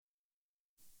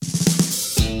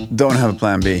Don't have a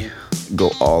plan B.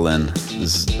 Go all in.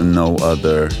 There's no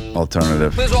other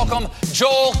alternative. Please welcome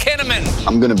Joel Kinnaman.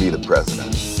 I'm gonna be the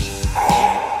president.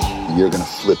 You're gonna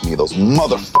flip me those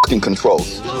motherfucking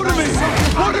controls.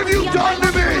 What have you done to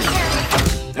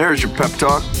me? There's your pep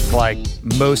talk. Like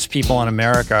most people in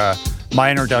America, my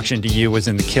introduction to you was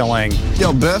in The Killing.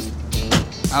 Yo, Biff,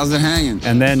 how's it hanging?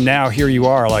 And then now here you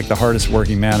are, like the hardest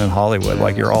working man in Hollywood.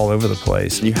 Like you're all over the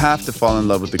place. You have to fall in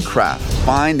love with the craft.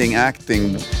 Finding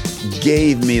acting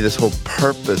gave me this whole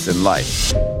purpose in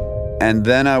life. And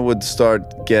then I would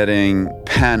start getting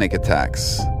panic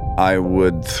attacks. I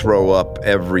would throw up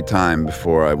every time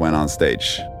before I went on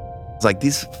stage. It's like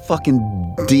these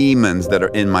fucking demons that are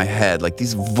in my head, like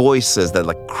these voices that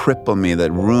like cripple me,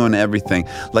 that ruin everything.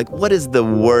 Like, what is the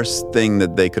worst thing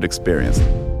that they could experience?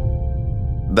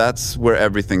 That's where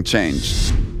everything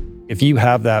changed. If you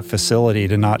have that facility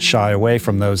to not shy away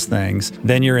from those things,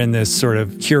 then you're in this sort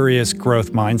of curious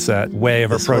growth mindset way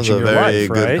of approaching your life, right? This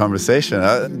was a very good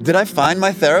conversation. Did I find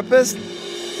my therapist?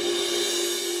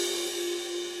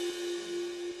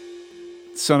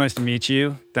 So nice to meet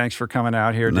you. Thanks for coming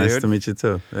out here, dude. Nice to meet you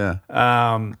too, yeah.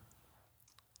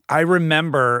 I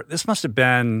remember, this must have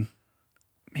been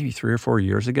maybe 3 or 4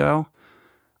 years ago.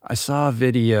 I saw a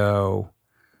video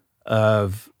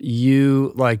of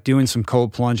you like doing some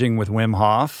cold plunging with Wim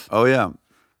Hof. Oh, yeah.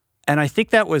 And I think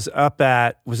that was up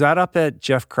at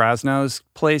Jeff Krasnow's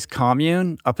place,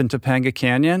 Commune, up in Topanga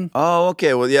Canyon? Oh,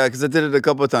 okay. Well, yeah, because I did it a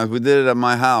couple of times. We did it at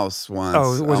my house once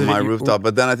on my rooftop.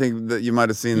 But then I think that you might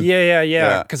have seen...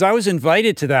 Yeah. Because I was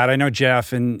invited to that. I know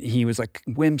Jeff, and he was like,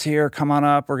 Wim's here, come on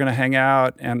up, we're going to hang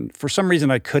out. And for some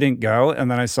reason, I couldn't go. And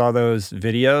then I saw those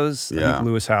videos. I think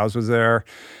Lewis Howes was there.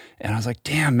 And I was like,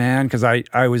 damn, man, because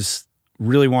I was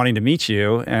really wanting to meet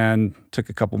you, and took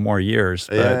a couple more years,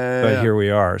 but here we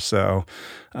are. So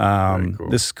cool.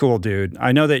 This is cool, dude.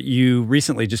 I know that you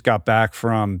recently just got back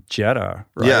from Jeddah,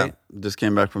 right? Yeah, just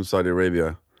came back from Saudi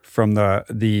Arabia. From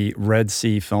the Red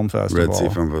Sea Film Festival. Red Sea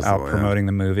Film Festival, out promoting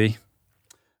the movie.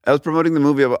 I was promoting the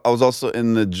movie. I was also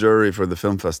in the jury for the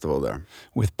film festival there.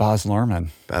 With Baz Luhrmann.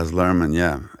 Baz Luhrmann,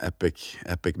 yeah.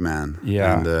 Epic man.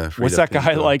 Yeah. And, what's that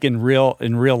guy like in real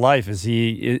life? Is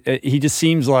he just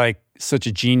seems like such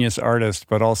a genius artist,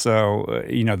 but also,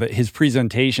 his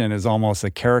presentation is almost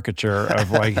a caricature of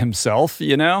like himself,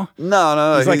 you know?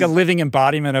 No. He's like a living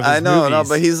embodiment of his movies.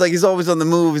 But he's always on the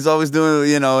move. He's always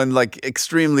doing, and like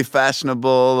extremely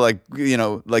fashionable, like,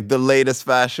 like the latest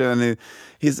fashion.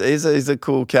 He's a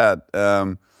cool cat.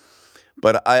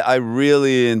 But I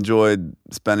really enjoyed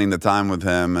spending the time with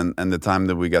him and the time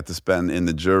that we got to spend in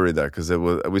the jury there, because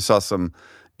we saw some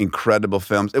incredible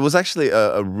films. It was actually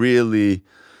a really,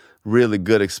 really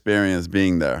good experience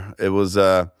being there. It was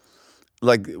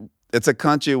it's a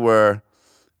country where,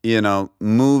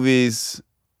 movies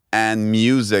and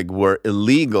music were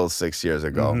illegal 6 years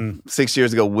ago. Mm-hmm. 6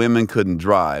 years ago, women couldn't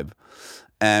drive.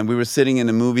 And we were sitting in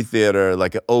a movie theater,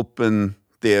 like an open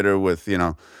theater with, it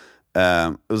was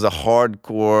a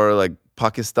hardcore, like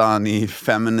Pakistani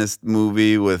feminist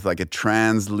movie with like a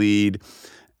trans lead.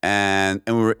 And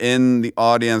we were in the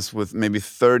audience with maybe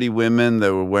 30 women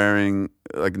that were wearing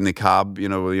like niqab,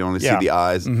 where you only see the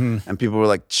eyes. Mm-hmm. And people were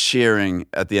like cheering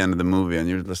at the end of the movie. And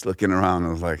you're just looking around and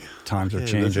I was like, times are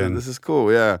changing. This is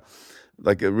cool, yeah.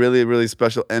 Like a really, really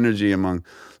special energy among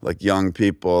like young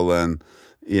people and,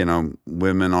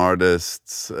 women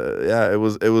artists. It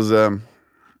was a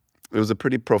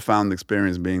pretty profound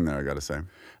experience being there, I got to say.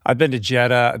 I've been to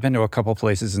Jeddah. I've been to a couple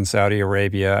places in Saudi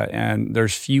Arabia, and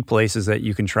there's few places that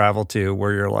you can travel to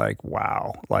where you're like,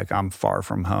 wow, like I'm far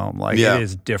from home. Like it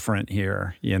is different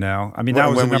here, I mean,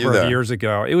 that was a number of years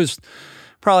ago. It was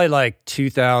probably like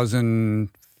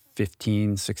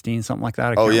 2015, 16, something like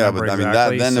that. I can't remember but exactly. I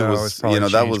mean, then it was,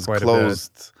 that was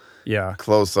closed. Yeah.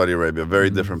 Closed Saudi Arabia. Very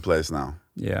different place now.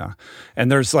 Yeah.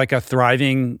 And there's like a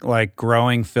thriving, like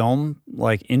growing film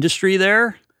like industry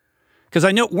there. Because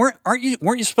I know, weren't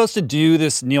you supposed to do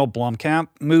this Neil Blomkamp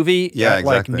movie at exactly.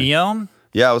 like Neom?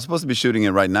 Yeah, I was supposed to be shooting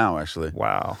it right now, actually.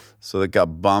 Wow. So it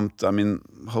got bumped. I mean,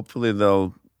 hopefully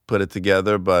they'll put it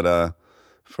together, but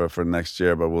for next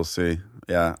year, but we'll see.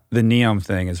 Yeah. The Neom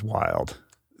thing is wild.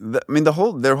 I mean, their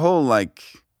whole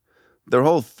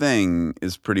thing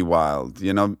is pretty wild,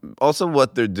 Also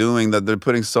what they're doing, that they're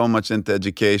putting so much into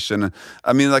education.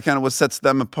 I mean, like kind of what sets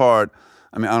them apart.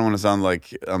 I mean, I don't want to sound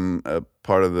like I'm a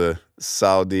part of the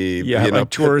Saudi,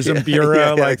 tourism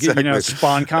bureau, exactly.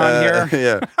 SponCon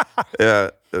here. Yeah.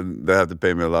 And they have to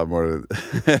pay me a lot more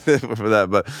for that.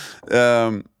 But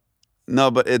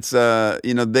no, but it's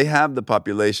they have the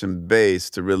population base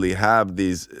to really have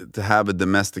a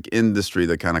domestic industry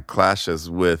that kind of clashes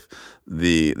with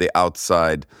the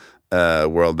outside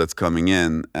world that's coming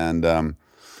in, and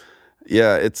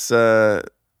it's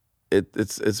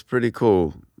pretty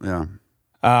cool. Yeah.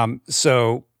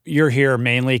 So you're here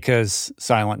mainly because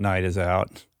Silent Night is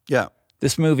out. Yeah.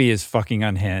 This movie is fucking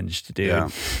unhinged,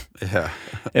 dude. Yeah.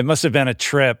 It must have been a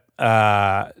trip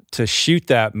to shoot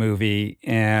that movie,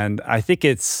 and I think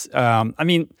it's. I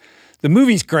mean, the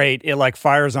movie's great. It like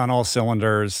fires on all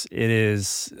cylinders. It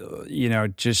is,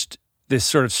 just this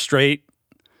sort of straight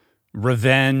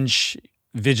revenge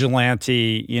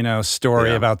vigilante,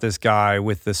 story about this guy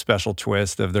with the special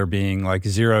twist of there being like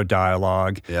zero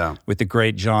dialogue. Yeah. With the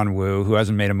great John Woo, who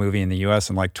hasn't made a movie in the U.S.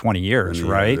 in like 20 years,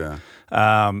 right? Yeah.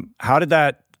 How did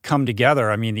that come together?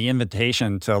 I mean, the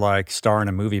invitation to like star in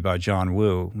a movie by John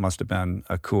Woo must have been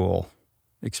a cool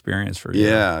experience for you.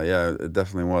 Yeah, it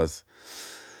definitely was.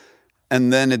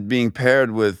 And then it being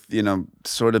paired with,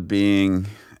 sort of being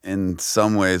in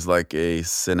some ways like a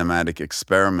cinematic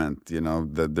experiment,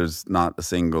 that there's not a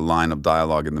single line of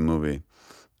dialogue in the movie.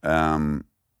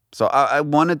 So I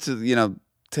wanted to,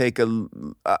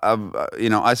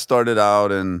 I started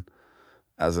out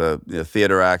as a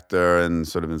theater actor and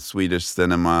sort of in Swedish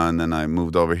cinema, and then I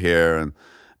moved over here,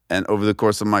 and over the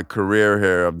course of my career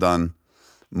here, I've done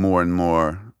more and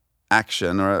more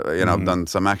action, or I've done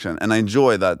some action, and I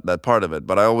enjoy that part of it.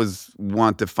 But I always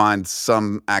want to find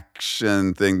some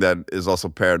action thing that is also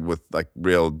paired with like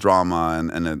real drama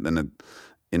and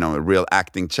a real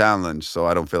acting challenge, so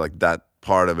I don't feel like that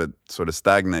part of it sort of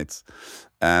stagnates.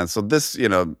 And so this,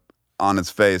 on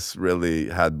its face, really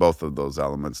had both of those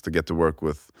elements, to get to work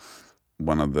with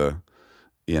one of the,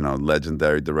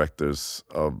 legendary directors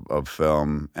of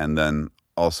film, and then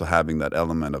also having that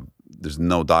element of there's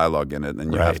no dialogue in it,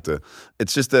 and you have to.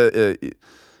 It's just it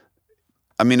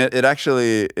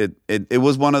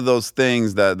was one of those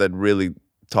things that really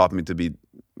taught me to be,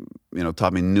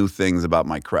 taught me new things about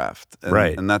my craft,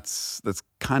 and that's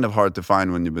kind of hard to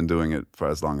find when you've been doing it for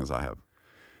as long as I have.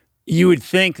 You would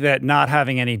think that not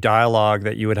having any dialogue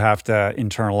that you would have to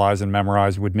internalize and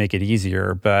memorize would make it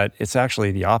easier, but it's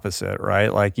actually the opposite,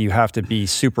 right? Like you have to be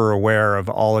super aware of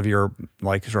all of your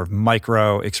like sort of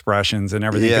micro expressions and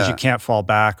everything, because you can't fall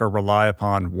back or rely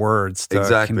upon words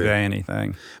to convey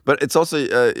anything. But it's also,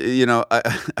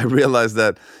 I realize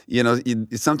that,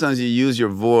 sometimes you use your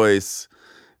voice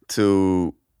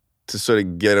to sort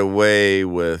of get away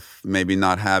with maybe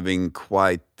not having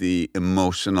quite the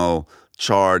emotional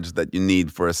charge that you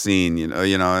need for a scene,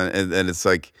 and it's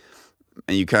like,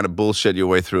 and you kind of bullshit your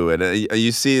way through it. And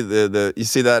you see you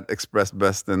see that expressed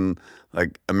best in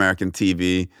like American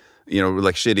TV,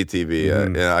 like shitty TV.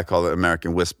 I call it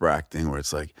American whisper acting, where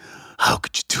it's like, how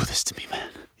could you do this to me, man?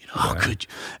 How could you?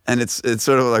 And it's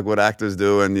sort of like what actors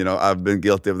do, and I've been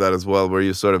guilty of that as well, where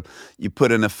you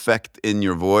put an effect in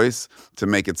your voice to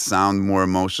make it sound more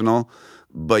emotional,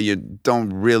 but you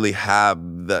don't really have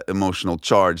that emotional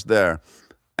charge there.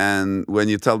 And when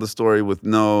you tell the story with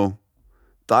no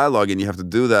dialogue, and you have to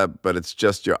do that, but it's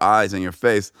just your eyes and your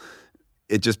face,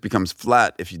 it just becomes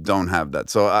flat if you don't have that.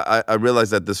 So I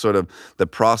realized that the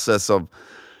process of,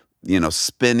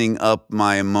 spinning up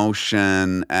my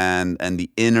emotion and the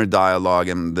inner dialogue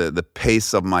and the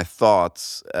pace of my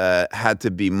thoughts had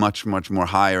to be much, much more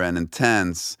higher and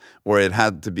intense, or it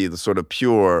had to be the sort of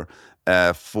pure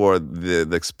for the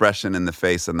expression in the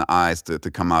face and the eyes to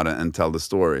come out and tell the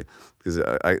story, because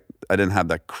I didn't have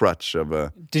that crutch of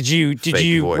a Did you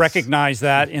voice. recognize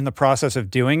that in the process of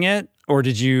doing it, or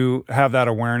did you have that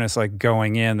awareness like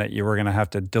going in that you were going to have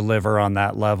to deliver on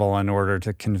that level in order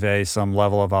to convey some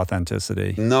level of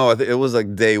authenticity? No, I think it was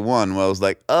like day one where I was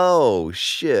like, oh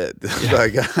shit,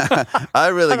 like I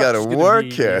really got to work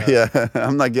here. Yeah,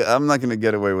 I'm not going to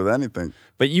get away with anything.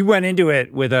 But you went into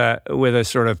it with a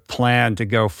sort of plan to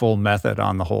go full method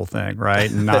on the whole thing,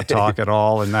 right? And not talk at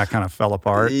all, and that kind of fell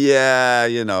apart. Yeah,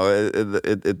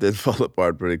 it did fall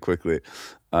apart pretty quickly.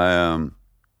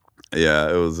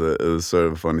 It was sort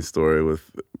of a funny story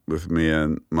with me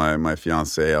and my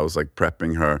fiance. I was like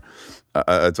prepping her.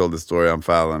 I told the story on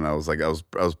Fallon. I was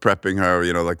prepping her.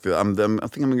 I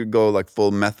think I'm gonna go like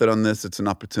full method on this. It's an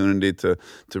opportunity to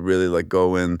really like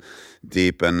go in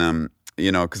deep, and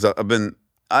because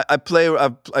I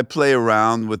play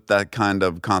around with that kind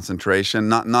of concentration,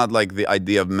 not like the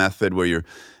idea of method where you're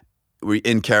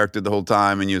in character the whole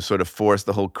time and you sort of force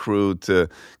the whole crew to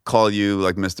call you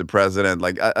like Mr. President.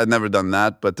 Like I've never done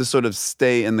that, but to sort of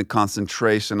stay in the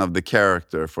concentration of the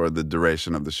character for the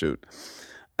duration of the shoot.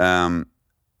 And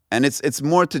it's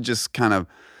more to just kind of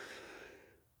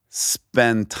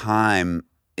spend time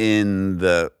in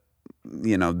the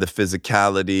the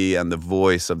physicality and the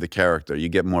voice of the character. You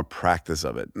get more practice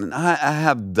of it. And I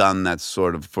have done that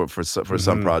sort of for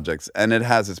some projects, and it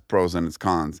has its pros and its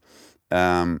cons.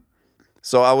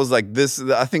 So I was like,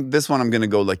 I think this one I'm going to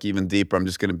go like even deeper. I'm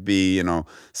just going to be,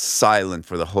 silent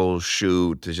for the whole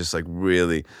shoot to just like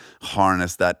really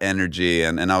harness that energy.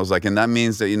 And I was like, and that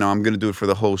means that, I'm going to do it for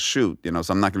the whole shoot, so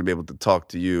I'm not going to be able to talk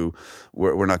to you.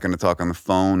 We're not going to talk on the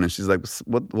phone. And she's like,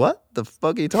 what the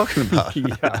fuck are you talking about?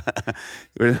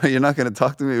 You're not going to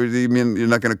talk to me? Or do you mean you're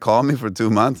not going to call me for 2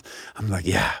 months? I'm like,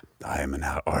 yeah, I am an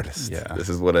artist. Yeah. This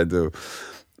is what I do.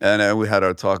 And we had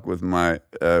our talk with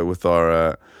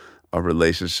our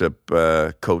relationship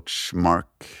coach,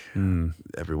 Mark.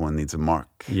 Everyone needs a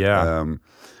Mark. Yeah.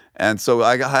 And so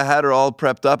I had her all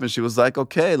prepped up, and she was like,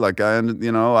 "Okay, like I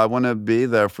want to be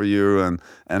there for you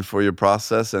and for your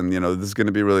process, and this is going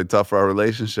to be really tough for our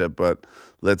relationship, but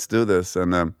let's do this."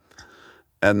 And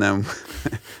then,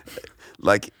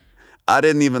 like, I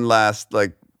didn't even last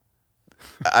like.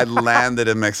 I landed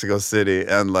in Mexico City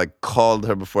and like called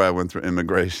her before I went through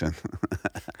immigration.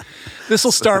 This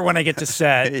will start when I get to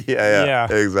set. Yeah,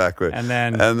 exactly. And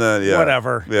then yeah,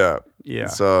 whatever. Yeah.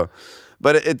 So,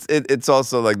 but it's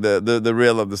also like the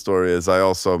real of the story is I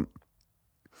also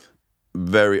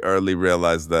very early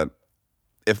realized that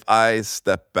if I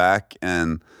step back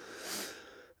and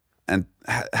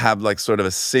have like sort of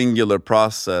a singular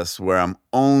process where I'm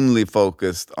only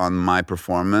focused on my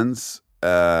performance,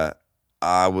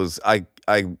 I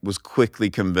was quickly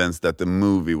convinced that the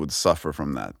movie would suffer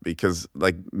from that, because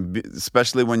like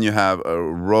especially when you have a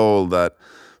role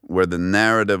where the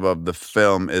narrative of the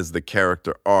film is the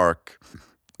character arc,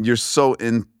 you're so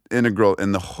integral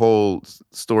in the whole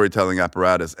storytelling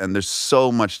apparatus, and there's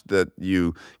so much that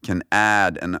you can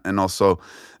add, and also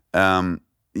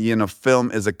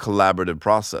film is a collaborative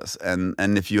process,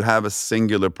 and if you have a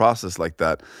singular process like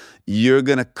that, you're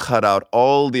gonna cut out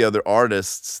all the other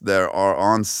artists that are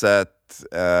on set,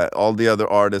 all the other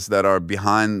artists that are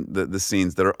behind the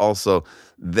scenes that are also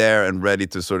there and ready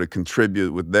to sort of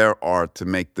contribute with their art to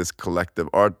make this collective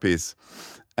art piece,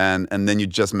 and then you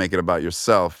just make it about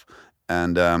yourself,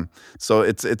 and so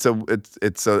it's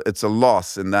a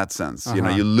loss in that sense.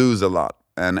 You lose a lot,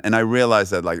 and I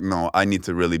realized that like no, I need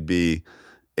to really be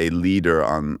a leader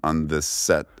on this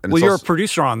set. And well, you're a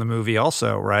producer on the movie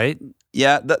also, right?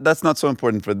 Yeah, that's not so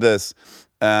important for this,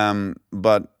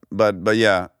 but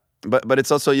yeah, but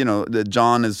it's also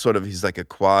John is sort of, he's like a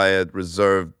quiet,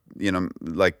 reserved,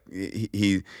 like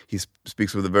he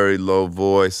speaks with a very low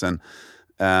voice, and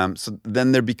so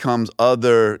then there becomes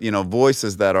other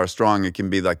voices that are strong. It can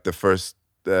be like the first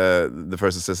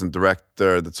assistant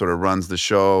director that sort of runs the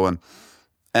show,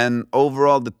 and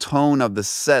overall, the tone of the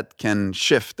set can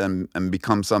shift and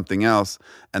become something else,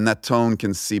 and that tone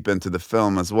can seep into the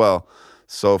film as well.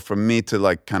 So for me to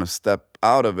like kind of step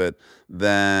out of it,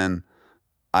 then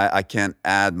I can't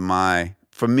add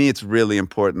for me, it's really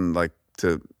important like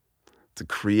to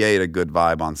create a good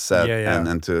vibe on set,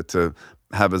 and to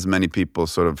have as many people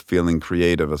sort of feeling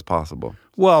creative as possible.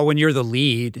 Well, when you're the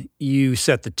lead, you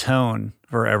set the tone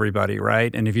for everybody,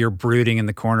 right? And if you're brooding in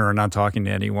the corner and not talking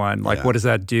to anyone, like what does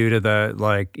that do to the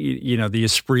the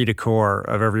esprit de corps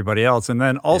of everybody else? And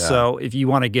then also, if you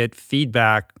want to get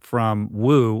feedback from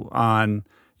Wu on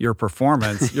your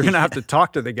performance, you're going to have to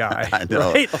talk to the guy. I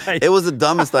know. Right? Like, it was the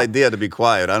dumbest idea to be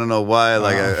quiet. I don't know why.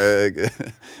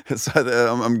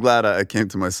 I'm glad I came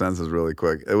to my senses really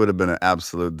quick. It would have been an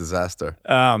absolute disaster.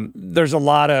 There's a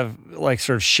lot of like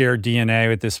sort of shared DNA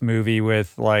with this movie,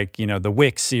 with like the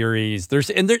Wick series. There's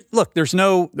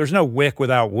no Wick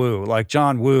without Woo. Like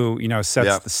John Woo,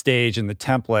 sets the stage and the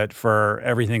template for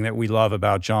everything that we love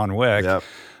about John Wick. Yep.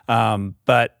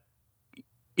 But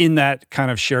in that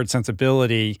kind of shared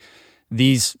sensibility,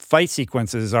 these fight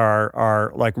sequences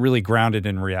are like really grounded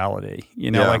in reality.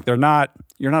 Like you're not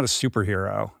a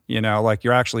superhero, like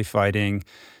you're actually fighting.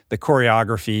 The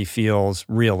choreography feels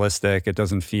realistic. It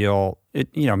doesn't feel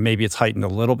maybe it's heightened a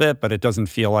little bit, but it doesn't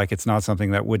feel like it's not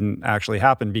something that wouldn't actually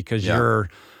happen, because you're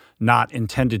not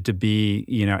intended to be,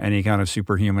 any kind of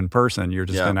superhuman person. You're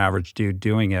just an average dude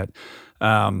doing it.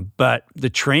 But the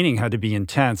training had to be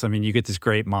intense. I mean, you get this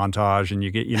great montage, and you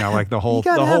get, like the whole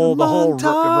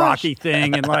Rocky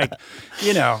thing, and like,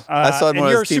 I saw it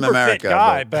more as Team America, fit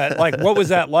guy, but like, what was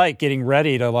that like getting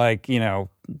ready to like,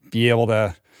 be able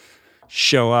to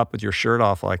show up with your shirt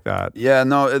off like that? Yeah,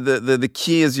 no, the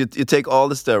key is you take all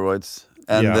the steroids.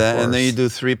 And then you do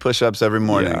 3 push-ups every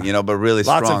morning, but really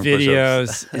lots strong of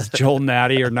videos. Push-ups. Is Joel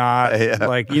natty or not?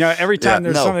 Like, every time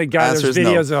there's something, there's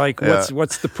videos that are like,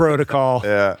 what's the protocol?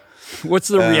 What's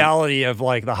the reality of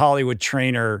like the Hollywood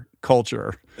trainer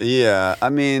culture? Yeah, I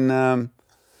mean,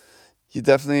 You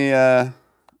definitely,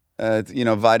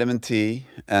 vitamin T,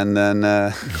 and then.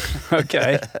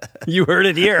 Okay, you heard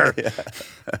it here.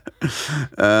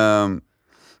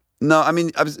 No, I mean,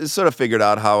 I've sort of figured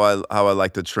out how I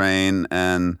like to train,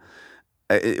 and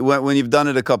when you've done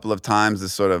it a couple of times,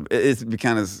 it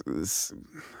becomes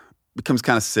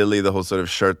kind of silly, the whole sort of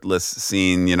shirtless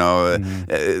scene.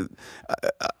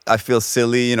 I feel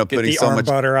silly, Get putting the so arm much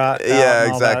butter out. Yeah,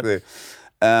 and all that. exactly.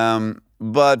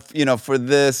 But for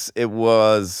this, it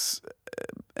was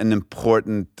an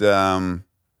important.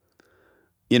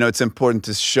 It's important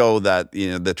to show that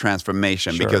the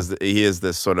transformation, Sure. because he is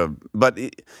this sort of. But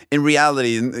in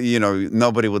reality,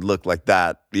 nobody would look like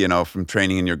that, from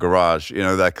training in your garage,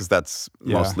 that because that's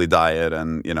mostly diet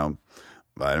and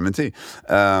vitamin T.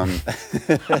 But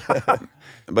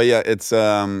yeah, it's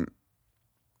when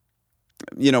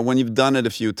you've done it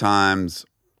a few times,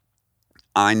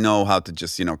 I know how to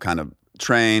just kind of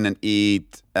train and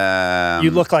eat. You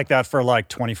look like that for like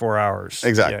 24 hours.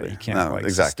 Exactly. Yeah, you can't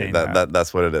exactly. sustain that.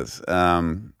 That's what it is.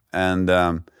 But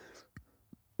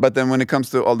then when it comes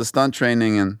to all the stunt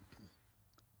training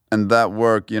and that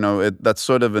work, that's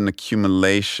sort of an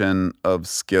accumulation of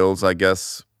skills, I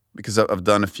guess, because I've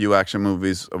done a few action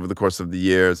movies over the course of the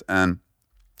years, and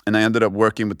I ended up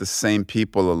working with the same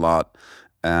people a lot.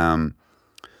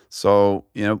 So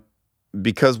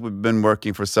because we've been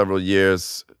working for several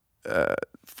years.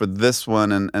 For this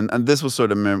one, and this was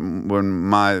sort of when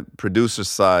my producer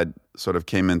side sort of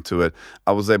came into it,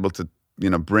 I was able to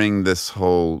bring this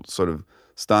whole sort of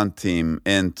stunt team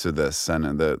into this,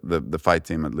 and the fight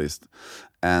team at least,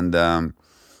 and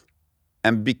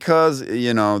because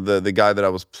the guy that I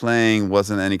was playing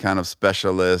wasn't any kind of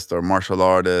specialist or martial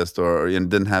artist or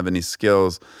didn't have any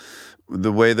skills.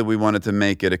 The way that we wanted to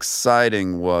make it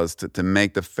exciting was to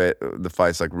make the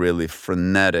fights like really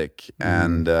frenetic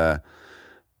and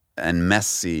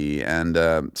messy, and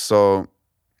so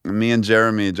me and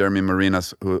Jeremy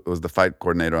Marinas, who was the fight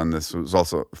coordinator on this, who was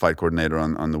also a fight coordinator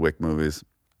on the Wick movies,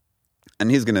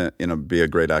 and he's gonna be a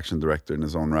great action director in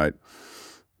his own right.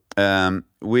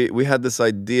 We had this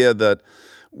idea that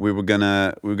we were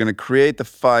gonna create the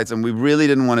fights, and we really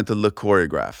didn't want it to look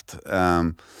choreographed.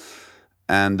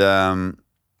 And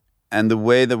the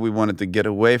way that we wanted to get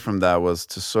away from that was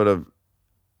to sort of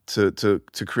to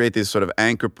create these sort of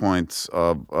anchor points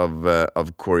of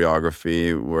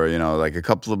choreography, where like a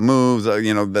couple of moves,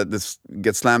 that this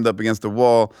gets slammed up against the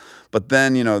wall, but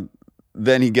then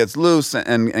then he gets loose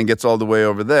and gets all the way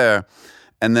over there,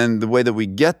 and then the way that we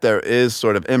get there is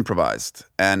sort of improvised,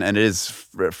 and it is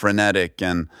frenetic,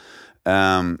 and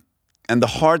the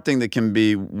hard thing that can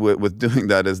be with doing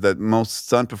that is that most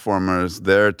stunt performers,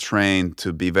 they're trained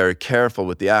to be very careful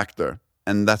with the actor,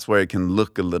 and that's where it can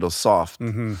look a little soft.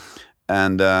 Mm-hmm.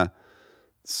 And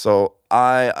so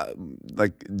I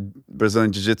like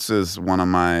Brazilian Jiu-Jitsu is one of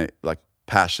my like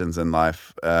passions in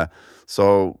life.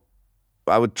 So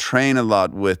I would train a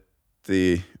lot with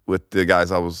the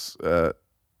guys I was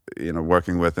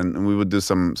working with, and we would do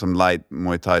some light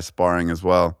Muay Thai sparring as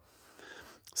well.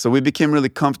 So we became really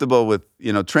comfortable with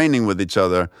training with each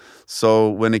other. So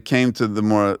when it came to the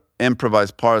more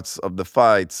improvised parts of the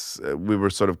fights, we were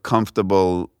sort of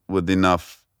comfortable with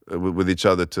enough with each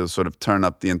other to sort of turn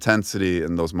up the intensity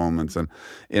in those moments. And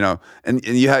and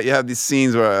you have these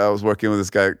scenes where I was working with this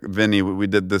guy Vinny. We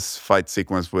did this fight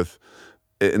sequence with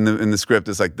in the script.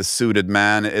 It's like the suited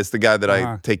man. It's the guy that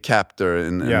I take captive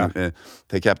in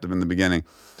the beginning.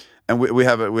 And we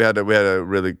had a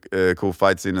really cool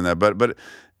fight scene in there, but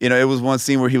it was one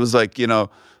scene where he was like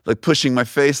like pushing my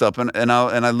face up, and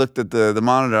I looked at the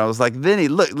monitor. I was like, Vinny,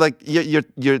 look, like your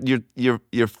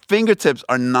fingertips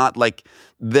are not like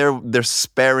they're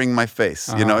sparing my face.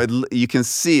 You can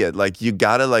see it. Like you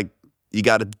gotta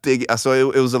dig.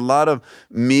 So it was a lot of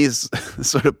me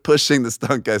sort of pushing the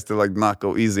stunt guys to like not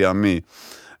go easy on me.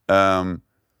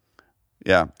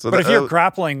 Yeah. So but if you're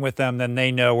grappling with them, then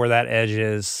they know where that edge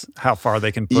is, how far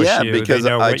they can push you. Yeah, because they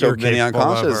know I what you're choke Vinny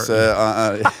unconscious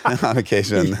on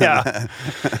occasion. Yeah.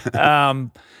 And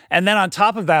then on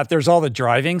top of that, there's all the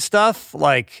driving stuff.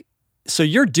 Like, so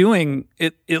you're doing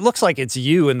it. It looks like it's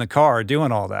you in the car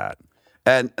doing all that.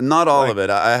 And not all of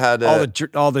it. I had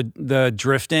all the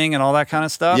drifting and all that kind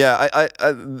of stuff. Yeah,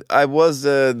 I was.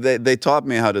 They taught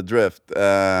me how to drift,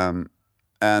 and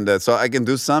so I can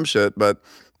do some shit, but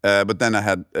then I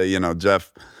had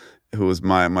Jeff, who was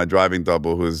my driving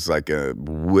double, who's like a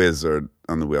wizard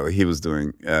on the wheel. He was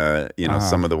doing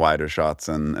some of the wider shots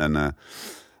and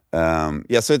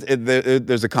so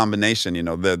there's a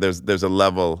combination. There's a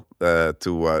level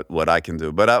to what I can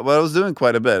do, but I was doing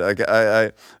quite a bit. Like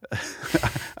I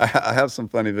have some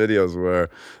funny videos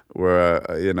where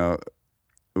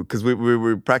because we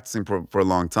were practicing for a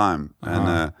long time,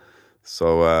 and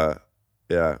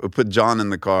we put John in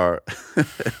the car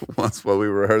once while we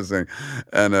were rehearsing,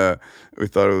 and we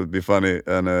thought it would be funny,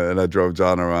 and I drove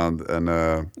John around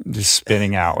and just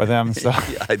spinning out with him. So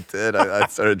yeah, I did. I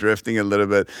started drifting a little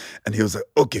bit, and he was like,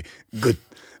 "Okay, good."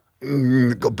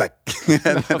 Go back.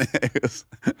 And then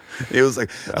he was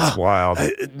like, that's wild.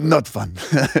 Not fun.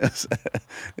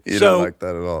 You don't like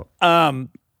that at all.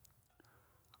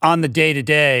 On the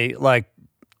day-to-day, like,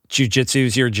 jiu-jitsu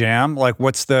is your jam? Like,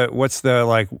 what's the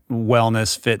like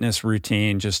wellness fitness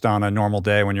routine just on a normal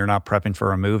day when you're not prepping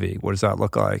for a movie? What does that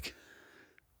look like?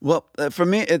 Well, for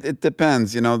me, it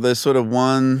depends. You know, there's sort of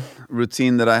one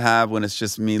routine that I have when it's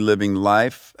just me living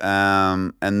life.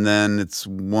 And then it's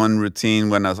one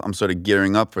routine when I'm sort of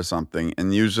gearing up for something.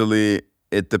 And usually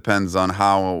it depends on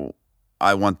how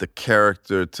I want the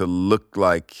character to look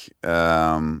like.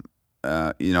 You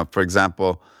know, for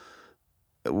example,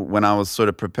 when I was sort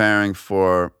of preparing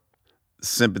for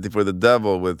Sympathy for the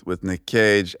Devil with Nick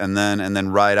Cage, and then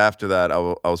right after that,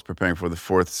 I was preparing for the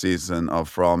 4th season of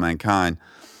For All Mankind.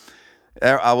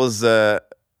 I was for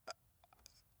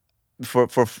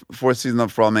 4th season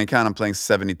of For All Mankind, I'm playing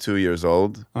 72 years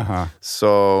old.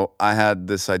 So I had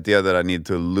this idea that I needed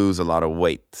to lose a lot of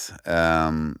weight.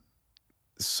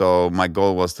 So my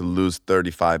goal was to lose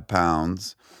 35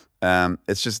 pounds.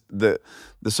 It's just the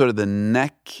sort of the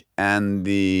neck and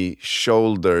the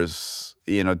shoulders,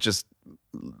 you know, just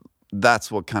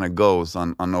that's what kind of goes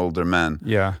on older men.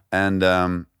 Yeah. And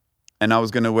I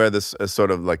was going to wear this sort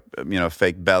of like, you know,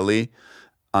 fake belly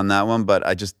on that one, but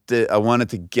I wanted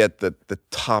to get the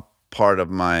top part of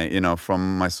my, you know,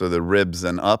 from my sort of the ribs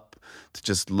and up to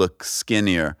just look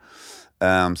skinnier.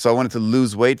 So I wanted to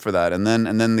lose weight for that. And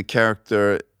then the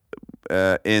character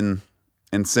in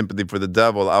Sympathy for the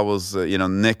Devil, I was, you know,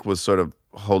 Nick was sort of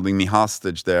holding me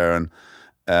hostage there. And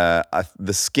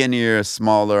the skinnier,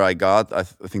 smaller I got, I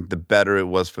think the better it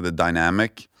was for the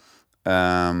dynamic.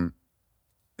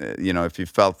 You know, if you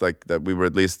felt like that we were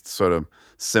at least sort of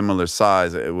similar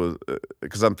size, it was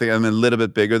because I'm a little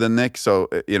bit bigger than Nick, so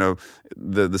you know,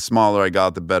 the smaller I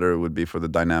got, the better it would be for the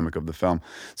dynamic of the film.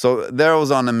 So there I was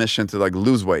on a mission to like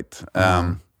lose weight,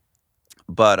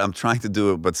 but I'm trying to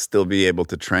do it, but still be able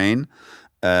to train,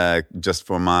 just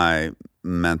for my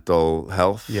mental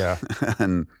health. Yeah,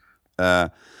 and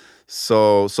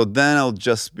so then I'll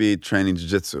just be training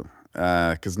jiu-jitsu.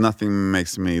 Because nothing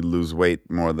makes me lose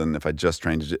weight more than if I just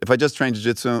train jiu-jitsu. If I just train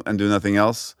jiu-jitsu and do nothing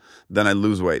else, then I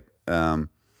lose weight. So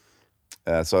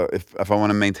if I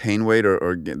want to maintain weight,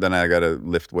 or then I gotta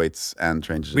lift weights and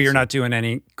train jiu-jitsu. But you're not doing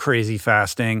any crazy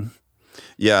fasting.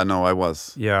 Yeah, no, I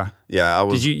was. Yeah, I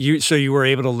was. Did you? So you were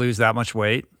able to lose that much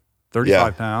weight?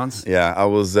 35 pounds. Yeah, I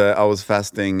was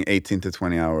fasting 18 to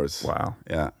 20 hours. Wow.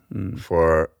 Yeah,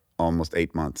 for almost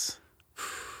 8 months.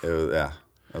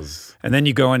 And then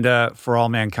you go into For All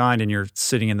Mankind, and you're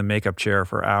sitting in the makeup chair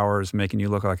for hours, making you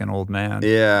look like an old man.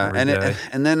 Yeah,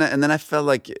 and then I felt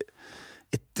like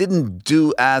it didn't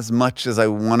do as much as I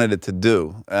wanted it to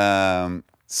do.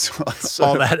 So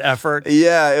all that effort.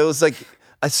 Yeah, it was like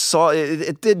I saw it.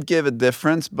 It did give a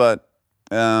difference, but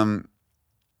yeah,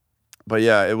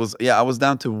 it was. Yeah, I was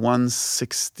down to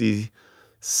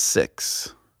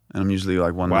 166, and I'm usually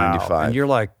like 195. Wow. And you're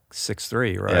like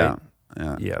 6'3", right? Yeah.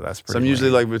 Yeah, that's pretty. So I'm usually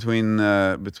like between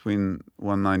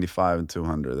 195 and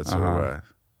 200. That's sort of where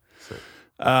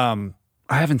I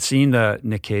haven't seen the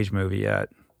Nick Cage movie yet.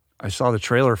 I saw the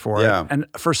trailer for it, and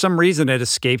for some reason it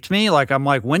escaped me. Like, I'm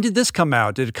like, when did this come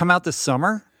out? Did it come out this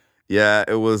summer? Yeah,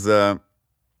 it was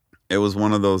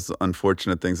one of those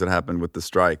unfortunate things that happened with the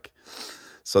strike.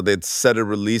 So they'd set a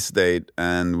release date,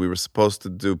 and we were supposed to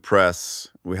do press.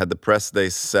 We had the press day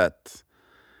set.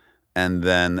 And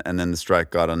then the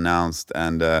strike got announced,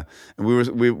 and there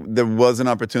was an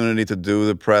opportunity to do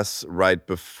the press right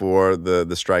before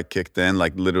the strike kicked in,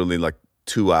 like literally like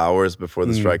 2 hours before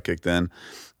the strike kicked in,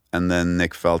 and then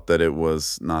Nick felt that it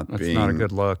was not a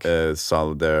good look,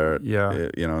 solidarity,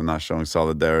 you know, not showing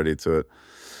solidarity to it.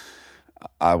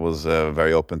 I was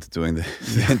very open to doing the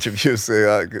interviews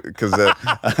because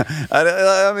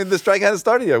I mean the strike hadn't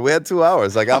started yet. We had 2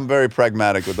 hours. Like, I'm very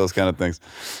pragmatic with those kind of things.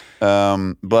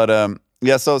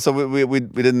 Yeah, so we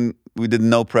did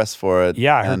no press for it.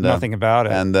 Yeah, I heard nothing about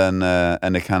it. And then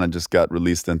it kind of just got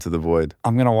released into the void.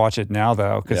 I'm gonna watch it now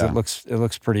though, because it looks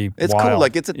pretty. It's wild. cool.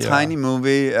 Like, it's a tiny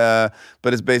movie,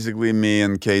 but it's basically me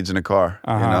and Cage in a car.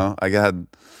 You know, I got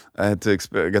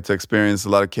to experience a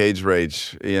lot of Cage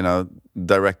rage. You know,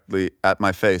 directly at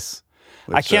my face.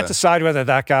 I can't decide whether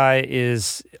that guy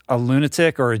is a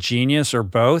lunatic or a genius or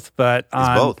both, but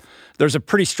both. There's a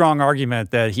pretty strong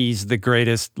argument that he's the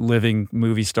greatest living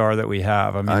movie star that we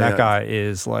have. I mean, that guy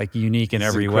is like unique in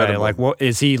every way. Like, what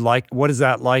is he like? What is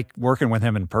that like working with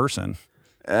him in person?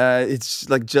 It's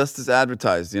like just as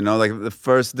advertised, you know, like the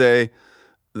first day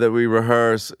that we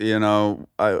rehearse, you know,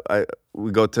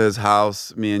 we go to his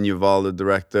house, me and Yuval, the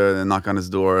director, and knock on his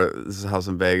door. This is a house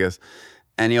in Vegas.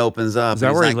 And he opens up. Is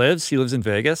that where he lives? He lives in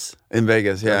Vegas? In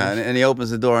Vegas, yeah. And he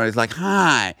opens the door and he's like,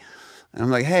 hi. And I'm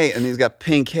like, hey. And he's got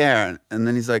pink hair. And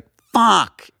then he's like,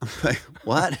 fuck. I'm like,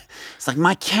 what? It's like,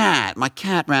 my cat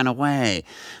ran away.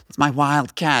 It's my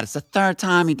wild cat. It's the third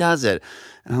time he does it.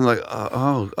 And I'm like,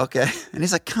 oh, okay. And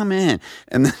he's like, come in.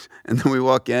 And then we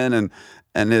walk in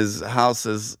and his house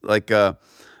is like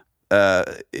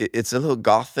it's a little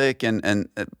gothic, and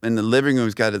in the living room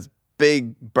he's got his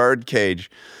big bird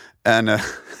cage, and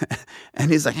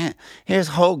he's like, hey, here's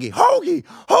Hoagie,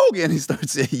 and he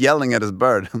starts yelling at his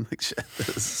bird. I'm like, shit,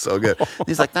 this is so good. And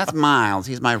he's like, that's Miles,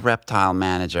 he's my reptile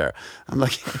manager. I'm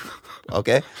like,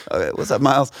 okay, what's up,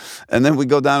 Miles? And then we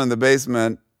go down in the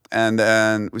basement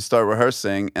and we start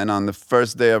rehearsing, and on the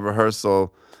first day of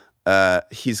rehearsal,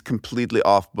 he's completely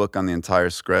off book on the entire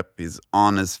script. He's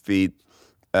on his feet,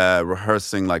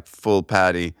 rehearsing like full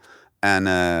Patty,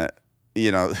 and you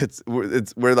know,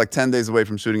 we're like 10 days away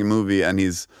from shooting a movie, and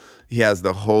he has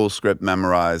the whole script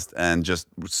memorized and just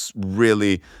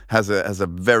really has a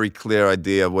very clear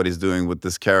idea of what he's doing with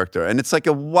this character. And it's like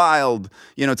a wild,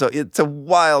 you know, it's a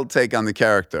wild take on the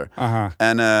character.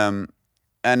 And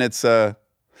it's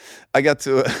I got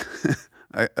to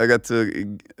I got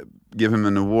to give him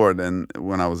an award, and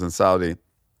when I was in Saudi,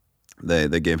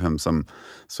 they gave him some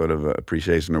sort of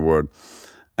appreciation award,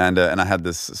 and I had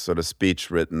this sort of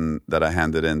speech written that I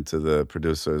handed in to the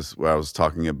producers where I was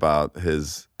talking about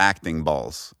his acting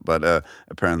balls, but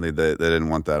apparently they didn't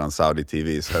want that on Saudi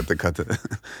TV, so I had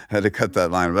to cut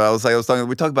that line. But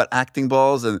we talk about acting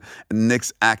balls, and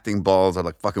Nick's acting balls are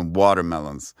like fucking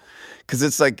watermelons, because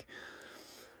it's like,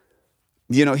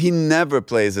 you know, he never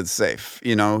plays it safe.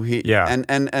 You know,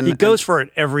 and he goes for it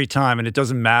every time, and it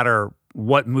doesn't matter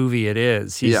what movie it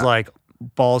is. He's like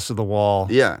balls to the wall.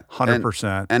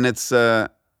 100%. And it's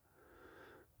like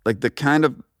the kind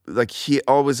of, like, he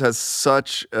always has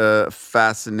such a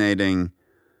fascinating,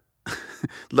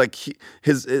 like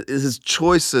his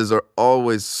choices are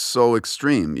always so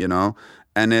extreme, you know,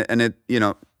 and it you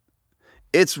know,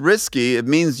 it's risky. It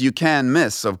means you can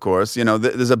miss, of course. You know,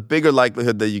 there's a bigger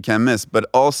likelihood that you can miss, but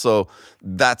also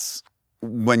that's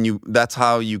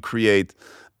how you create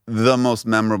the most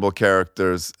memorable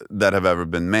characters that have ever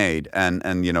been made,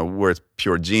 and you know, where it's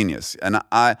pure genius. And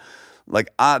I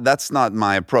that's not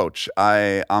my approach.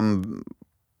 I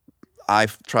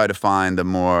try to find a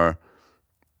more,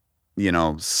 you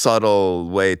know, subtle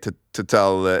way to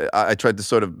tell. I tried to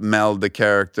sort of meld the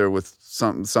character with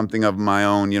something of my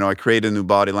own. You know, I create a new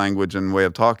body language and way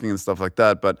of talking and stuff like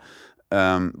that. But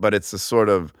it's a sort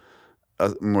of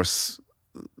a more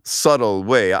subtle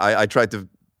way. I tried to,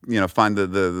 you know, find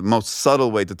the most subtle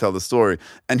way to tell the story.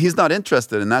 And he's not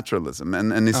interested in naturalism,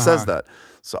 and he says that.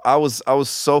 So I was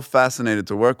so fascinated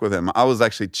to work with him. I was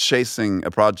actually chasing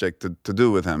a project to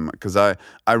do with him, because I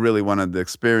really wanted the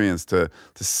experience to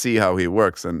see how he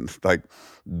works, and like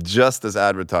just as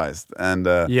advertised. And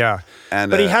but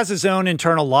he has his own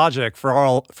internal logic for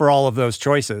all of those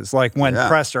choices. Like when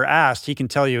pressed or asked, he can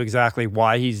tell you exactly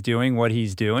why he's doing what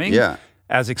he's doing.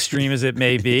 As extreme as it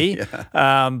may be.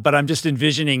 But I'm just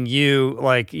envisioning you,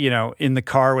 like, you know, in the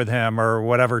car with him or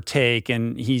whatever take,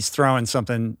 and he's throwing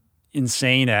something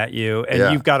insane at you,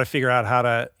 and you've got to figure out how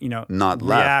to, you know, not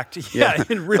react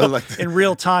in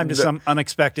real time to some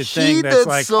unexpected thing that's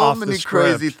like off the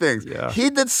script. He did so many crazy things. He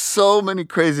did so many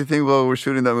crazy things while we were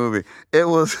shooting that movie. It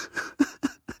was...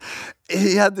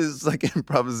 He had these like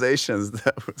improvisations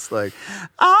that was like,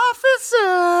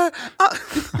 officer.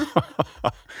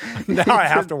 Now I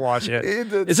have to watch it.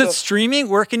 Is it streaming?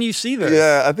 Where can you see this?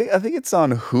 Yeah, I think it's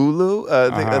on Hulu.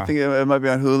 I think it might be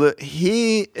on Hulu.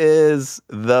 He is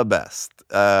the best.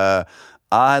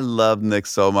 I love Nick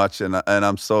so much, and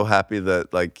I'm so happy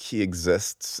that like he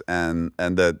exists, and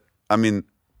that, I mean,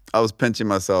 I was pinching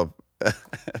myself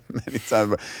many times,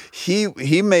 but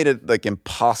he made it like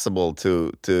impossible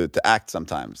to act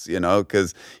sometimes, you know,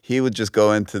 because he would just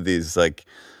go into these like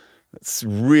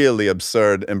really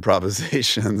absurd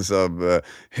improvisations of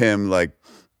him, like,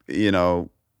 you know,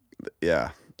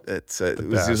 it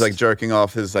was just like jerking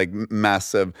off his like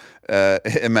massive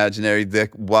imaginary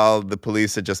dick while the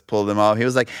police had just pulled him off. He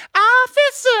was like,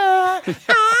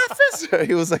 officer.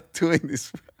 He was like doing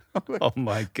these Oh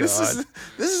my God.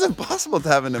 This is impossible to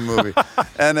have in a movie.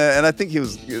 and I think a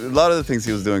lot of the things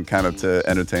he was doing kind of to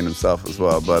entertain himself as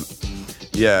well. But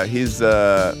yeah, he's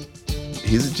a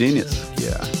genius.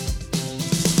 Yeah.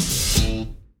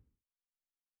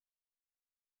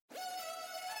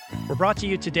 We're brought to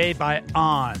you today by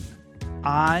On.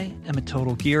 I am a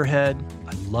total gearhead.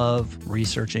 I love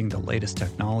researching the latest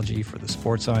technology for the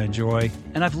sports I enjoy.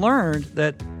 And I've learned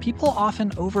that people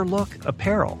often overlook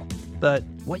apparel. But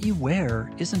what you wear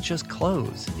isn't just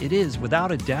clothes. It is,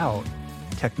 without a doubt,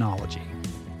 technology.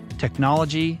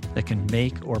 Technology that can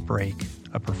make or break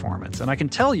a performance. And I can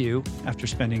tell you, after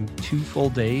spending 2 full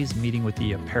days meeting with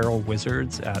the apparel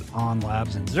wizards at On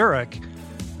Labs in Zurich,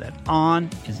 that On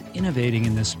is innovating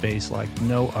in this space like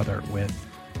no other, with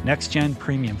next-gen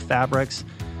premium fabrics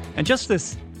and just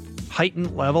this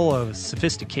heightened level of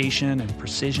sophistication and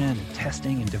precision and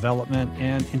testing and development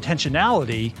and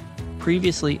intentionality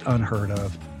previously unheard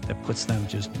of that puts them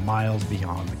just miles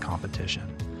beyond the competition.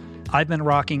 I've been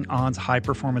rocking On's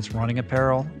high-performance running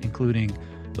apparel, including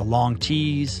the long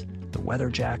tees, the weather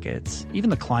jackets,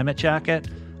 even the climate jacket,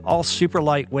 all super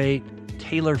lightweight,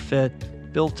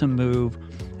 tailor-fit, built to move,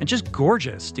 and just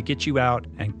gorgeous to get you out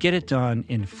and get it done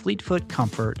in fleet-foot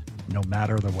comfort, no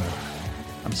matter the weather.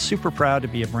 I'm super proud to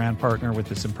be a brand partner with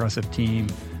this impressive team,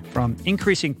 from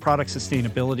increasing product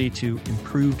sustainability to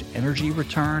improved energy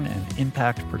return and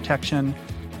impact protection.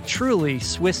 Truly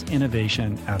Swiss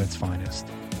innovation at its finest.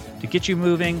 To get you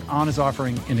moving, On is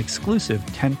offering an exclusive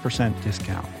 10%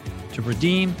 discount. To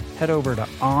redeem, head over to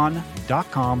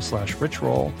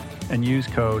on.com/richroll and use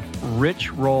code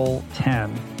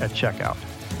RICHROLL10 at checkout.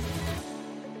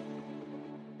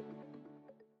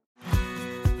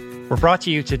 We're brought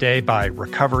to you today by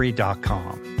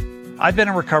Recovery.com. I've been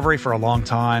in recovery for a long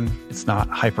time. It's not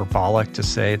hyperbolic to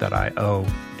say that I owe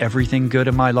everything good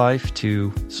in my life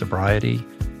to sobriety.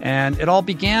 And it all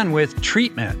began with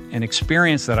treatment, an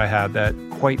experience that I had that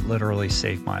quite literally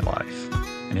saved my life.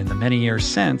 And in the many years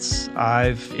since,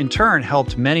 I've in turn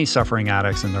helped many suffering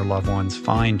addicts and their loved ones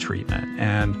find treatment.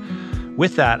 And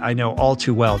with that, I know all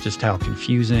too well just how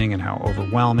confusing and how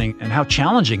overwhelming and how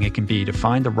challenging it can be to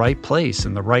find the right place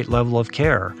and the right level of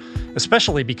care,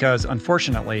 especially because,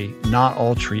 unfortunately, not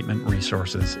all treatment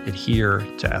resources adhere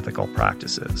to ethical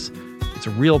practices. It's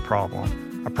a real problem,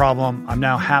 a problem I'm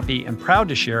now happy and proud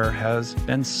to share has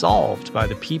been solved by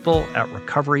the people at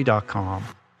Recovery.com,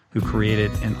 who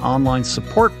created an online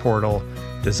support portal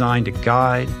designed to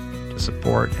guide, to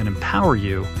support, and empower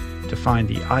you to find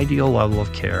the ideal level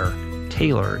of care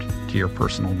tailored to your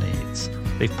personal needs.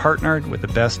 They've partnered with the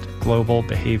best global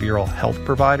behavioral health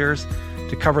providers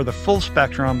to cover the full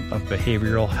spectrum of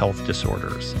behavioral health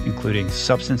disorders, including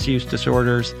substance use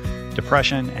disorders,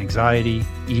 depression, anxiety,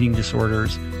 eating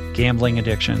disorders, gambling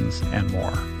addictions, and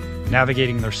more.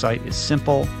 Navigating their site is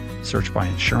simple. Search by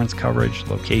insurance coverage,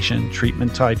 location,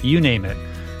 treatment type, you name it.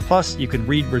 Plus, you can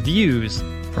read reviews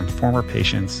from former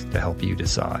patients to help you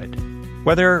decide.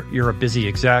 Whether you're a busy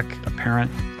exec, a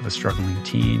parent of a struggling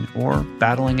teen, or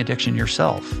battling addiction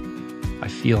yourself, I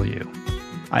feel you.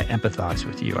 I empathize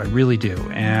with you. I really do.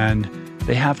 And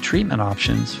they have treatment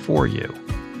options for you.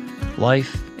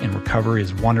 Life in recovery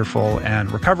is wonderful,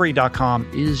 and Recovery.com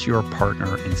is your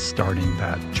partner in starting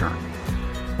that journey.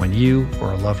 When you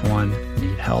or a loved one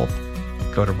need help,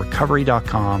 go to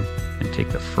Recovery.com and take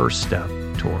the first step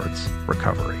towards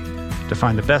recovery. To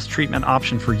find the best treatment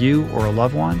option for you or a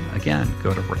loved one, again,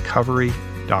 go to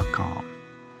Recovery.com.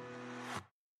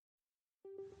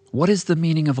 What is the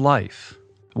meaning of life?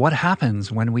 What happens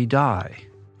when we die?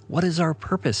 What is our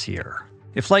purpose here?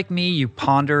 If, like me, you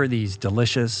ponder these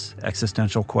delicious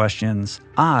existential questions,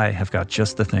 I have got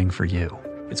just the thing for you.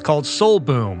 It's called Soul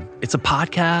Boom. It's a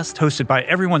podcast hosted by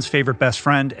everyone's favorite best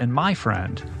friend and my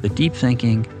friend, the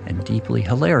deep-thinking and deeply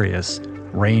hilarious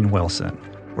Rainn Wilson,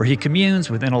 where he communes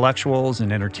with intellectuals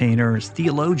and entertainers,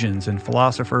 theologians and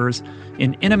philosophers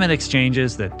in intimate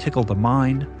exchanges that tickle the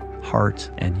mind, heart,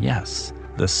 and yes,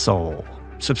 the soul.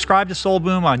 Subscribe to Soul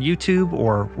Boom on YouTube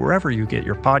or wherever you get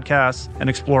your podcasts, and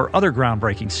explore other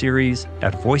groundbreaking series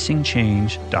at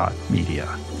voicingchange.media.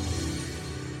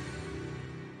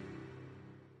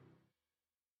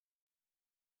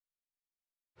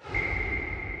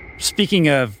 Speaking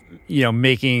of,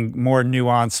 making more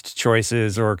nuanced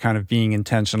choices or kind of being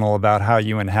intentional about how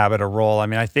you inhabit a role, I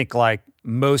mean, I think like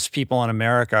most people in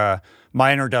America,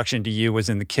 my introduction to you was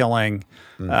in The Killing.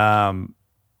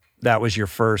 That was your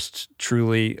first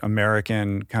truly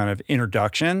American kind of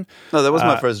introduction. No, that was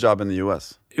my first job in the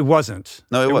U.S. It wasn't.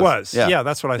 No, it was. Yeah,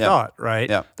 that's what I thought, right?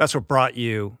 Yeah. That's what brought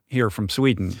you here from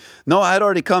Sweden. No, I had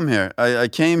already come here. I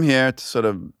came here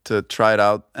to to try it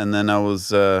out, and then I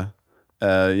was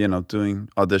doing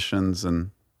auditions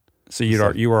and. So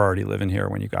you were already living here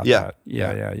when you got that.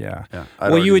 Yeah.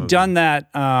 I'd Well, you had moved done that.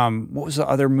 What was the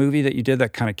other movie that you did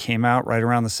that kind of came out right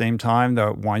around the same time?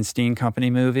 The Weinstein Company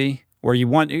movie, where you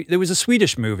won. There was a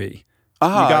Swedish movie. You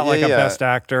got a best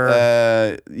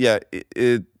actor.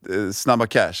 Snabba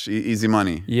Cash, Easy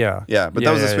Money. Yeah, but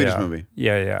that was a Swedish movie.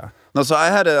 Yeah. No, so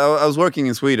I was working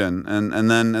in Sweden,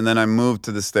 and then I moved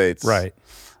to the States. Right.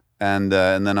 And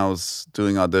then I was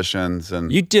doing auditions, and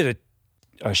you did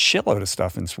a shitload of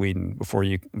stuff in Sweden before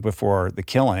The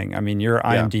Killing. I mean, your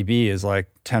IMDb is like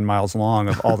 10 miles long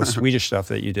of all the Swedish stuff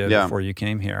that you did before you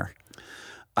came here.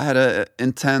 I had an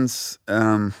intense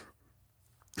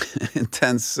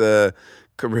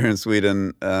career in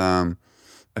Sweden.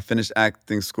 I finished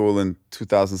acting school in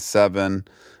 2007,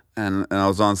 and I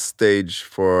was on stage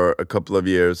for a couple of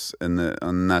years on the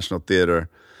National Theater,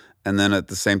 and then at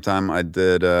the same time I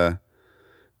did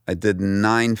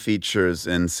 9 features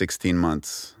in 16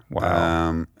 months.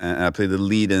 Wow! And I played the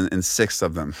lead in 6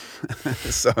 of them.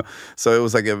 so it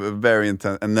was like a very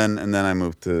intense. And then I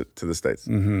moved to the States.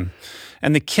 Mm-hmm.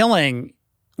 And The Killing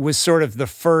was sort of the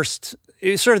first.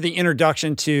 It was sort of the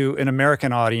introduction to an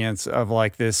American audience of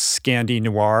like this Scandi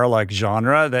noir like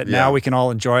genre that now we can all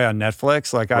enjoy on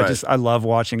Netflix. Like I love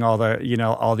watching all the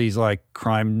all these like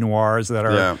crime noirs that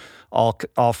are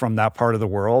all from that part of the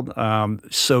world.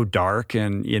 So dark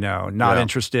and not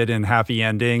interested in happy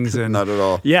endings and not at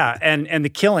all. Yeah, and The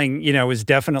Killing was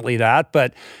definitely that.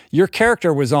 But your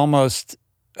character was almost.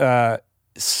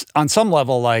 On some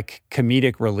level, like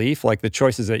comedic relief, like the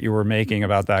choices that you were making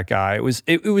about that guy, it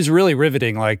was really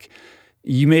riveting. Like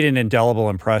you made an indelible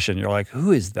impression. You're like,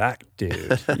 who is that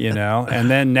dude? And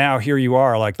then now here you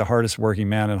are, like the hardest working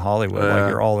man in Hollywood. Like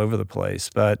you're all over the place.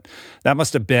 But that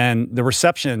must have been the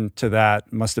reception to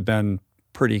that must have been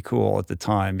pretty cool at the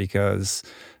time because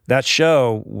that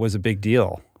show was a big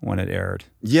deal when it aired.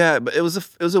 Yeah, but it was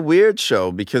a weird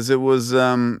show because it was.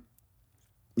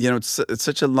 It's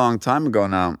such a long time ago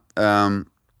now, and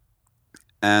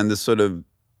the sort of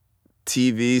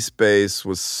TV space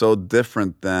was so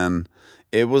different then.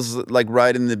 It was like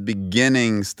right in the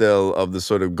beginning still of the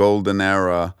sort of golden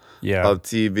era of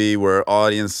TV, where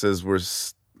audiences were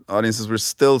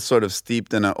still sort of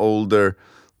steeped in an older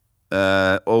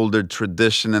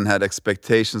tradition and had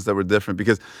expectations that were different.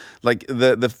 Because, like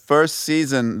the first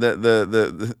season,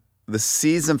 the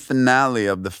season finale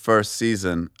of the first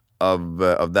season of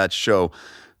that show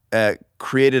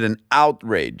created an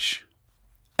outrage,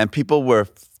 and people were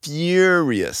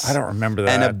furious. I don't remember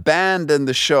that. And abandoned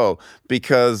the show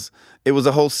because it was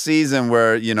a whole season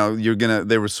where they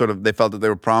felt that they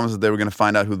were promised that they were gonna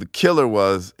find out who the killer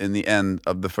was in the end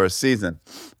of the first season,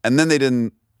 and then they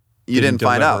didn't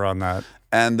find out on that.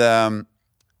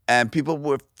 And people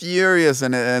were furious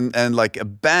and like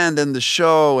abandoned the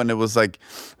show, and it was like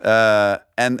and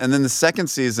then the second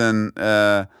season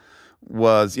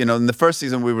was, in the first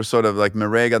season we were sort of like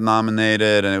Mireille got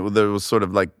nominated, and there was sort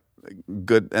of like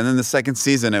good, and then the second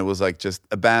season it was like just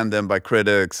abandoned by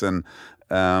critics, and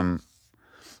then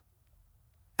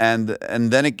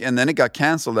it got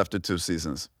canceled after 2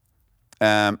 seasons,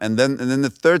 and then the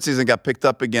third season got picked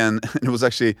up again, and it was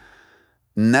actually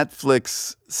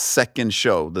Netflix's second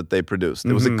show that they produced.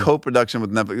 It was a co-production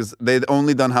with Netflix. They'd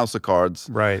only done House of Cards,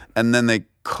 right? And then they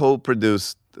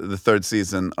co-produced the third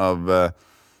season of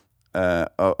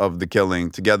The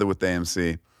Killing together with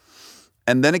AMC,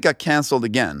 and then it got canceled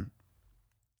again.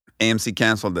 AMC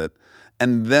canceled it,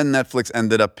 and then Netflix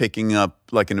ended up picking up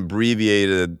like an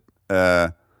abbreviated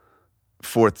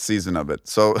 4th season of it.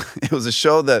 So it was a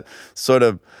show that sort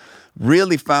of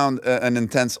really found an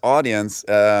intense audience,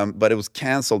 but it was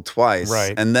canceled twice.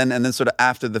 Right. And then sort of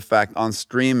after the fact on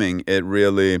streaming, it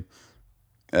really,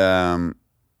 I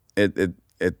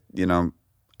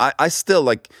still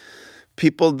like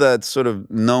people that sort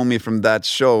of know me from that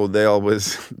show. They're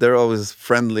always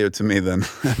friendlier to me than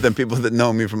people that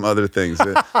know me from other things.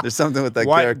 There's something with that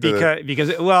character. Because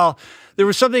there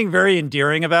was something very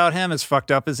endearing about him, as fucked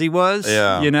up as he was.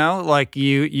 Yeah. Like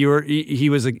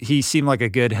he seemed like a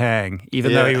good hang,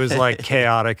 even though he was like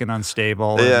chaotic and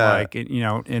unstable and like,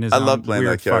 in his own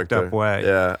weird fucked up way.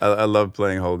 Yeah, I love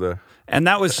playing Holder. And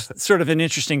that was sort of an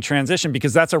interesting transition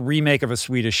because that's a remake of a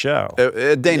Swedish show.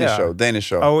 A Danish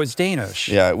show. Oh, it's Danish.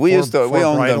 Yeah, we owned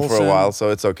them for a while, so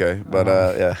it's okay. But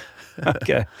yeah.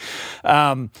 Okay.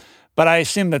 But I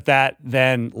assume that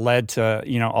then led to,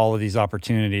 all of these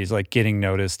opportunities, like getting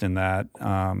noticed, and that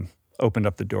opened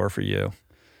up the door for you.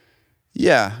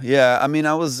 Yeah. I mean,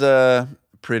 I was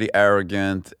pretty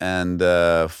arrogant and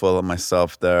full of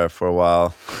myself there for a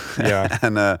while. Yeah.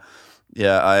 And I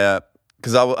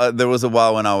because there was a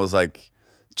while when I was like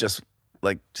just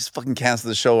like, just fucking cancel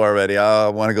the show already. I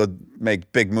want to go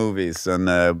make big movies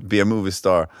and be a movie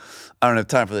star. I don't have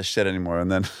time for this shit anymore.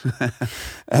 And then,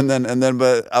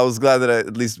 but I was glad that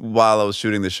at least while I was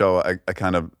shooting the show, I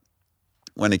kind of,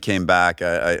 when it came back,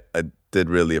 I did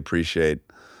really appreciate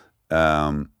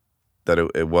that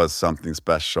it was something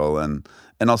special. And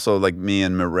also, like, me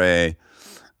and Murray,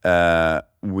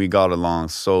 we got along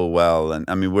so well. And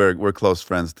I mean, we're close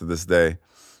friends to this day.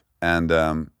 And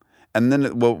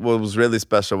then what was really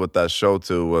special with that show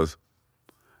too was,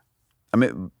 I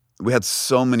mean, we had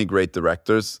so many great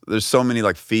directors. There's so many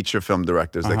like feature film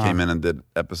directors that came in and did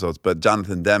episodes. But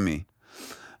Jonathan Demme,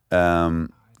 the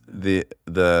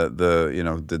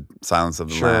did Silence of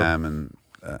the Lamb and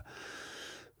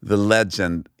the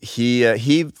legend.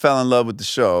 He fell in love with the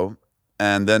show,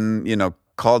 and then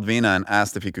called Vina and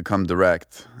asked if he could come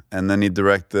direct. And then he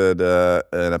directed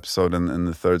an episode in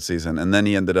the third season, and then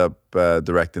he ended up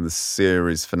directing the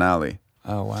series finale.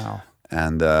 Oh wow!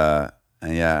 And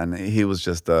he was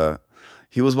just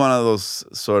he was one of those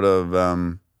sort of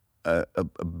a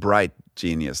bright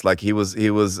genius. Like he was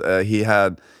like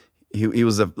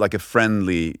a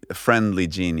friendly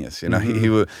genius. He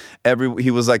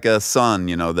was like a sun.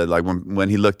 That like when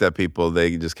he looked at people,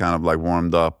 they just kind of like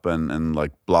warmed up and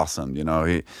like blossomed.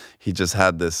 He just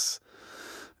had this.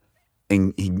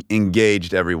 He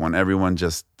engaged everyone. Everyone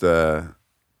just.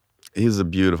 He was a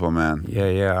beautiful man.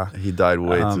 Yeah. He died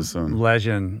way too soon.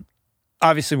 Legend.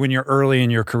 Obviously, when you're early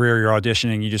in your career, you're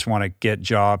auditioning, you just want to get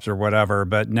jobs or whatever.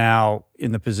 But now,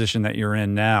 in the position that you're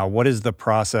in now, what is the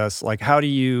process? Like, how do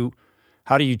you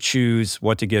choose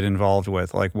what to get involved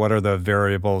with? Like, what are the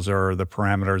variables or the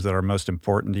parameters that are most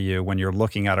important to you when you're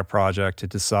looking at a project to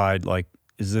decide, like,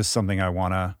 is this something I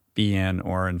want to be in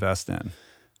or invest in?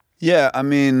 Yeah, I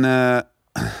mean, the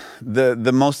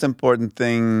most important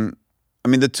thing. I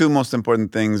mean, the two most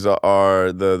important things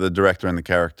are the director and the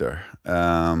character.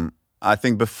 I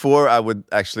think before I would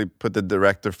actually put the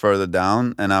director further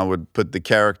down, and I would put the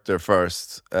character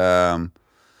first.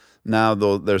 Now,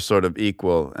 though, they're sort of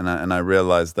equal, and I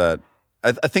realize that.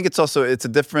 I think it's a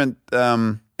different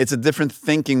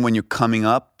thinking when you're coming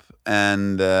up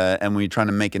and when you're trying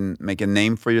to make a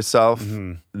name for yourself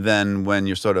than when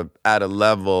you're sort of at a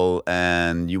level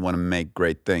and you want to make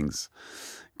great things.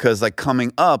 Because like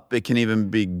coming up, it can even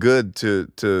be good to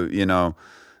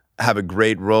have a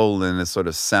great role in a sort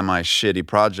of semi-shitty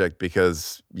project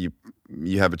because you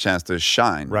have a chance to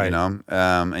shine, right?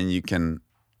 And you can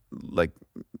like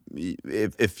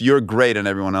if you're great and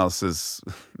everyone else is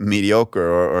mediocre,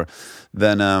 or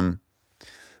then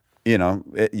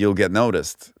you'll get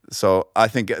noticed. So I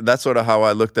think that's sort of how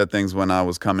I looked at things when I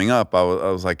was coming up. I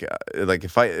was like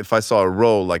if I saw a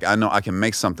role, like I know I can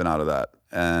make something out of that.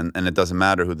 And it doesn't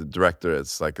matter who the director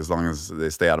is, like as long as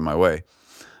they stay out of my way.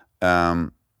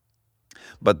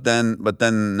 But then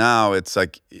now it's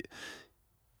like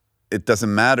it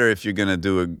doesn't matter if you're gonna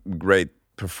do a great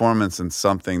performance in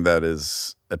something that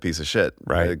is a piece of shit,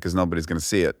 right? Because nobody's gonna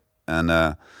see it.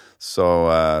 And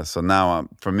so now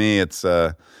for me it's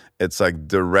like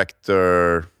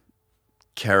director,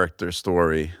 character,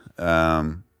 story.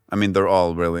 I mean they're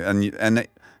all really and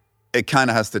it kind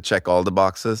of has to check all the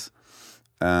boxes.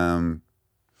 And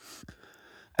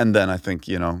then I think,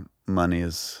 money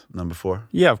is number 4.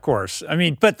 Yeah, of course. I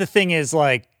mean, but the thing is,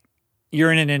 like,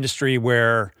 you're in an industry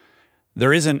where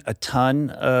there isn't a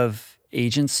ton of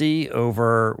agency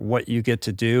over what you get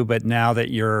to do. But now that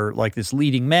you're like this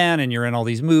leading man and you're in all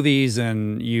these movies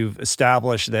and you've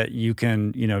established that you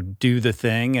can, do the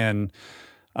thing and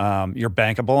you're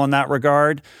bankable in that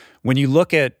regard. When you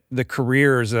look at the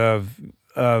careers of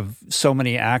so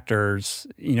many actors,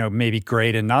 maybe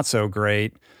great and not so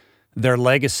great, their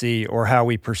legacy or how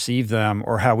we perceive them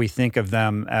or how we think of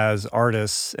them as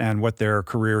artists and what their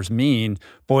careers mean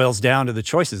boils down to the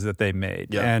choices that they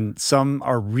made. Yeah. And some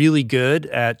are really good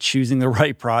at choosing the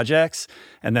right projects,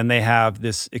 and then they have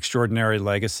this extraordinary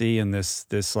legacy and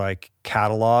this like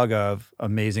catalog of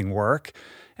amazing work.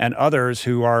 And others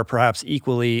who are perhaps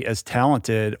equally as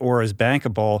talented or as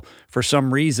bankable, for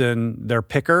some reason, their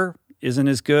picker isn't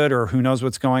as good, or who knows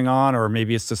what's going on, or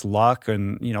maybe it's just luck.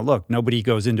 And, look, nobody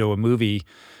goes into a movie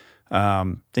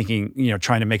thinking,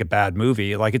 trying to make a bad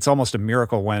movie. Like, it's almost a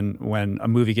miracle when a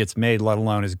movie gets made, let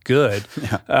alone is good.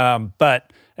 Yeah.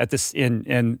 But at this,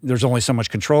 and there's only so much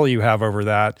control you have over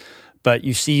that. But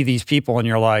you see these people and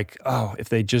you're like, oh, if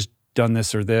they just done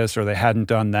this, or they hadn't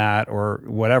done that, or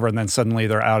whatever, and then suddenly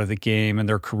they're out of the game and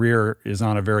their career is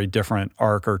on a very different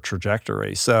arc or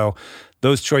trajectory. So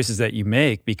those choices that you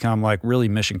make become like really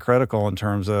mission critical in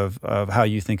terms of how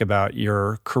you think about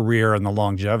your career and the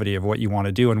longevity of what you want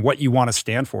to do and what you want to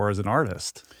stand for as an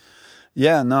artist.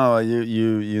 Yeah, no,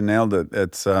 you nailed it.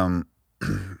 It's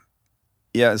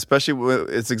yeah, especially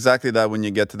it's exactly that when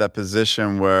you get to that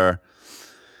position where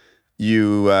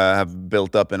you have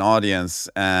built up an audience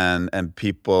and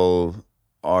people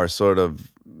are sort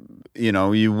of,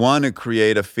 you want to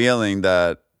create a feeling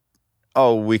that,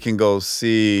 oh, we can go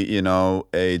see,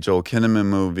 a Joel Kinnaman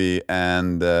movie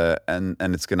and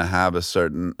it's going to have a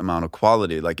certain amount of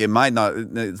quality. Like it might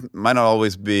not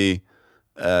always be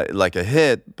like a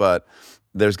hit, but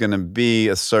there's going to be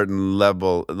a certain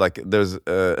level, like there's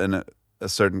a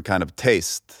certain kind of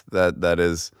taste that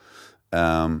is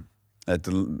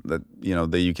that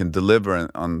you can deliver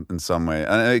in some way,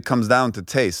 and it comes down to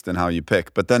taste and how you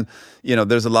pick. But then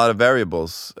there's a lot of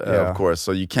variables, of course,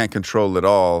 so you can't control it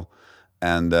all.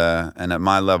 And at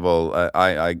my level,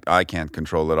 I can't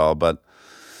control it all. But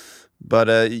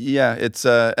yeah, it's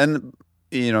and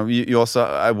you also,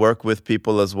 I work with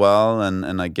people as well,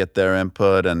 and I get their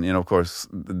input, and of course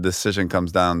the decision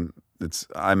comes down.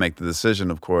 I make the decision,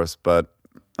 of course, but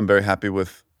I'm very happy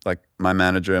with like my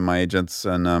manager and my agents,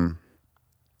 and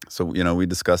so we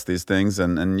discuss these things,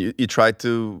 and you try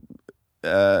to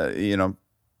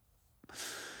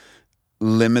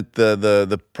limit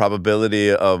the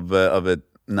probability of it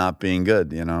not being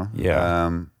good,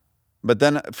 Yeah. But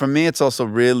then for me, it's also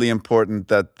really important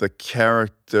that the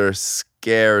character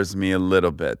scares me a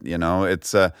little bit,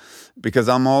 it's because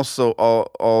I'm also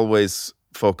always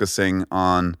focusing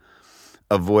on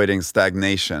avoiding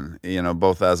stagnation,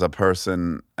 both as a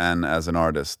person and as an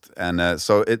artist. And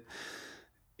so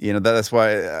that's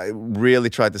why I really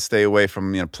tried to stay away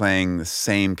from playing the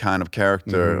same kind of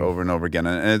character over and over again.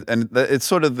 And it's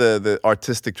sort of the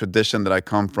artistic tradition that I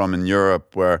come from in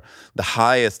Europe, where the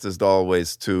highest is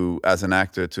always to, as an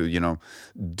actor, to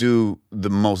do the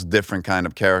most different kind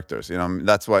of characters.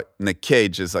 That's why Nick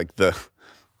Cage is like the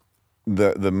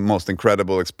most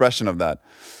incredible expression of that.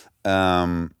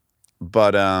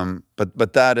 But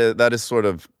that is sort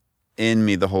of in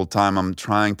me the whole time. I'm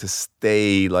trying to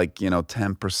stay like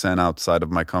 10% outside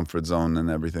of my comfort zone in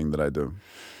everything that I do.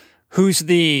 Who's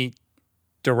the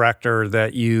director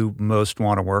that you most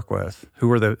want to work with?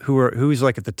 Who's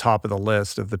like at the top of the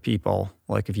list of the people?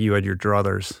 Like if you had your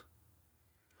druthers.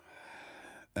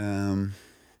 Of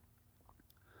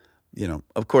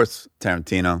course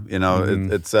Tarantino.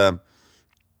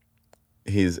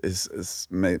 He's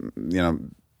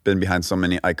been behind so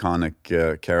many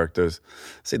iconic characters.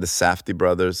 Say the Safdie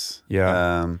brothers.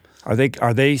 Yeah. Are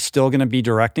they still going to be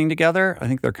directing together? I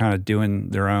think they're kind of doing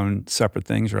their own separate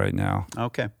things right now.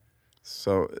 Okay.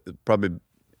 So probably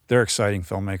they're exciting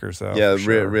filmmakers, though. Yeah,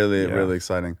 sure. really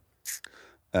exciting.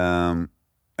 And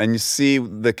you see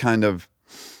the kind of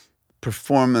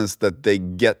performance that they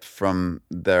get from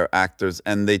their actors,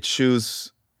 and they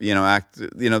choose.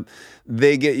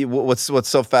 They get what's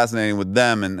so fascinating with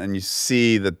them, and you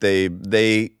see that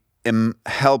they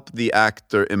help the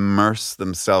actor immerse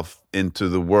themselves into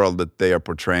the world that they are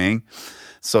portraying.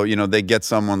 So they get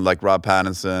someone like Rob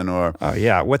Pattinson, or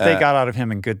what they got out of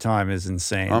him in Good Time is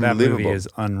insane. That movie is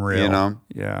unreal.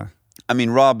 Yeah, I mean,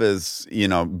 Rob is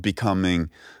becoming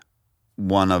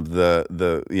one of the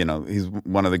he's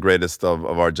one of the greatest of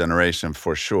our generation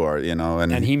for sure,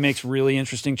 and he makes really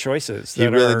interesting choices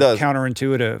that really does.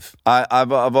 Counterintuitive.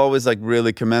 I've always like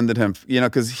really commended him,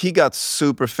 because he got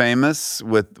super famous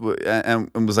and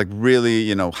was like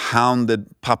really hounded,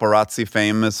 paparazzi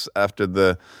famous after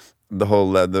the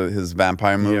whole his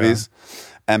vampire movies,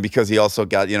 and because he also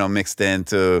got mixed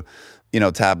into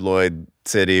tabloid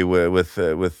city with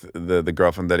the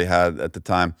girlfriend that he had at the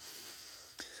time.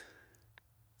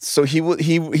 So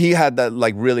he had that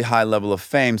like really high level of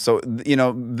fame. So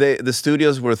the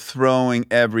studios were throwing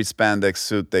every spandex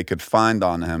suit they could find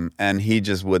on him, and he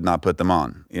just would not put them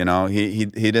on. He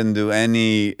didn't do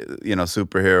any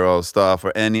superhero stuff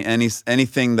or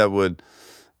anything that would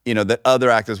that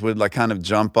other actors would like kind of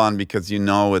jump on, because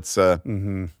it's a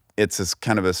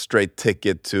kind of a straight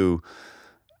ticket to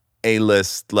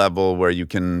A-list level where you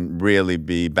can really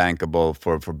be bankable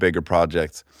for bigger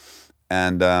projects.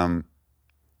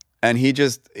 And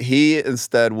he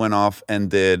instead went off and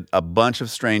did a bunch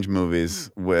of strange movies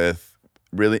with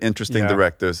really interesting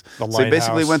directors. So he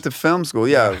basically went to film school,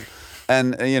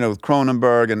 and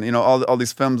Cronenberg and all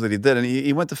these films that he did, and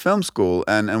he went to film school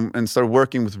and started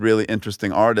working with really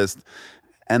interesting artists,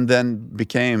 and then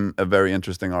became a very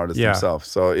interesting artist himself.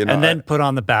 So and then put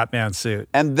on the Batman suit,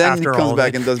 and then he comes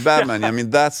back and does Batman. I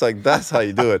mean, that's how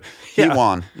you do it. He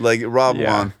won, like Rob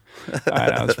won. I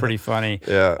know, it's pretty funny.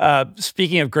 Yeah.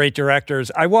 Speaking of great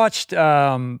directors, I watched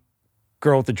Girl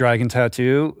with the Dragon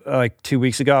Tattoo like 2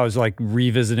 weeks ago. I was like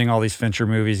revisiting all these Fincher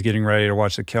movies, getting ready to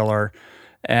watch The Killer.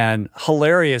 And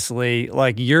hilariously,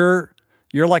 like you're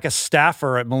like a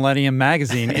staffer at Millennium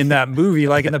Magazine in that movie.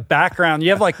 Like in the background, you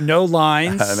have like no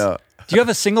lines. I know. Do you have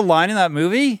a single line in that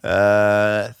movie?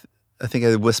 I think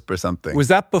I whisper something. Was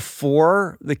that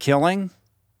before the killing?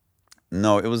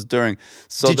 No, it was during.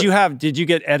 So did you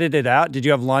get edited out? Did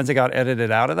you have lines that got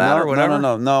edited out of that or whatever?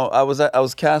 No. I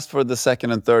was cast for the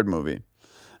second and third movie.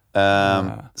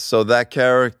 So that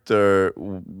character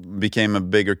became a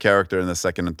bigger character in the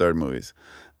second and third movies.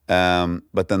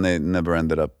 But then they never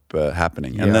ended up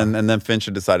happening. And then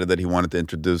Fincher decided that he wanted to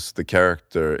introduce the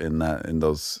character in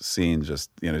those scenes. Just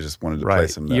wanted to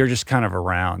place him there. You're just kind of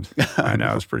around. I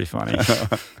know, it's pretty funny.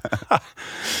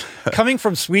 Coming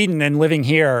from Sweden and living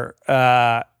here,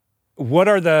 what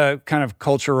are the kind of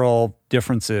cultural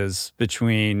differences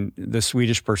between the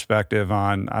Swedish perspective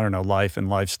on, I don't know, life and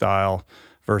lifestyle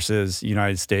versus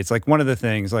United States? Like one of the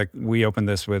things, like we opened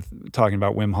this with talking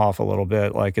about Wim Hof a little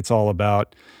bit, like it's all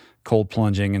about cold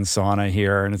plunging and sauna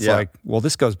here. And it's like, well,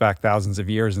 this goes back thousands of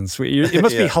years in Sweden. It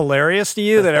must be hilarious to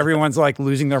you that everyone's like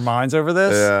losing their minds over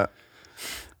this. Yeah.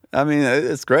 I mean,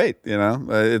 it's great,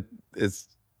 it's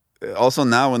also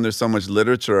now when there's so much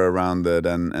literature around it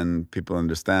and people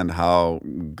understand how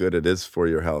good it is for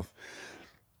your health.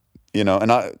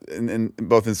 And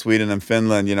both in Sweden and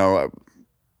Finland,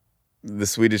 the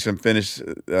Swedish and Finnish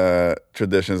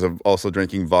traditions of also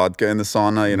drinking vodka in the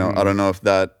sauna, I don't know if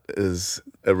that is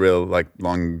a real like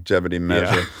longevity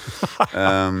measure.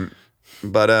 Yeah.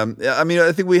 I mean,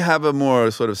 I think we have a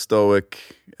more sort of stoic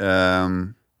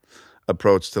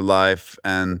approach to life,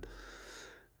 and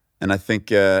I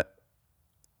think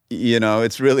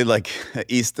it's really like an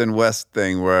East and West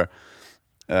thing where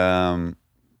I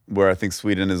think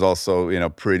Sweden is also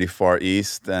pretty far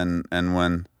east, and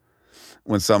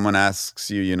when someone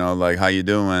asks you, like, how you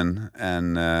doing?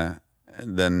 And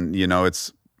then,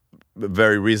 it's a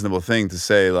very reasonable thing to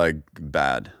say, like,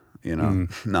 bad,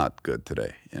 not good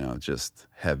today, just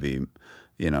heavy,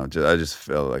 I just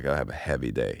feel like I have a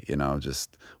heavy day,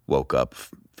 just woke up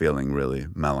feeling really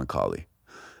melancholy.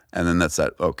 And then that's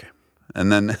that, okay.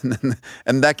 And then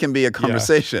that can be a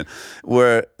conversation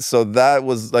so that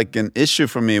was like an issue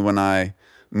for me when I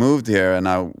moved here, and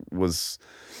I was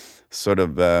sort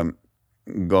of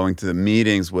going to the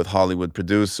meetings with Hollywood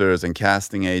producers and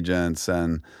casting agents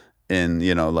and in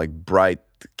like bright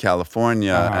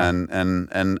California,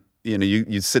 and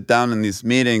you sit down in these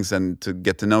meetings and to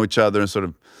get to know each other, and sort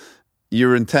of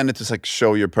you're intended to like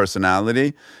show your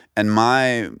personality. And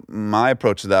my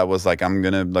approach to that was like, I'm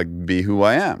gonna like be who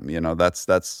I am. That's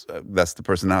the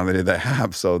personality that I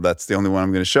have. So that's the only one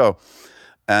I'm gonna show.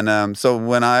 And so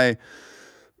when I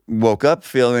woke up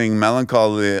feeling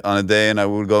melancholy on a day, and I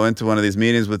would go into one of these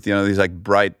meetings with these like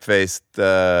bright-faced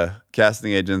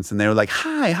casting agents, and they were like,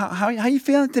 "Hi, how you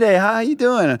feeling today? How you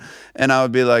doing?" And I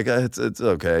would be like, "It's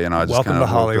okay, I just welcome kind of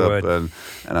to Hollywood."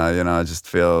 And I just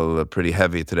feel pretty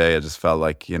heavy today. I just felt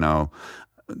like I don't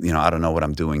know what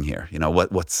I'm doing here.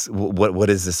 What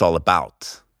is this all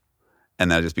about? And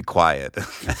then I'd just be quiet.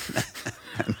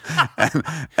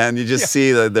 and you just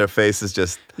see that their faces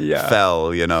just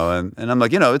fell, and I'm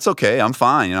like, it's okay, I'm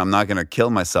fine, I'm not gonna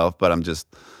kill myself, but I'm just,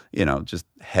 just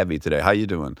heavy today. How you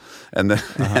doing? And then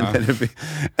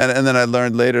and then I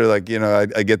learned later, like,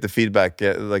 I get the feedback,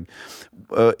 like,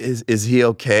 is he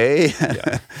okay?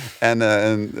 Yeah. and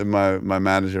my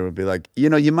manager would be like,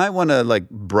 you might want to like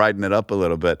brighten it up a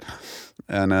little bit.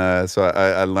 And so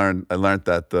I learned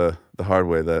that the hard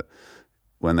way, that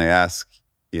when they ask,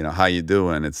 how you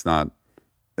doing, it's not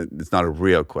a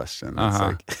real question. It's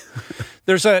like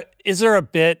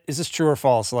is this true or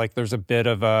false? Like there's a bit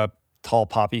of a tall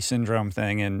poppy syndrome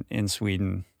thing in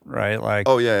Sweden, right? Like,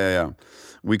 oh yeah.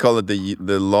 We call it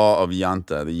the law of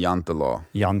Janta, the Janta law.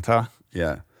 Janta?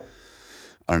 Yeah.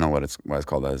 I don't know why it's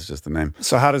called that. It's just the name.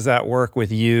 So how does that work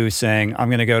with you saying, I'm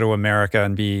going to go to America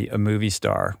and be a movie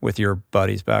star with your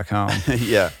buddies back home?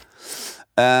 Yeah.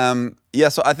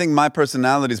 So I think my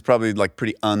personality is probably like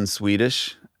pretty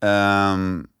un-Swedish,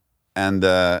 and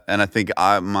I think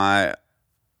I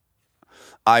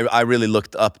really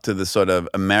looked up to the sort of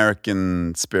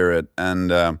American spirit and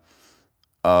and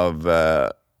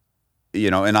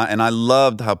I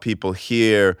loved how people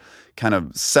here kind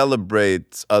of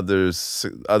celebrate other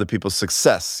people's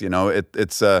success. There's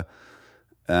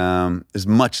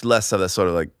much less of that sort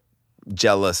of like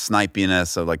jealous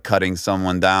snipiness of like cutting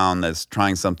someone down that's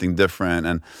trying something different.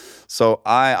 And so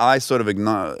I sort of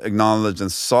acknowledged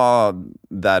and saw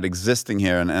that existing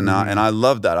here, and I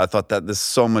loved that. I thought that this is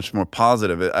so much more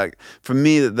positive. For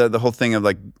me, the whole thing of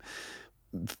like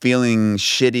feeling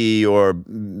shitty or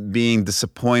being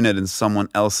disappointed in someone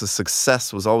else's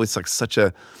success was always like such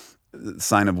a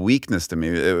sign of weakness to me.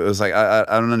 It was like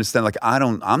I don't understand. Like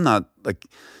I'm not like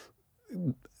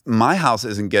my house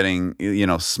isn't getting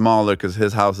smaller because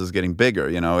his house is getting bigger.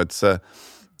 It's so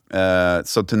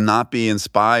to not be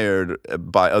inspired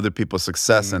by other people's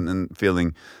success and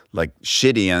feeling like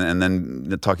shitty and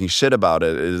then talking shit about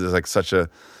it is like such a.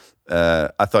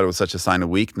 I thought it was such a sign of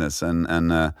weakness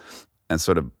and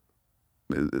sort of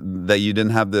that you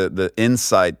didn't have the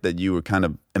insight that you were kind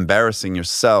of embarrassing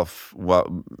yourself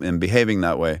while in behaving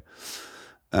that way.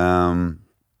 So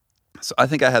I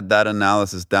think I had that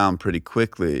analysis down pretty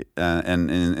quickly,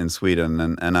 and in Sweden,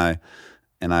 and I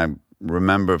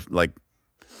remember like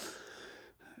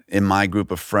in my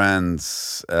group of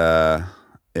friends,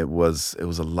 it was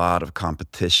a lot of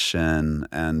competition,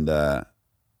 and I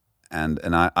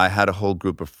had a whole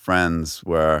group of friends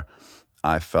where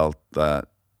I felt that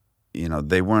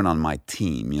they weren't on my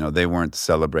team, they weren't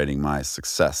celebrating my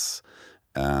success,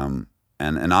 and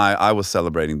I was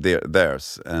celebrating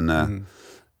theirs, and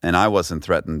I wasn't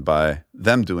threatened by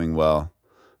them doing well,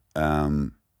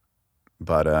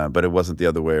 but it wasn't the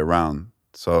other way around.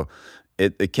 So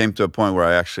it came to a point where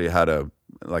I actually had I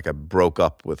broke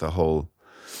up with my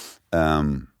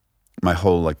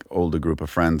whole like older group of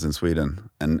friends in Sweden,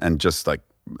 and just like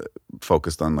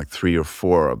focused on like 3 or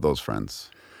 4 of those friends.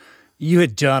 You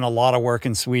had done a lot of work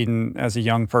in Sweden as a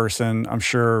young person. I'm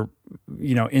sure,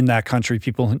 in that country,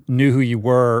 people knew who you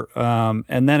were.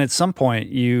 And then at some point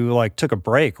you like took a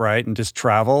break, right? And just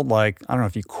traveled. Like, I don't know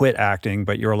if you quit acting,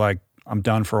 but you were like, I'm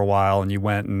done for a while. And you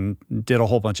went and did a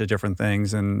whole bunch of different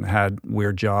things and had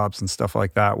weird jobs and stuff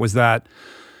like that. Was that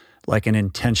like an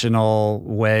intentional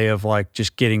way of like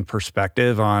just getting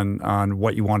perspective on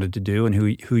what you wanted to do and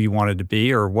who you wanted to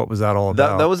be, or what was that all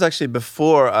about? That was actually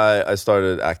before I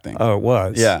started acting. Oh, it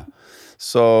was? Yeah.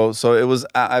 So it was,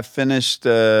 I finished,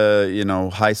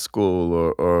 high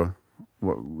school or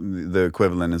the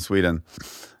equivalent in Sweden.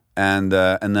 And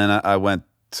then I went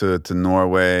to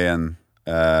Norway and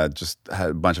just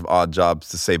had a bunch of odd jobs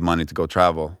to save money to go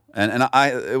travel. And I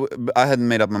hadn't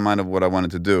made up my mind of what I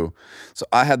wanted to do. So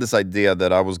I had this idea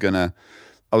that I was gonna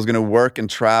work and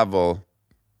travel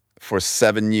for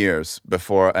 7 years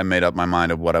before I made up my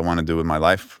mind of what I want to do with my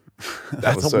life.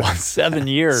 That's a lot. 7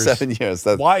 years. 7 years.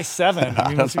 Why 7? I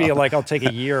mean, it must be like I'll take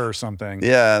a year or something.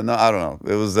 Yeah, no, I don't know.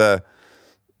 It was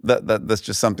that's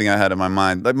just something I had in my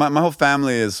mind. Like my whole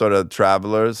family is sort of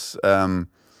travelers.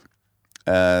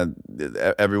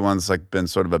 Everyone's like been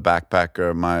sort of a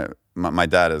backpacker. My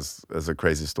dad is a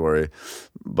crazy story,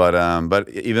 but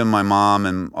even my mom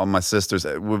and all my sisters,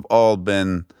 we've all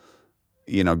been,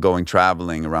 going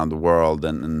traveling around the world,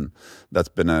 and that's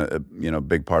been a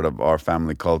big part of our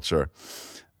family culture.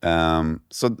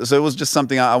 So it was just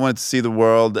something I wanted to see the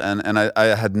world, and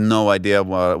I had no idea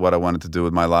what I wanted to do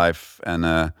with my life,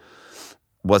 and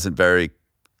wasn't very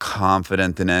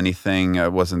confident in anything. I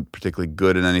wasn't particularly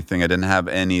good at anything. I didn't have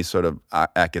any sort of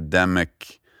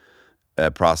academic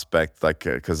prospect, like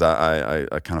because I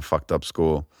kind of fucked up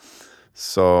school.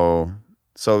 So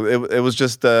it was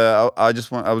just I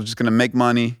was just gonna make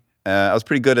money. I was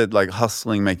pretty good at like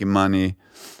hustling, making money,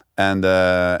 and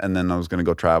then I was gonna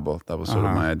go travel. That was sort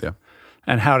of my idea.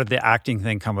 And how did the acting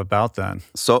thing come about then?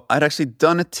 So I'd actually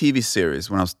done a TV series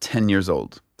when I was 10 years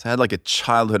old. So I had like a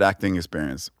childhood acting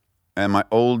experience. And my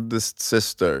oldest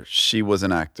sister, she was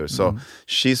an actor. So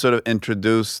she sort of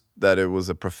introduced that it was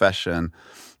a profession.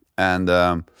 And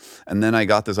then I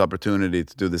got this opportunity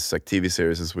to do this like TV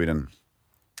series in Sweden.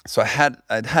 So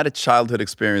I'd had a childhood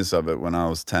experience of it when I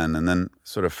was 10, and then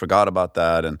sort of forgot about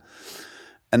that. And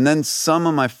then some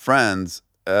of my friends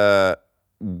were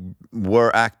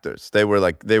actors. They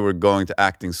were going to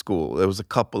acting school. There was a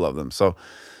couple of them. So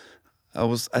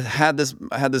I had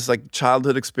this like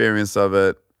childhood experience of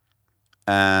it,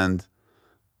 and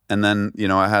then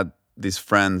I had these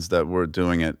friends that were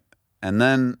doing it, and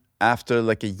then after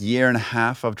like a year and a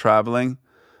half of traveling,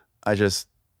 I just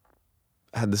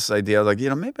had this idea like,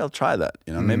 maybe I'll try that.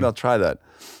 Maybe I'll try that.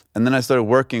 And then I started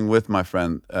working with my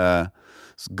friend,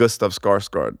 Gustav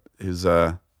Skarsgård, who's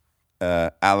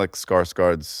Alex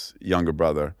Skarsgård's younger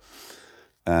brother,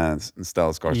 and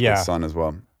Stella Skarsgård's son as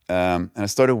well. And I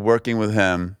started working with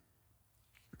him,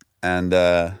 and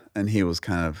he was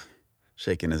kind of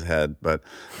shaking his head, but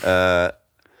I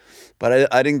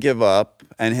didn't give up,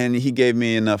 and he gave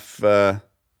me enough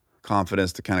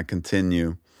confidence to kind of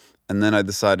continue. And then I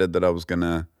decided that I was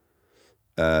gonna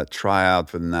try out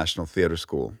for the National Theatre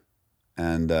School,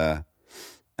 and I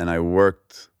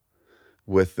worked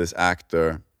with this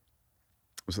actor,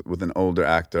 with an older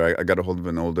actor. I got a hold of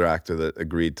an older actor that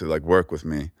agreed to like work with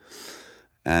me,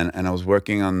 and I was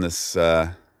working on this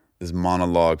this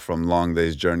monologue from Long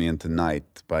Day's Journey into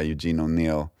Night by Eugene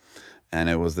O'Neill. And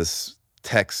it was this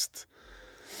text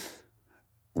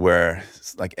where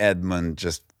like Edmund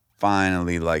just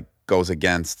finally like goes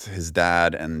against his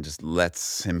dad and just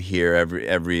lets him hear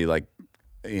every like,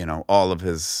 you know, all of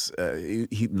his,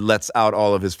 he lets out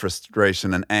all of his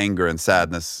frustration and anger and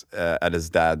sadness at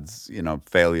his dad's, you know,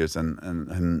 failures and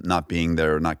him not being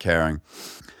there or not caring.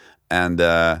 And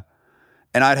I'd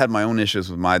had my own issues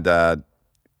with my dad.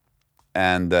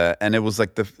 And it was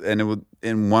like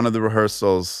in one of the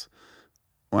rehearsals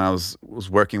when I was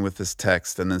working with this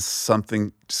text, and then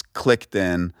something just clicked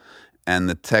in, and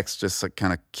the text just like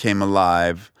kind of came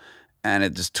alive, and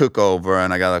it just took over,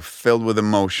 and I got like filled with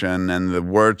emotion, and the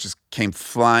words just came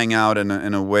flying out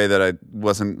in a way that I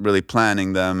wasn't really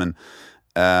planning them, and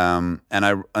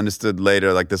I understood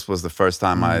later like this was the first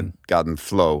time I had gotten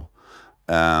flow,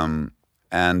 and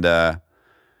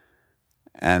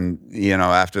you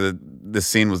know, after the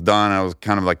scene was done, I was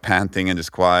kind of like panting and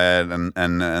just quiet, and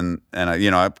I,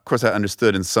 you know, of course I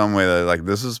understood in some way that like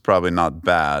this is probably not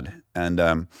bad, and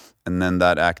then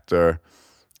that actor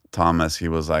Thomas, he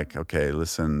was like, okay,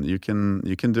 listen, you can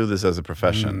do this as a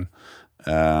profession,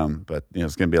 but you know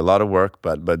it's gonna be a lot of work,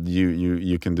 but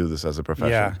you can do this as a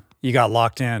profession. Yeah, you got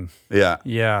locked in.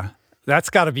 Yeah,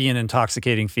 that's got to be an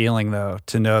intoxicating feeling though,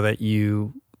 to know that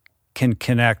you can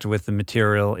connect with the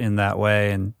material in that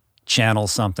way and channel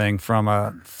something from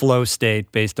a flow state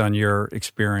based on your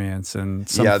experience and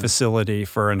some facility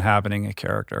for inhabiting a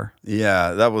character.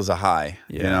 Yeah, that was a high.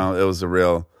 Yeah. You know, it was a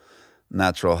real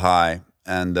natural high.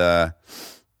 And and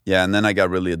then I got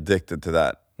really addicted to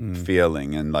that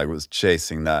feeling and like was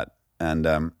chasing that. And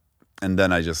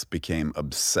then I just became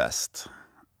obsessed.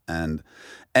 And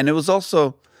it was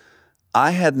also,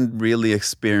 I hadn't really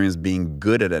experienced being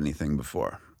good at anything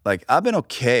before. Like, I've been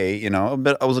okay, you know,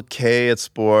 but I was okay at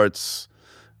sports,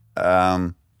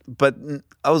 but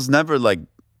I was never, like,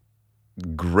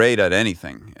 great at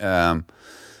anything. So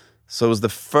it was the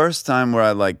first time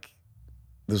where there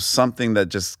was something that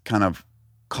just kind of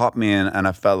caught me in, and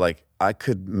I felt like I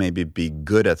could maybe be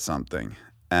good at something.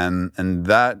 And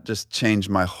that just changed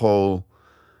my whole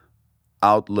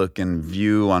outlook and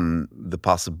view on the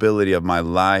possibility of my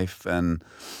life. And,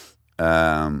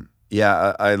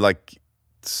 I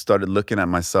started looking at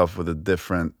myself with a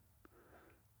different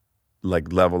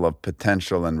level of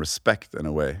potential and respect in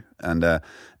a way, and then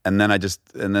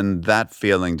that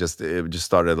feeling just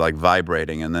started like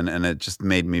vibrating, and it just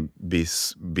made me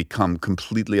become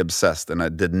completely obsessed, and I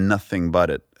did nothing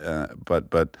but it,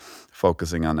 but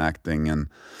focusing on acting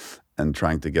and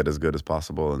trying to get as good as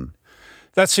possible. And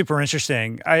that's super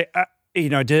interesting. I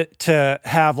to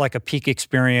have like a peak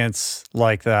experience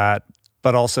like that,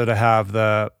 but also to have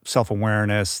the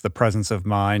self-awareness, the presence of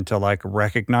mind to like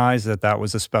recognize that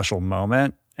was a special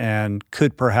moment and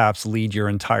could perhaps lead your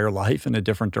entire life in a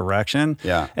different direction.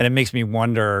 Yeah. And it makes me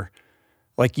wonder,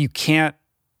 like, you can't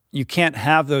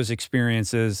have those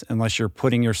experiences unless you're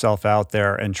putting yourself out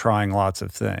there and trying lots of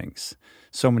things.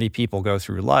 So many people go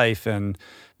through life and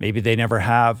maybe they never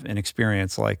have an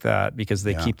experience like that because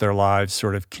they keep their lives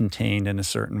sort of contained in a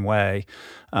certain way.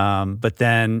 But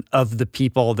then of the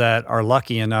people that are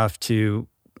lucky enough to,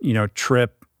 you know,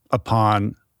 trip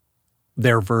upon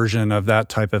their version of that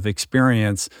type of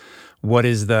experience, what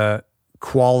is the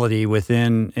quality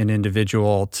within an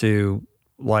individual to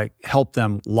like help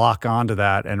them lock onto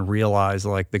that and realize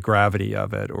like the gravity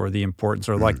of it or the importance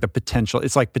or like the potential?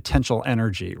 It's like potential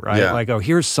energy, right? Yeah. Like, oh,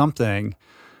 here's something.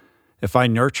 If I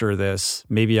nurture this,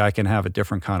 maybe I can have a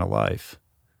different kind of life.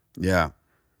 Yeah.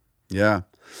 Yeah.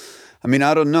 I mean,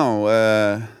 I don't know.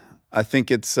 I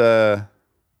think it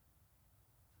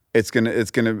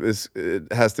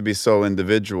has to be so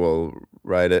individual,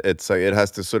 right? It's like it has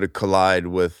to sort of collide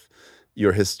with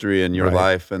your history and your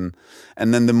life, and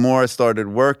then the more I started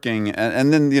working,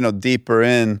 and then, you know, deeper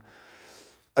in,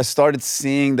 I started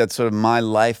seeing that sort of my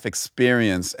life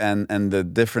experience and the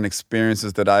different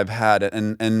experiences that I've had,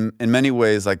 and in many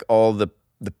ways, like all the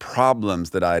problems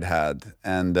that I'd had,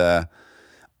 and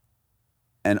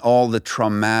all the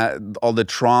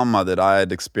trauma that I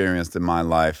had experienced in my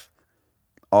life,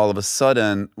 all of a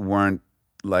sudden weren't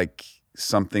like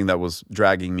something that was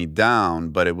dragging me down,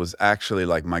 but it was actually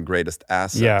like my greatest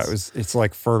assets. Yeah, it's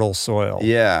like fertile soil.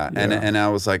 Yeah. And I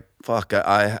was like, fuck,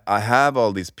 I have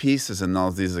all these pieces and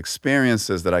all these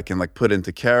experiences that I can like put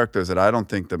into characters that I don't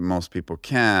think that most people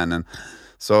can. And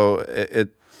so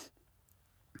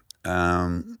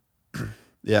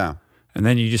yeah. And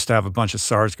then you just have a bunch of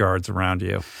SARS guards around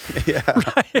you. Yeah.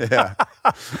 Yeah.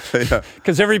 Yeah.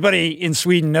 Because everybody in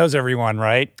Sweden knows everyone,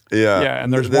 right? Yeah. Yeah,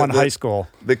 and there's one high school.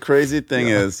 The crazy thing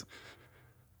is,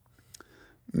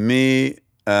 Me,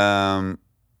 Gustav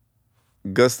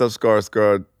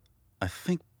Skarsgård, I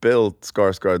think Bill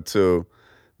Skarsgård too,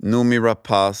 Noomi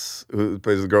Rapace, who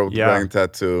plays the girl with the dragon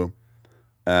tattoo.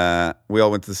 We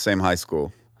all went to the same high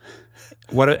school.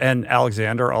 And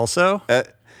Alexander also?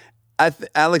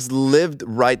 Alex lived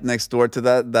right next door to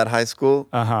that high school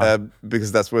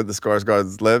because that's where the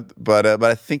Skarsgårds lived. But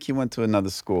I think he went to another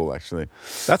school, actually.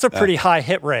 That's a pretty high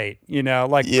hit rate,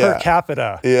 per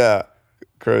capita. Yeah,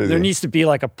 crazy. There needs to be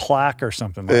like a plaque or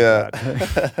something like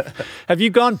that. Have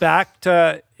you gone back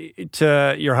to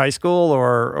your high school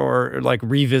or like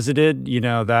revisited,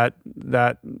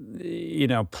 that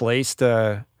place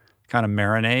to kind of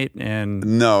marinate?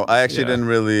 And no, I actually didn't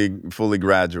really fully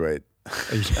graduate.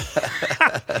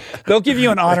 They'll give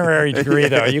you an honorary degree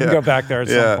though. You can go back there at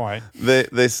some point.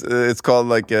 It's called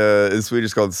like in Swedish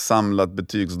it's called samlat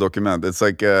betygsdokument. It's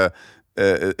like a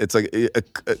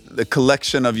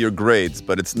collection of your grades,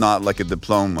 but it's not like a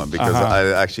diploma because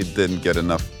I actually didn't get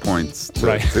enough points.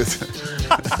 Right.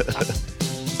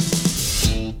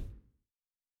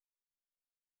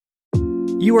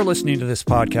 You are listening to this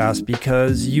podcast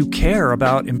because you care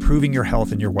about improving your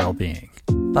health and your well-being.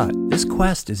 But this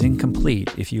quest is incomplete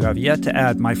if you have yet to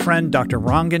add my friend Dr.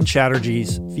 Rangan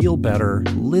Chatterjee's Feel Better,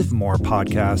 Live More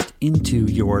podcast into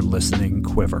your listening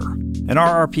quiver. An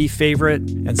RRP favorite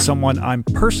and someone I'm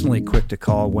personally quick to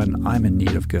call when I'm in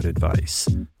need of good advice.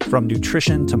 From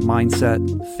nutrition to mindset,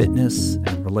 fitness,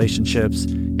 and relationships,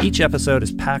 each episode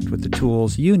is packed with the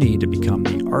tools you need to become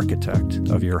the architect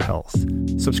of your health.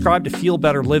 Subscribe to Feel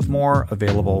Better, Live More,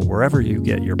 available wherever you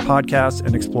get your podcasts,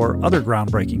 and explore other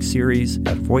groundbreaking series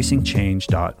at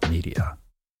voicingchange.media.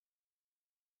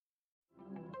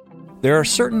 There are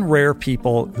certain rare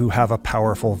people who have a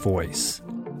powerful voice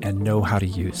and know how to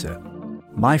use it.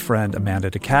 My friend Amanda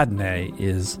de Cadenet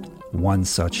is one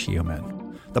such human.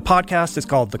 The podcast is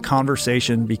called The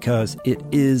Conversation because it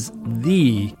is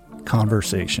the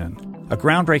conversation, a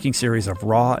groundbreaking series of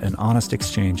raw and honest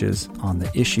exchanges on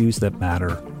the issues that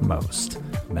matter most: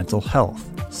 mental health,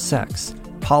 sex,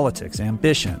 politics,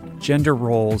 ambition, gender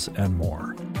roles, and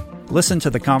more. Listen to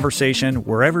The Conversation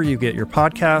wherever you get your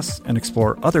podcasts and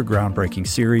explore other groundbreaking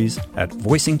series at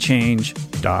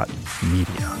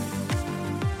voicingchange.media.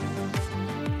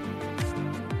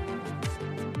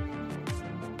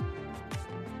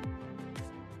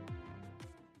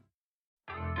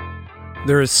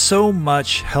 There is so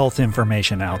much health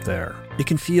information out there. It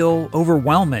can feel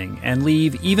overwhelming and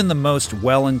leave even the most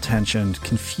well-intentioned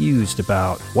confused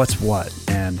about what's what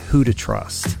and who to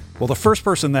trust. Well, the first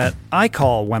person that I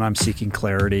call when I'm seeking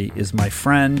clarity is my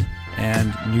friend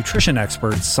and nutrition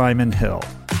expert, Simon Hill,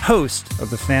 host of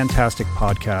the fantastic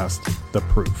podcast, The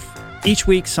Proof. Each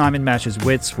week, Simon matches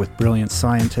wits with brilliant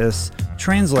scientists,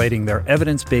 translating their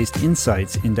evidence-based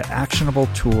insights into actionable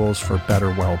tools for better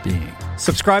well-being.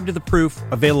 Subscribe to The Proof,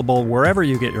 available wherever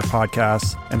you get your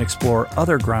podcasts, and explore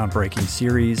other groundbreaking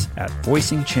series at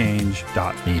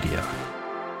voicingchange.media.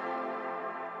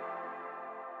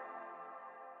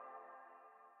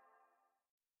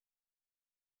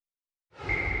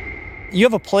 You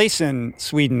have a place in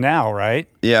Sweden now, right?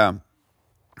 Yeah.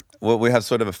 Well, we have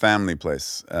sort of a family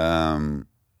place.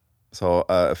 So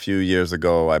a few years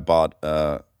ago, I bought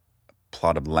a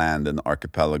plot of land in the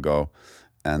archipelago,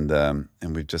 and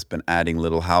we've just been adding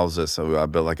little houses. So I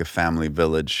built like a family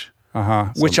village.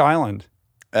 So, which island?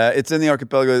 It's in the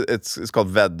archipelago. It's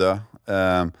called Väddö.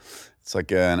 It's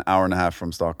like an hour and a half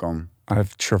from Stockholm.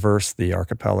 I've traversed the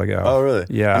archipelago. Oh, really?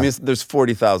 Yeah. I mean, there's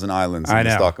 40,000 islands in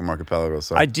the Stockholm archipelago.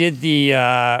 So I did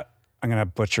the. I'm going to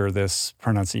butcher this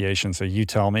pronunciation, so you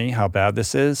tell me how bad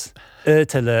this is.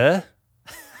 Ötele.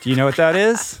 Do you know what that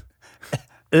is?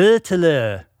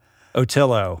 Ötele.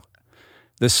 Otillo.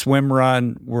 The swim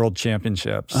run world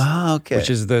championships. Oh, okay. Which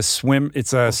is the swim.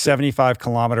 It's a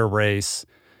 75-kilometer race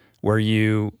where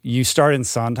you start in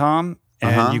Sandhamn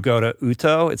and you go to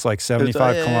Uto. It's like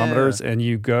 75 kilometers, and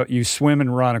you swim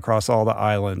and run across all the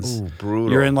islands. Ooh,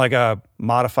 brutal. You're in like a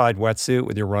modified wetsuit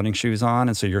with your running shoes on,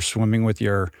 and so you're swimming with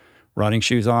your running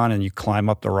shoes on, and you climb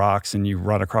up the rocks and you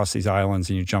run across these islands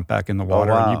and you jump back in the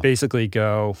water. And you basically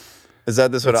go. Is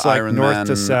that the sort of like Iron north Man,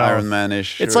 to south. Iron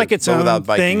Man-ish? It's like its own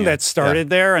thing that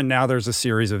started there, and now there's a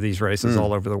series of these races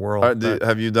all over the world.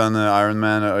 Have you done an Iron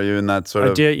Man? Are you in that sort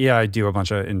of? I did. Yeah, I do a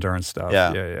bunch of endurance stuff.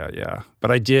 Yeah.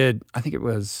 But I think it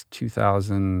was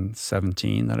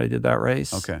 2017 that I did that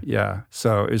race. Okay. Yeah.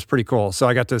 So it was pretty cool. So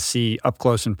I got to see up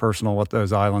close and personal what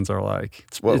those islands are like.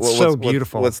 It's so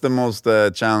beautiful. What's the most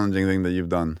challenging thing that you've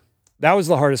done? That was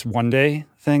the hardest one-day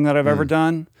thing that I've ever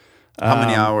done. How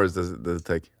many hours does it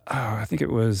take? I think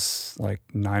it was like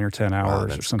 9 or 10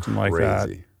 hours or something like that.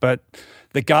 But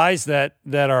the guys that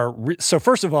are so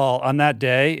first of all, on that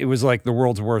day it was like the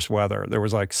world's worst weather. There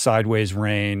was like sideways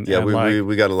rain. Yeah, and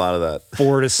we got a lot of that.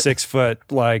 4 to 6 foot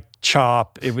like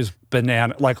chop. It was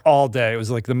banana like all day. It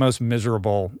was like the most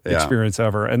miserable experience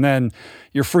ever. And then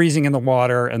you're freezing in the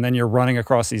water, and then you're running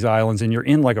across these islands, and you're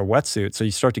in like a wetsuit, so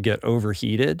you start to get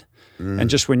overheated.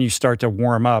 And just when you start to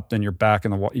warm up, then you're back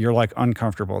in the water. You're like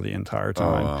uncomfortable the entire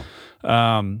time. Oh,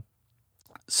 wow.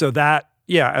 So that,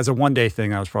 as a one-day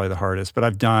thing, that was probably the hardest. But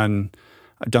I've done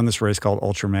this race called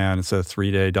Ultraman. It's a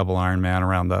 3-day double Ironman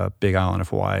around the Big Island of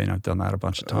Hawaii, and I've done that a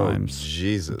bunch of times. Oh,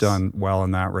 Jesus. Done well in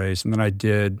that race. And then I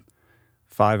did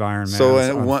 5 Ironmans. So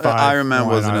Ironman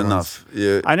wasn't enough.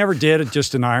 I never did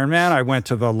just an Ironman. I went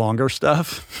to the longer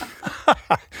stuff.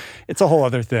 It's a whole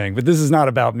other thing. But this is not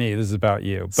about me. This is about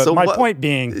you. But so my point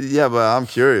being... Yeah, but I'm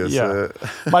curious. Yeah.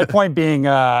 My point being,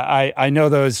 I know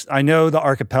the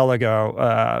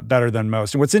archipelago better than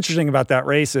most. And what's interesting about that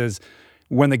race is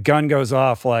when the gun goes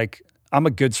off, like, I'm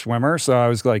a good swimmer, so I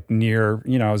was like near,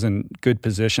 I was in good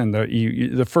position.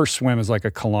 The first swim is like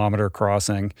a kilometer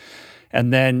crossing.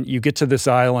 And then you get to this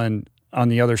island on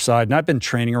the other side. And I've been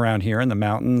training around here in the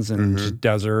mountains and just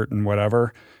desert and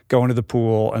whatever, going to the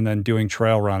pool and then doing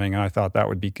trail running. And I thought that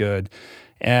would be good.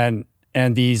 And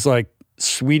these like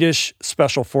Swedish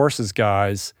special forces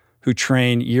guys who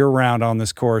train year round on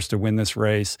this course to win this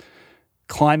race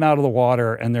climb out of the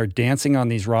water, and they're dancing on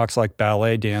these rocks like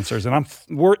ballet dancers. And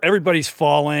everybody's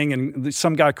falling, and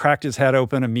some guy cracked his head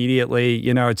open immediately.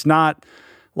 It's not...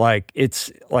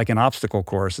 it's like an obstacle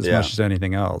course as much as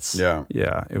anything else. Yeah.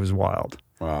 Yeah, it was wild.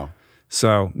 Wow.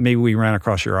 So maybe we ran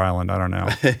across your island. I don't know.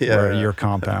 Your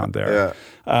compound there.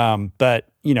 But,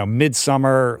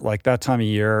 midsummer, like that time of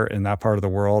year in that part of the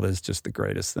world is just the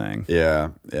greatest thing.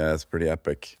 Yeah. Yeah, it's pretty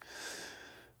epic.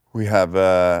 We have,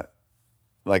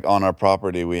 like on our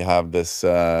property, we have this,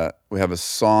 we have a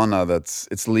sauna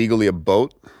it's legally a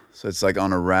boat. So it's like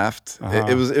on a raft.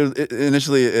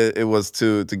 Initially it was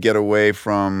to get away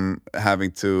from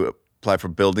having to apply for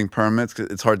building permits.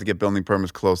 It's hard to get building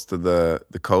permits close to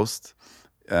the coast.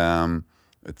 And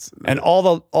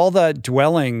all the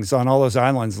dwellings on all those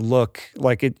islands look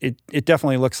like it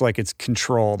definitely looks like it's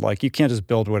controlled. Like you can't just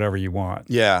build whatever you want.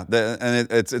 Yeah, and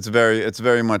it's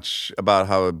very much about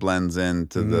how it blends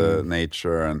into the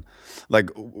nature. And like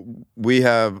we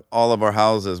have all of our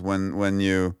houses when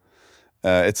you.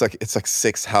 It's like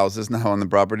 6 houses now on the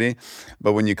property,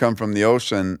 but when you come from the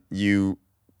ocean, you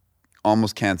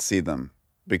almost can't see them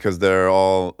because they're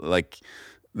all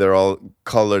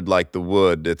colored like the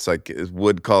wood. It's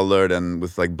wood colored and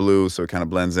with like blue, so it kind of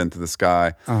blends into the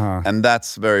sky. And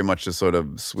that's very much a sort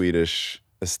of Swedish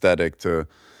aesthetic to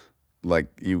like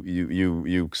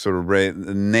you sort of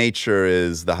nature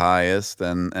is the highest,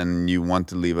 and you want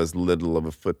to leave as little of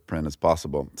a footprint as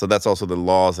possible. So that's also the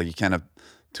laws. Like you can't have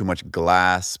too much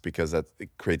glass because it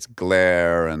creates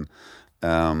glare and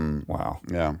wow.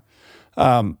 Yeah.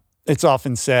 It's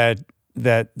often said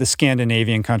that the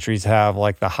Scandinavian countries have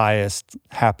like the highest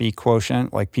happy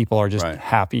quotient. Like people are just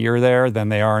happier there than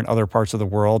they are in other parts of the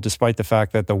world, despite the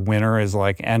fact that the winter is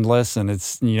like endless and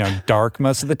it's dark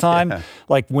most of the time. Yeah.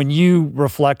 Like when you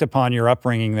reflect upon your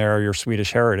upbringing there, your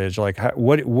Swedish heritage, like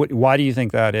why do you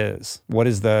think that is? What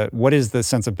is the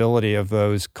sensibility of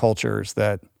those cultures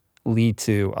that lead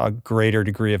to a greater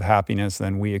degree of happiness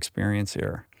than we experience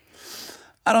here?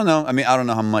 I don't know. I mean, I don't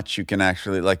know how much you can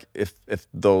actually, like, if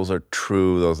those are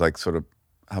true, those, like, sort of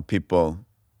how people...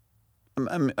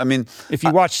 I mean... If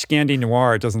you watch Scandi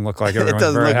Noir, it doesn't look like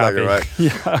everyone's very happy. It doesn't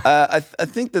look like it, right? I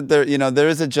think that there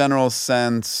is a general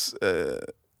sense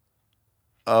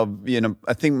of,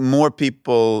 I think more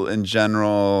people in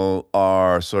general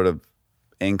are sort of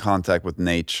in contact with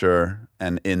nature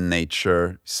and in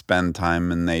nature, spend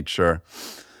time in nature.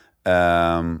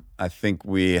 I think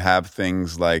we have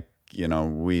things like,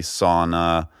 we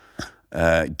sauna,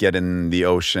 get in the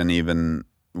ocean even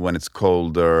when it's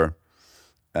colder.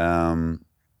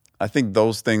 I think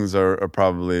those things are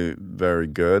probably very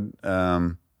good.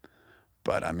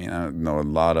 But I mean, I know a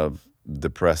lot of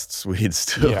depressed Swedes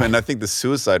too. Yeah. And I think the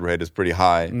suicide rate is pretty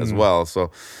high as well.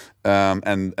 So,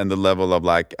 and the level of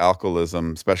like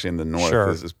alcoholism, especially in the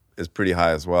north, is pretty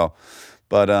high as well.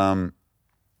 But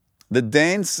the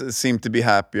Danes seem to be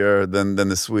happier than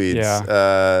the Swedes.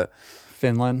 Yeah.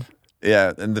 Finland.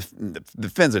 Yeah, and the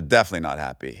Finns are definitely not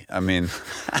happy. I mean,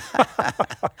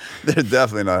 they're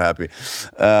definitely not happy.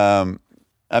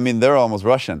 I mean, they're almost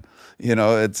Russian.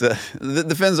 It's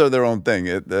the Finns are their own thing.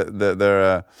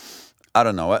 They're I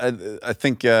don't know. I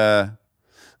think that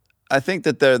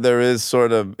there is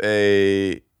sort of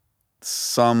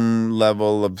some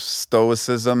level of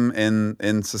stoicism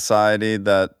in society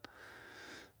that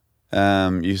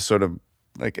you sort of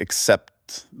like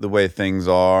accept the way things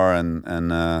are,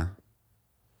 and I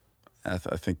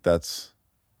think that's.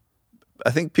 I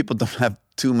think people don't have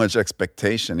too much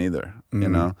expectation either. You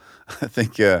know, I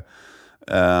think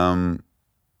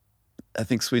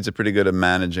Swedes are pretty good at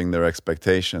managing their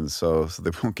expectations, so they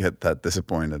won't get that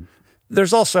disappointed.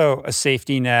 There's also a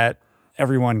safety net.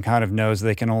 Everyone kind of knows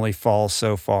they can only fall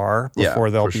so far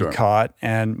before they'll be caught.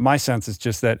 And my sense is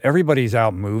just that everybody's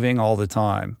out moving all the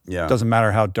time. Yeah. Doesn't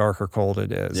matter how dark or cold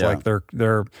it is. Yeah. Like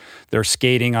they're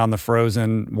skating on the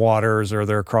frozen waters, or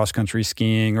they're cross country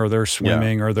skiing, or they're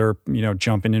swimming, or they're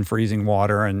jumping in freezing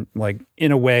water, and like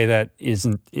in a way that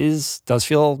does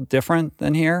feel different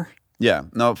than here. Yeah,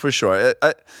 no, for sure.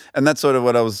 And that's sort of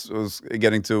what I was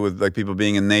getting to with like people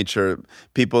being in nature.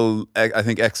 People, I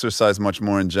think, exercise much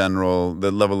more in general.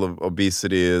 The level of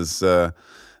obesity is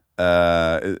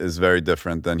very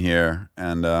different than here,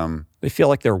 and they feel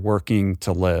like they're working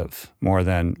to live more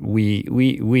than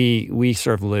we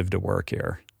sort of live to work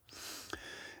here.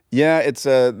 Yeah, it's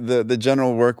the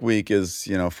general work week is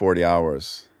 40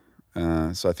 hours,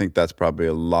 so I think that's probably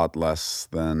a lot less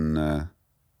than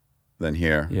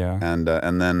here. Yeah. And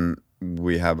then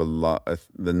we have a lot.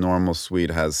 The normal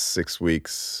Swede has 6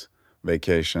 weeks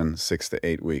vacation, 6 to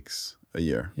 8 weeks a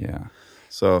year. Yeah.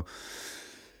 So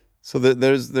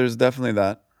there's definitely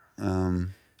that.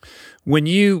 When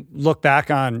you look back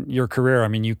on your career, I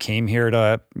mean, you came here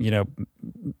to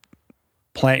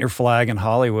plant your flag in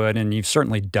Hollywood, and you've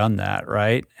certainly done that,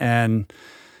 right? And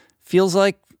feels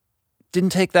like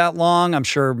didn't take that long. I'm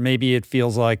sure maybe it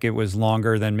feels like it was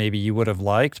longer than maybe you would have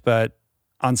liked, but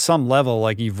on some level,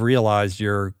 like you've realized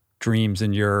your dreams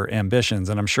and your ambitions,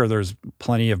 and I'm sure there's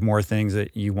plenty of more things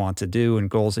that you want to do and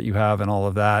goals that you have and all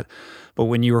of that. But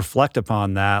when you reflect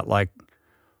upon that, like,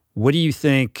 what do you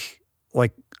think,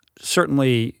 like,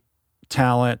 certainly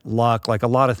talent, luck, like a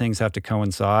lot of things have to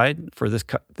coincide for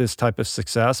this type of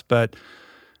success, but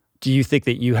do you think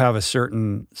that you have a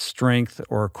certain strength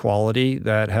or quality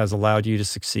that has allowed you to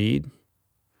succeed?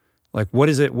 Like, what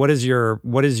is it? What is your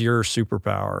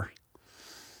superpower?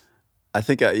 I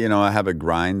think I have a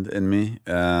grind in me,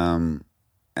 and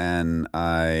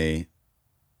I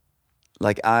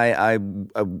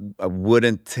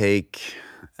wouldn't take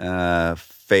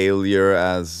failure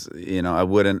as I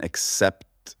wouldn't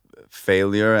accept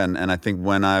failure, and I think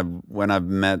when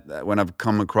I've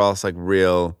come across like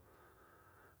real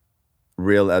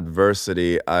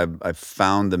adversity, I've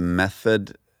found a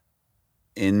method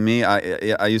in me.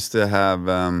 I used to have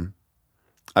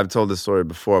I've told this story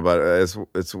before, but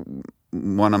it's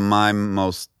one of my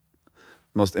most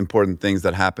important things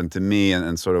that happened to me,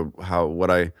 and sort of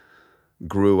what I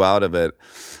grew out of it.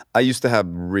 I used to have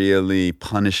really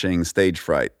punishing stage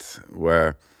fright,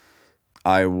 where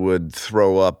I would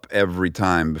throw up every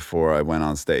time before I went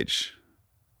on stage.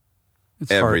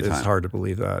 It's hard to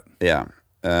believe that. Yeah.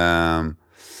 And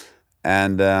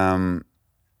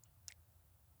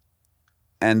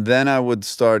then I would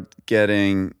start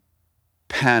getting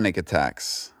panic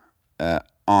attacks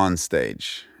on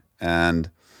stage,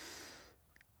 and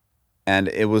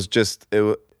it was just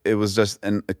an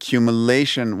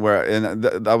accumulation where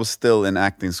I was still in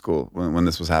acting school when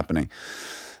this was happening,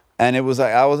 and it was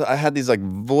like I had these like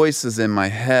voices in my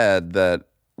head that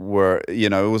were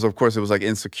it was like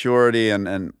insecurity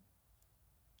and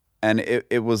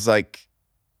it was like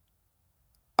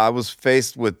I was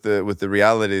faced with the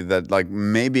reality that like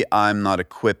maybe I'm not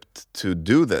equipped to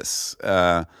do this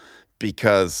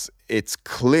because it's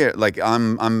clear like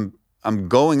I'm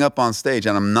going up on stage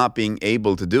and I'm not being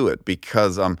able to do it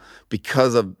because of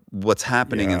what's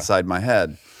happening inside my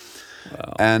head.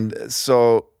 Wow. And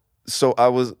so I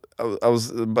was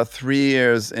about 3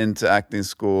 years into acting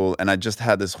school, and I just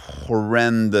had this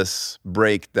horrendous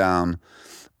breakdown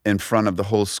in front of the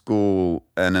whole school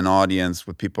and an audience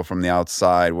with people from the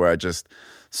outside, where I just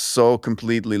so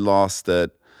completely lost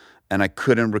it, and I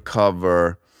couldn't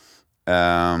recover,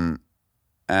 and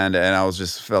I was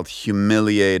just felt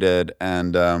humiliated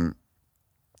and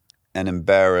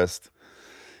embarrassed,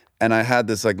 and I had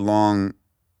this like long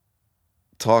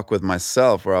talk with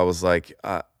myself where I was like,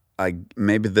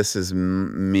 maybe this is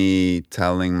me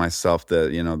telling myself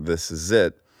that this is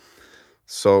it.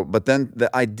 So, but then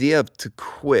the idea to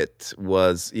quit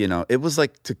was, it was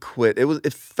like to quit.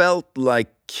 It felt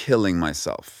like killing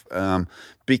myself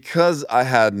because I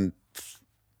hadn't,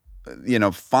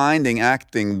 finding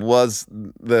acting was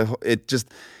it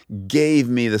just gave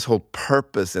me this whole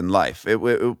purpose in life. I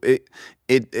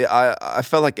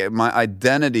felt like my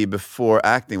identity before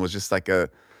acting was just like a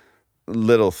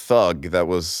little thug that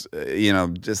was,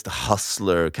 just a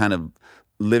hustler, kind of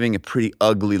living a pretty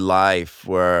ugly life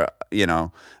where,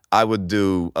 I would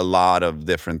do a lot of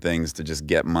different things to just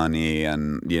get money,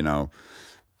 and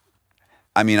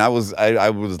I mean, I was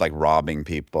like robbing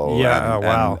people. Yeah. and,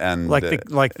 Wow. And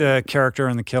like the character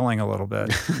in The Killing a little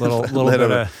bit. Little bit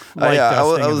of light yeah.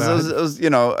 I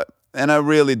dusting was, and I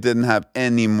really didn't have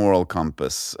any moral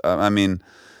compass. I mean,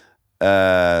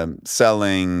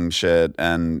 selling shit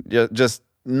and just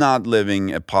not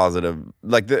living a positive.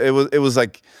 Like it was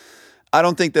like. I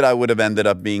don't think that I would have ended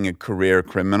up being a career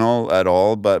criminal at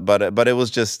all, but it was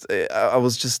just I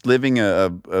was just living a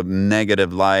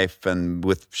negative life and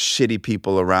with shitty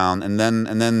people around, and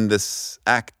then this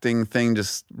acting thing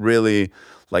just really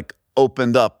like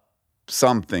opened up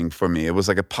something for me. It was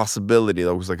like a possibility.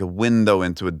 It was like a window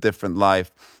into a different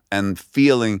life and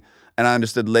feeling. And I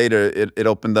understood later it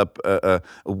opened up a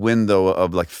window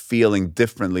of like feeling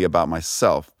differently about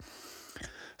myself.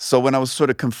 So when I was sort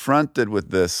of confronted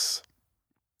with this.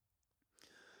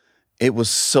 It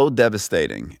was so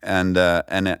devastating, and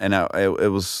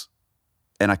it was,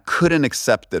 and I couldn't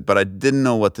accept it, but I didn't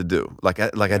know what to do. I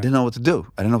didn't know what to do.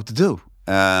 I didn't know what to do.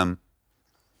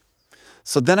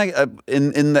 So then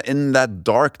in that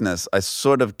darkness, I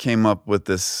sort of came up with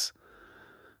this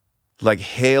like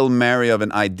Hail Mary of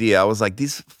an idea. I was like,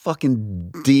 these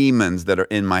fucking demons that are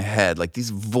in my head, like these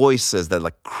voices that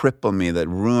like cripple me, that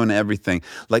ruin everything.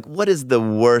 Like, what is the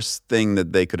worst thing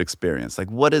that they could experience? Like,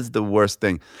 what is the worst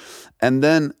thing? And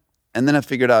then I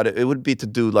figured out it would be to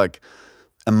do like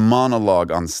a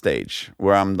monologue on stage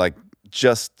where I'm like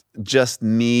just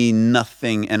me,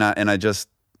 nothing, and I just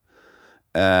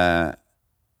and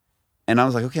I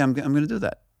was like, okay, I'm gonna do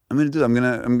that. I'm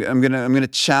gonna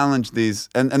challenge these.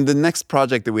 And the next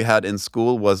project that we had in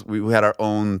school was we had our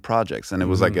own projects, and it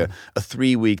was like a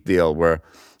 3-week deal where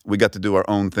we got to do our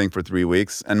own thing for 3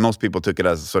 weeks. And most people took it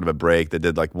as sort of a break. They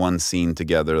did like one scene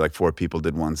together, like 4 people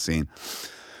did one scene.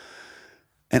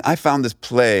 And I found this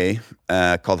play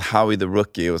called Howie the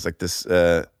Rookie. It was like this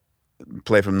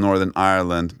play from Northern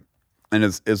Ireland, and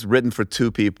it's written for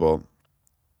 2 people,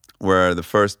 where the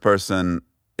first person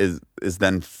is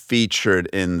then featured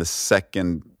in the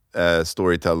second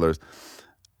storytellers,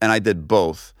 and I did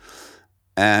both,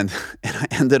 and I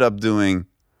ended up doing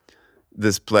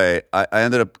this play. I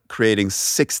ended up creating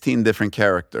 16 different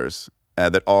characters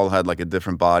that all had like a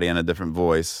different body and a different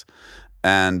voice,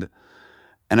 and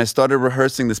I started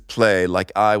rehearsing this play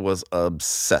like I was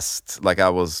obsessed, like I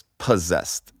was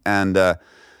possessed, and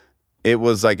it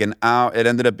was like an hour. It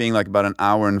ended up being like about an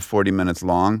hour and 40 minutes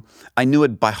long. I knew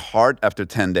it by heart after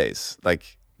 10 days.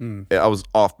 Like I was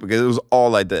off because it was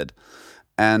all I did.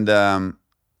 And then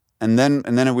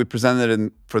we presented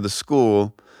it for the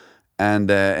school,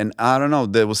 and I don't know.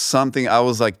 There was something I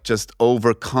was like just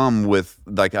overcome with.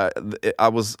 Like I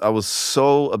was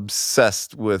so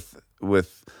obsessed with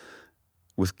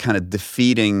kind of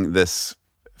defeating this.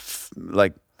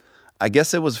 Like I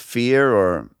guess it was fear,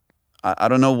 or I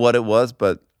don't know what it was,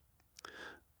 but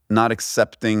not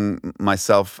accepting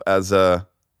myself as a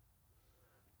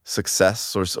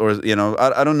success, or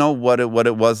I don't know what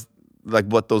it was, like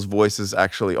what those voices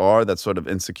actually are, that sort of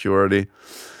insecurity.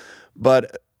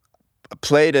 But I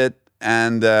played it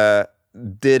and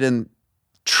didn't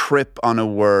trip on a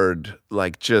word,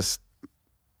 like just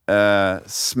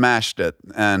smashed it,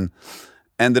 and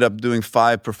ended up doing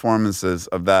 5 performances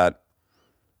of that.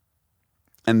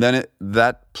 And then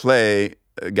that play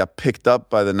got picked up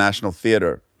by the National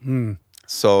Theatre.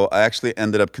 So I actually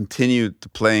ended up continued to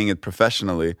playing it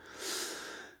professionally.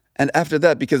 And after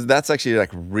that, because that's actually like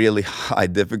really high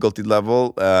difficulty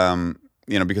level,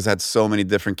 because I had so many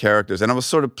different characters, and I was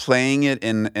sort of playing it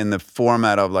in the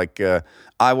format of like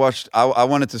I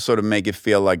wanted to sort of make it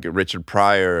feel like Richard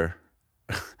Pryor.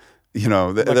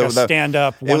 Like a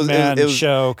stand-up one-man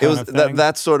show kind of thing.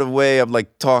 That sort of way of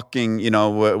like talking,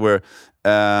 where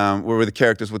the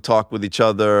characters would talk with each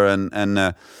other, and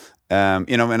of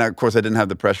course I didn't have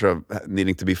the pressure of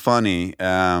needing to be funny,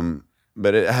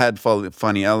 but it had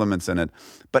funny elements in it.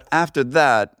 But after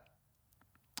that,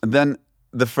 then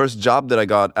the first job that I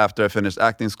got after I finished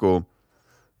acting school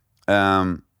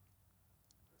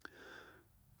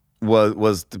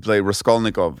was to play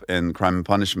Raskolnikov in Crime and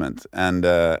Punishment, and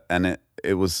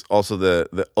it was also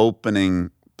the opening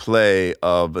play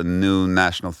of a new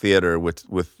National Theatre with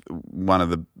one of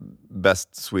the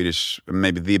best Swedish,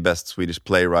 maybe the best Swedish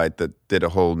playwright that did a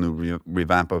whole new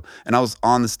revamp of. And I was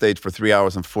on the stage for 3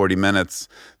 hours and 40 minutes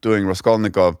doing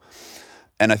Raskolnikov,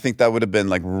 and I think that would have been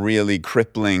like really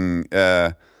crippling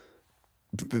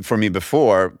for me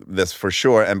before this, for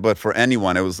sure, but for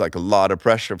anyone it was like a lot of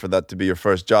pressure for that to be your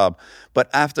first job. But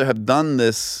after I have done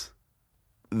this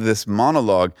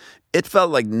monologue, it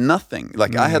felt like nothing.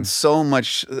 Like I had so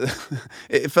much.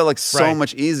 It felt like so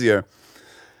much easier.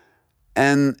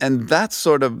 And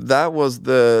that was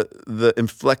the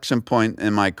inflection point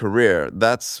in my career.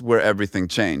 That's where everything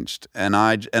changed. And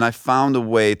I found a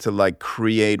way to like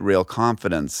create real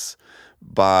confidence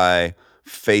by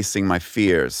facing my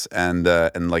fears and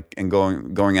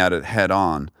going at it head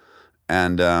on.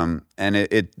 And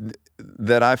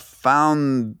that I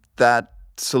found that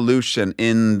solution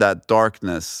in that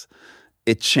darkness.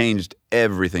 It changed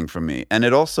everything for me. And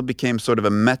it also became sort of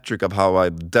a metric of how I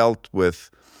dealt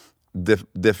with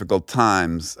difficult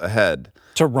times ahead,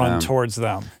 to run towards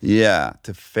them,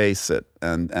 to face it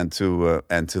and to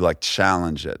like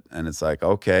challenge it. And it's like,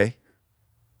 okay,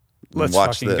 let's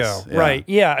watch fucking this. go. Right.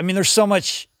 Yeah. I mean, there's so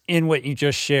much in what you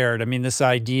just shared. I mean, this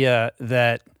idea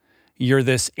that you're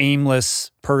this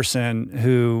aimless person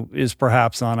who is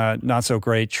perhaps on a not so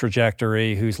great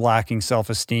trajectory, who's lacking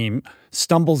self-esteem,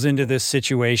 stumbles into this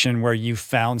situation where you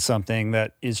found something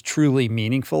that is truly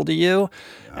meaningful to you,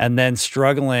 and then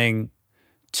struggling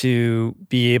to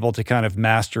be able to kind of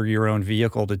master your own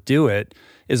vehicle to do it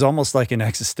is almost like an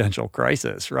existential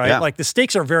crisis, right? Yeah. Like the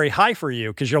stakes are very high for you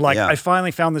because you're like, I finally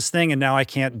found this thing and now I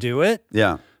can't do it.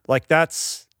 Yeah. Like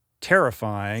that's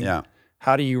terrifying. Yeah.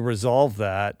 How do you resolve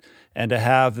that? And to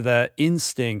have the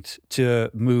instinct to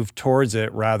move towards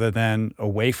it rather than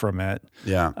away from it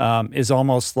is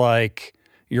almost like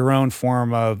your own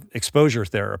form of exposure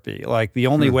therapy. Like the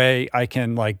only way I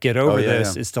can like get over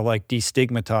this is to like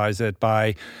destigmatize it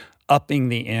by upping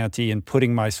the ante and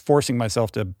forcing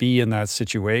myself to be in that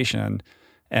situation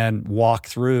and walk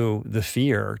through the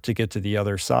fear to get to the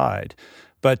other side.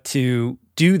 But to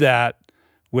do that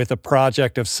with a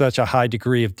project of such a high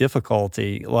degree of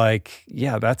difficulty, like,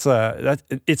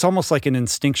 it's almost like an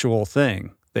instinctual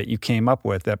thing that you came up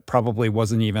with that probably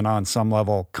wasn't even on some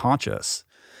level conscious.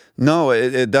 No,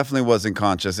 it definitely wasn't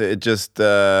conscious. It just,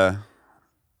 I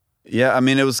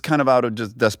mean, it was kind of out of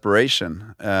just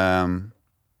desperation.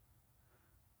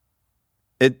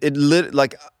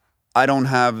 Like, I don't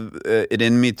have it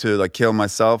in me to like kill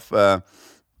myself, but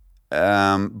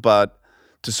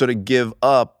to sort of give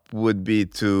up would be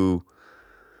to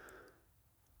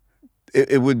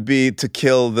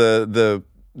kill the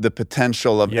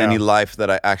potential of any life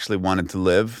that I actually wanted to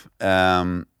live.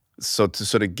 So to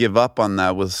sort of give up on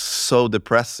that was so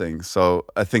depressing. So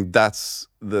I think that's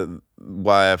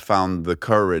why I found the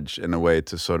courage in a way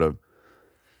to sort of.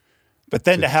 But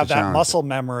then to have that muscle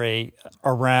memory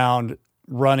around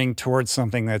running towards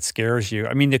something that scares you.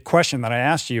 I mean, the question that I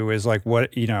asked you is like, what,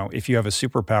 if you have a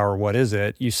superpower, what is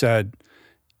it? You said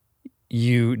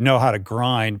you know how to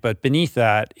grind, but beneath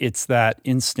that, it's that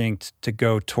instinct to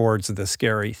go towards the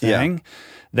scary thing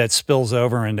that spills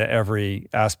over into every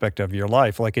aspect of your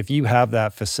life. Like if you have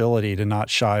that facility to not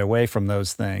shy away from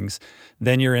those things,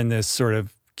 then you're in this sort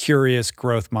of curious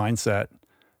growth mindset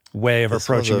way of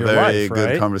approaching your life, right? This was a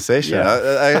very good conversation. Yeah.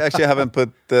 I actually haven't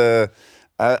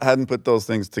I hadn't put those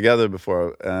things together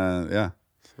before.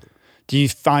 Do you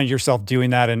find yourself doing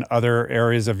that in other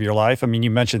areas of your life? I mean,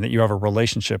 you mentioned that you have a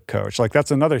relationship coach. Like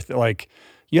that's another like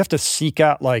you have to seek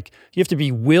out, like you have to be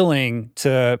willing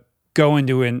to go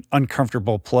into an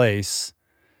uncomfortable place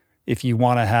if you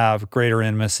want to have greater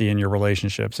intimacy in your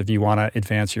relationships, if you want to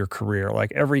advance your career.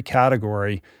 Like every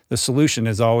category, the solution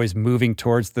is always moving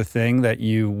towards the thing that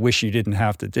you wish you didn't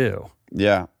have to do.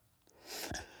 Yeah.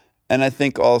 And I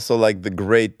think also like the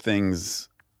great things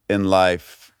in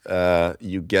life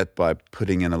you get by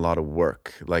putting in a lot of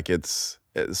work. Like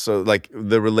so like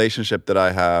the relationship that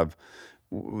I have,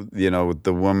 with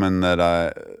the woman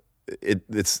that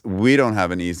we don't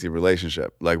have an easy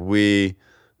relationship. Like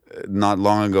not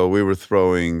long ago, we were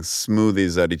throwing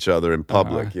smoothies at each other in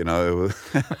public, It was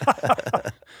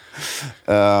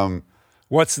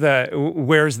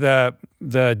where's the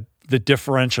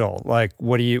differential? Like,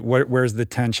 where's the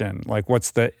tension? Like,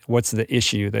 what's the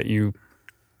issue that you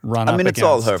run up against? It's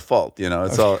all her fault,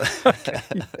 It's all.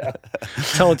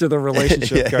 Tell it to the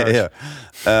relationship coach.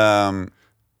 Yeah.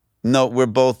 No, we're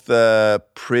both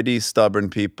pretty stubborn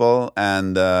people,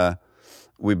 and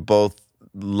we both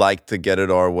like to get it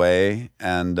our way,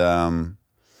 and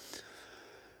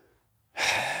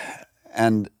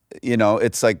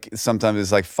it's like sometimes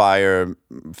it's like fire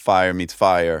meets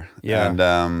fire.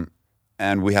 Yeah.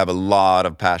 And we have a lot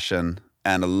of passion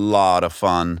and a lot of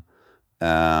fun,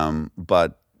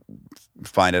 but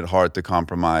find it hard to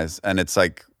compromise. And it's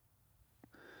like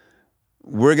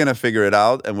we're gonna figure it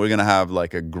out, and we're gonna have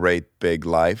like a great big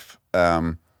life.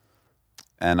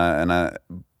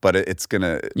 But it's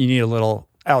gonna. You need a little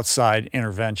outside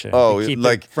intervention. Oh, to keep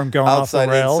like it from going outside, off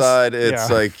the rails. inside. It's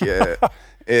like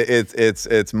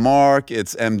It's Mark,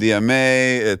 it's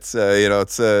MDMA,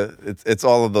 it's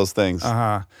all of those things.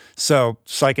 So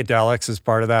psychedelics is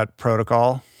part of that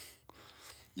protocol?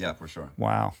 Yeah, for sure.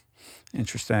 Wow.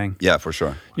 Interesting. Yeah, for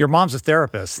sure. Your mom's a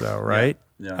therapist though, right?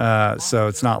 Yeah. So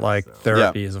it's not like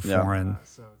therapy is a foreign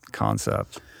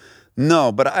concept.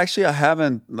 No, but actually I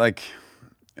haven't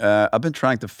I've been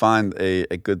trying to find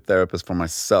a good therapist for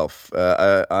myself.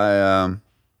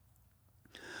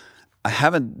 I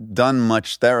haven't done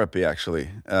much therapy actually.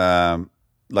 I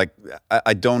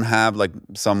don't have like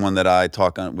someone that I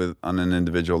talk with on an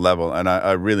individual level, and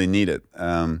I really need it.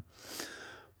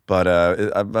 But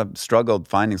I've struggled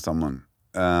finding someone.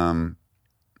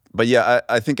 But yeah,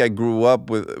 I think I grew up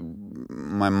with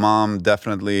my mom.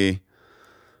 Definitely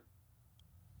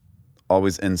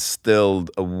always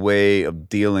instilled a way of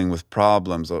dealing with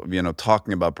problems,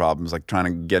 talking about problems, like trying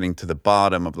to getting to the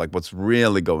bottom of like what's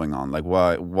really going on. Like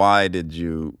why did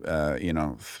you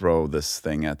throw this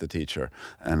thing at the teacher?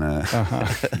 And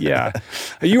yeah,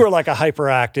 you were like a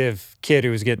hyperactive kid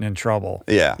who was getting in trouble.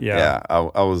 Yeah.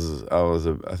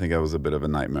 I think I was a bit of a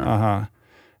nightmare.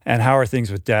 And how are things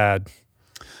with Dad?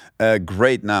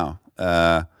 Great now.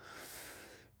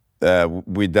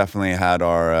 We definitely had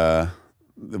our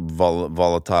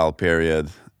volatile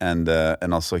period, and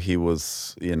also he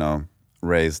was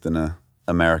raised in a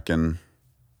American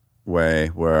way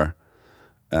where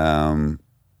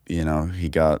he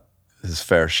got his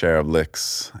fair share of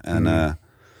licks, and a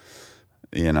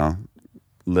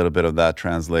little bit of that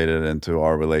translated into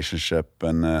our relationship.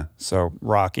 And so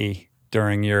rocky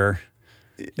during your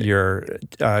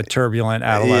turbulent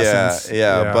adolescence.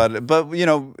 But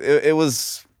it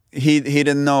was he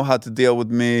didn't know how to deal with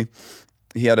me.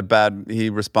 He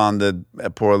responded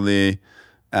poorly,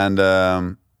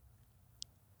 and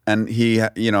he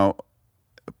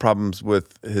problems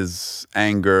with his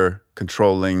anger,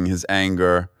 controlling his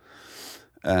anger,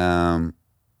 so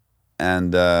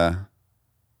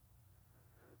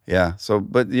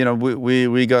but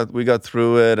we got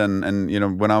through it,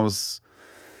 and when I was,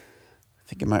 I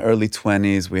think in my early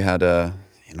 20s, we had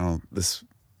this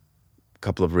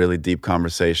couple of really deep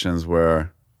conversations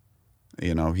where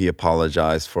he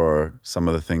apologized for some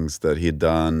of the things that he had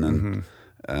done,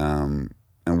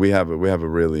 and we have a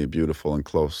really beautiful and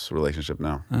close relationship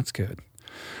now. That's good.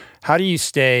 How do you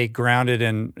stay grounded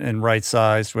and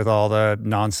right-sized with all the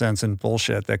nonsense and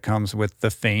bullshit that comes with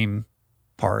the fame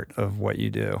part of what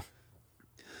you do?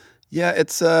 Yeah,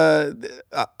 it's I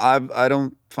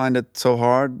don't find it so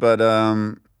hard, but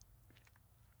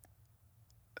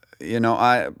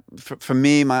for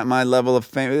me, my level of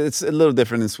fame, it's a little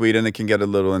different in Sweden. It can get a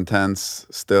little intense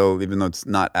still, even though it's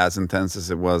not as intense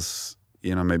as it was,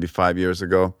 maybe 5 years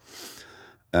ago.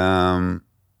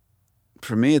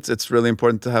 For me, it's really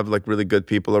important to have like really good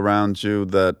people around you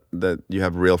that you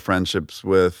have real friendships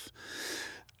with.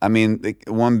 I mean,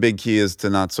 one big key is to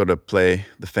not sort of play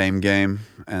the fame game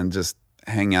and just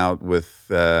hang out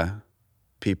with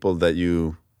people that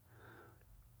you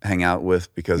hang out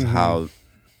with because how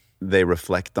they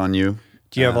reflect on you.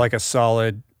 Do you have like a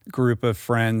solid group of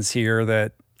friends here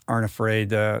that aren't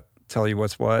afraid to tell you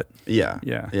what's what? Yeah.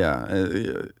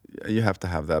 You have to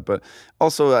have that, but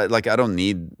also I don't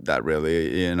need that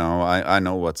really. I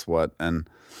know what's what, and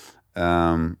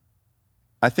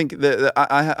I think that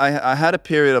I had a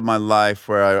period of my life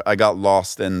where I got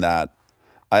lost in that.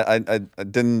 I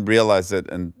didn't realize it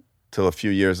until a few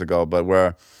years ago, but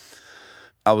where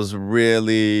I was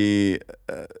really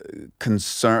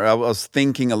concerned. I was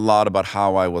thinking a lot about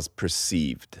how I was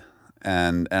perceived,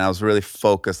 and I was really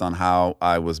focused on how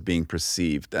I was being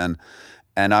perceived, and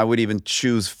I would even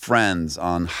choose friends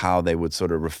on how they would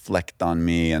sort of reflect on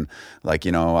me, and I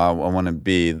want to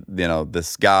be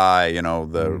this guy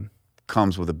that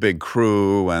comes with a big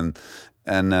crew, and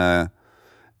then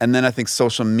I think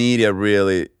social media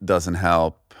really doesn't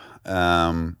help.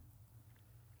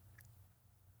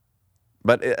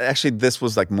 But actually, this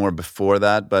was like more before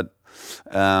that. But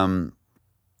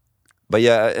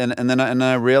yeah, and then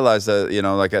I realized that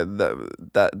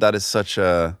that is such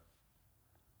a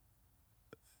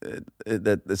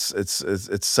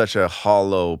it's such a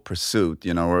hollow pursuit,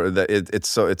 or that it's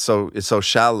so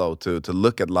shallow to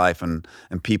look at life and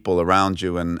people around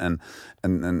you and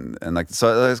like,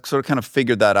 so I sort of kind of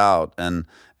figured that out, and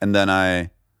then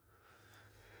I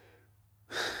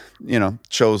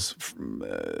chose.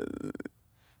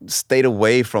 Stayed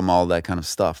away from all that kind of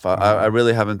stuff. I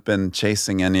really haven't been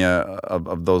chasing any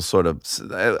of those sort of.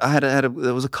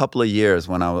 There was a couple of years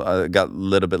when I got a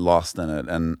little bit lost in it,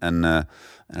 and I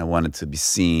wanted to be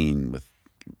seen with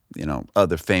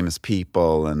other famous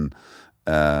people, and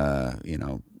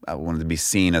I wanted to be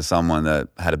seen as someone that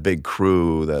had a big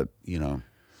crew that,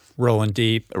 rolling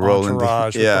deep, Rolling deep,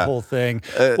 entourage, with the whole thing.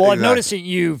 Well, I've noticed that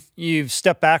you've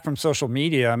stepped back from social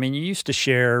media. I mean, you used to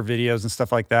share videos and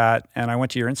stuff like that, and I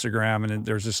went to your Instagram, and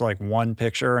there's just like one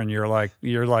picture, and you're like,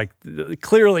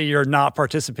 clearly you're not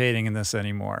participating in this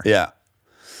anymore. Yeah.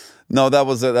 No, that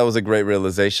was a great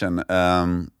realization,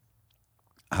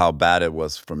 how bad it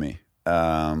was for me.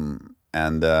 And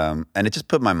it just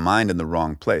put my mind in the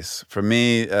wrong place. For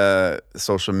me,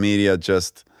 social media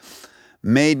just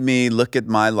made me look at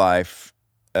my life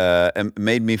and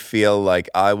made me feel like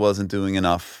I wasn't doing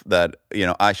enough, that,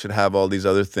 I should have all these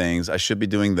other things. I should be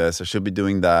doing this. I should be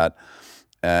doing that.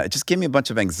 It just gave me a bunch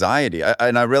of anxiety.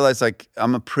 And I realized, like,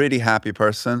 I'm a pretty happy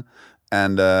person.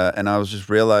 And I was just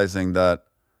realizing that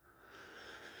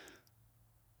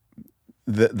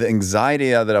the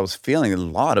anxiety that I was feeling, a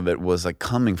lot of it was like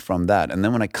coming from that. And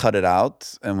then when I cut it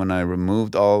out and when I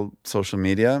removed all social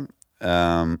media,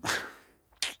 man,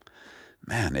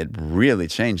 it really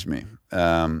changed me.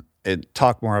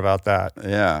 Talk more about that.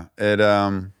 Yeah.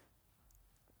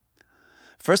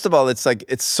 First of all,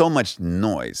 it's so much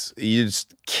noise. You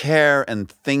just care and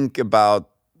think about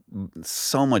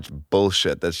so much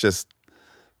bullshit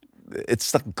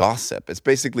it's like gossip. It's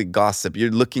basically gossip.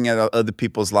 You're looking at other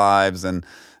people's lives and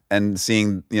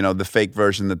seeing, the fake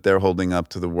version that they're holding up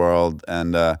to the world.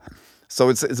 And so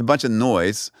it's a bunch of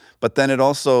noise, but then it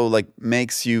also like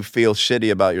makes you feel shitty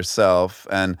about yourself,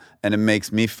 and it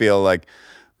makes me feel like,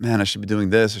 man, I should be doing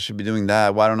this, I should be doing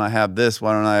that. Why don't I have this?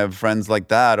 Why don't I have friends like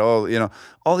that? Oh,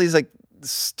 all these like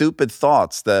stupid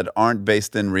thoughts that aren't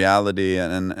based in reality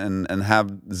and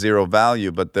have zero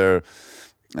value, but they're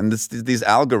these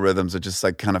algorithms are just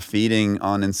like kind of feeding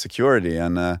on insecurity,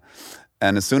 and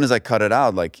as soon as I cut it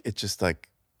out, like it just like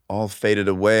all faded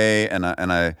away, and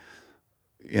I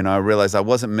realized I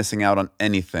wasn't missing out on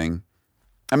anything.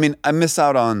 I mean, I miss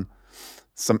out on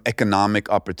some economic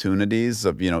opportunities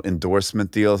of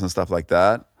endorsement deals and stuff like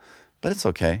that. But it's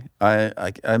okay.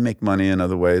 I make money in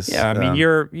other ways. Yeah, I mean,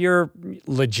 you're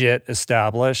legit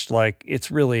established. Like,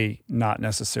 it's really not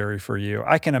necessary for you.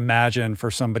 I can imagine for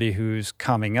somebody who's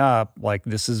coming up, like,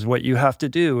 this is what you have to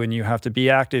do, and you have to be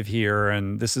active here,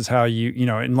 and this is how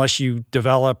unless you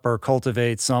develop or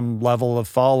cultivate some level of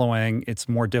following, it's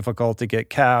more difficult to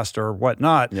get cast or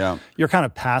whatnot. Yeah. You're kind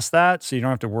of past that, so you don't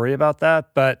have to worry about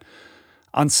that. But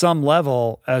on some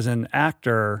level, as an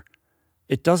actor,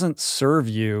 it doesn't serve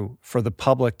you for the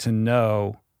public to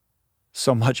know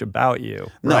so much about you,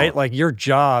 right? No. Like, your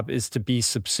job is to be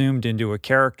subsumed into a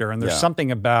character. And there's something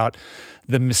about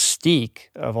the mystique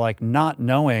of like not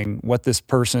knowing what this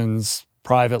person's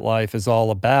private life is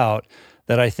all about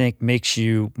that I think makes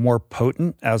you more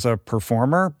potent as a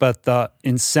performer. But the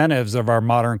incentives of our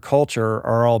modern culture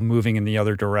are all moving in the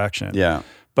other direction. Yeah.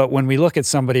 But when we look at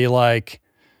somebody like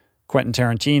Quentin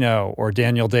Tarantino or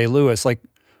Daniel Day-Lewis, like,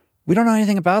 we don't know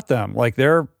anything about them. Like,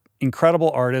 they're incredible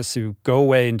artists who go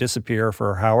away and disappear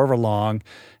for however long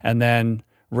and then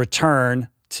return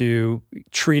to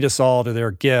treat us all to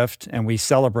their gift, and we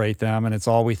celebrate them, and it's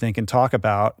all we think and talk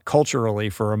about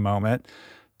culturally for a moment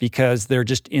because they're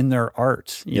just in their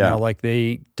art. You know, like,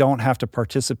 they don't have to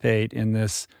participate in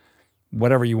this,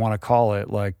 whatever you want to call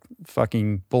it, like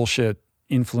fucking bullshit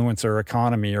influencer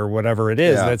economy or whatever it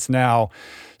is that's now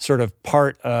sort of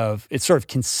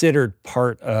considered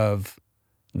part of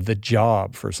the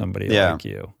job for somebody like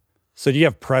you. So do you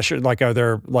have pressure? Like,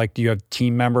 do you have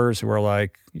team members who are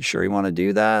like, you sure you want to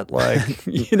do that? Like,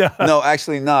 No,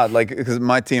 actually not. Like, because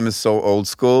my team is so old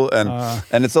school,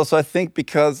 and it's also, I think,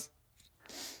 because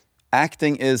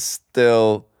acting is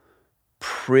still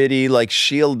pretty like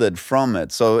shielded from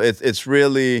it. So it's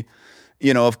really,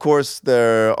 of course,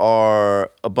 there are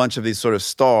a bunch of these sort of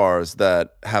stars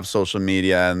that have social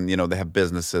media, and they have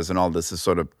businesses, and all this is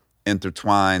sort of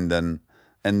intertwined, and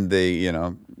they,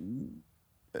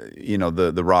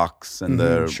 the Rocks and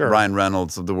the Ryan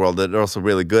Reynolds of the world that are also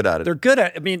really good at it. They're good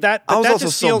at. I mean, that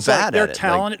just feels like they're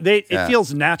talented. It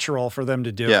feels natural for them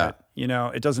to do it.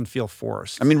 It doesn't feel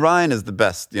forced. I mean, Ryan is the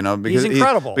best. Because he's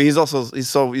incredible. But he's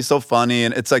so funny,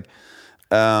 and it's like,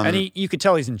 and you could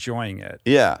tell he's enjoying it.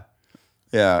 Yeah.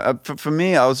 Yeah, for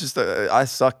me, I was just I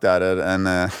sucked at it, and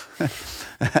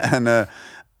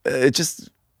it just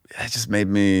made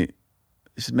me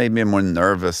a more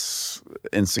nervous,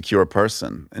 insecure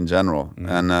person in general,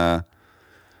 and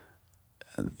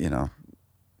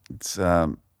it's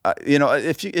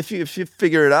if you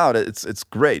figure it out, it's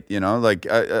great, like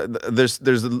there's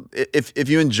if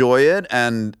you enjoy it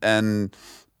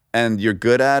and you're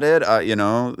good at it,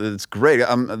 it's great.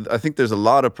 I think there's a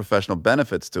lot of professional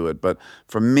benefits to it. But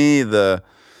for me, the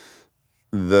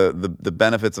the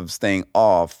benefits of staying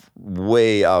off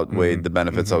way outweighed the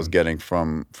benefits I was getting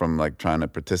from like trying to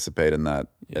participate in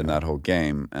that whole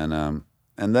game. And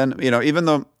then, you know, even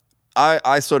though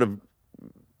I sort of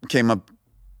came up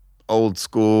old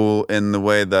school in the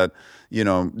way that, you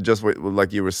know, just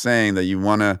like you were saying, that you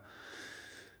want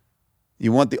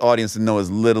the audience to know as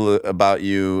little about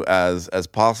you as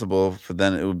possible, for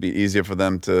then it would be easier for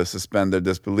them to suspend their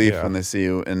disbelief when they see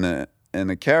you in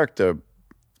a character.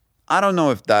 I don't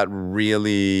know if that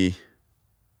really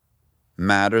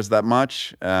matters that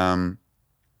much, but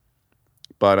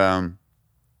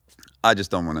I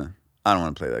just don't want to. I don't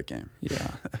want to play that game.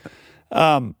 Yeah.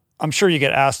 I'm sure you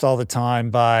get asked all the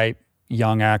time by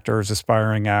young actors,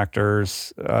 aspiring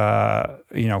actors,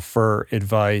 you know, for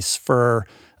advice for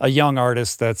a young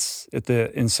artist that's at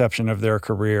the inception of their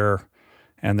career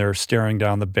and they're staring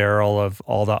down the barrel of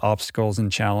all the obstacles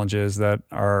and challenges that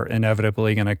are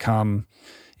inevitably going to come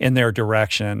in their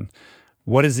direction.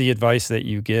 What is the advice that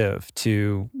you give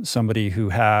to somebody who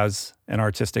has an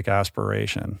artistic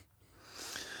aspiration?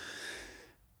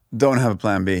 Don't have a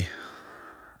plan B.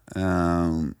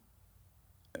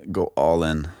 Go all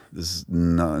in. There's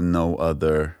no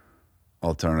other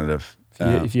alternative.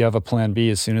 If you have a plan B,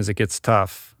 as soon as it gets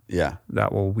tough,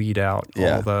 that will weed out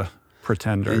all the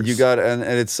pretenders. And you got, and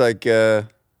it's like, and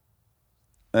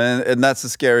that's the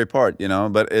scary part, you know.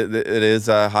 But it is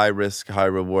a high risk, high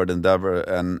reward endeavor,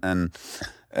 and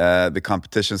the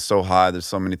competition's so high. There's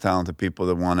so many talented people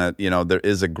that want it. You know, there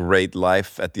is a great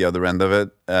life at the other end of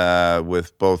it,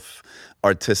 with both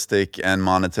artistic and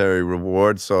monetary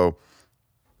reward. So,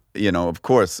 you know, of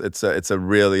course, it's a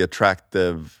really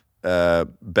attractive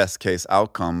best case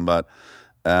outcome. But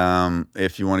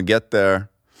if you want to get there,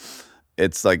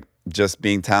 it's like just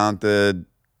being talented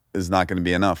is not going to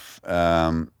be enough.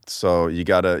 So you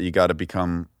gotta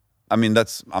become. I mean,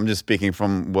 I'm just speaking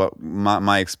from what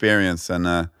my experience,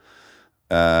 and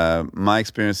my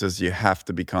experience is you have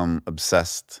to become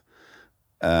obsessed,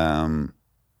 and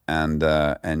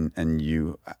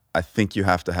you. I think you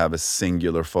have to have a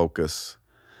singular focus.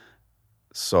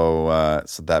 So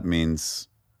that means,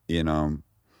 you know,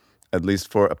 at least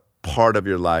for a part of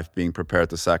your life, being prepared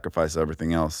to sacrifice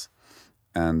everything else,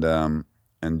 and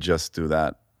just do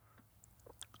that.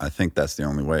 I think that's the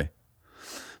only way.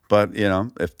 But you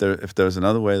know, if there's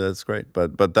another way, that's great.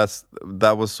 But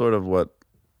that was sort of what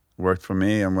worked for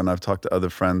me. And when I've talked to other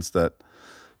friends that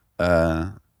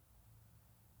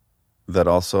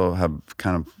also have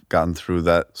kind of gotten through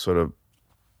that sort of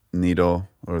needle,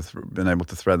 or been able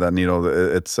to thread that needle,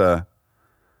 it's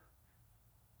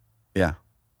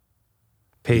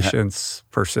patience,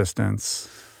 persistence.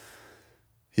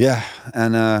 Yeah,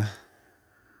 and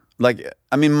like,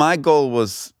 I mean, my goal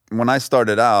was, when I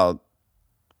started out,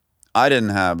 I didn't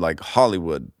have like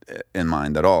Hollywood in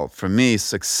mind at all. For me,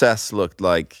 success looked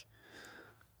like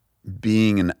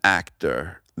being an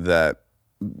actor that,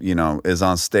 you know, is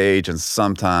on stage and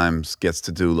sometimes gets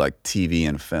to do like TV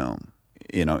and film,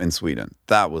 you know, in Sweden.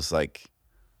 That was like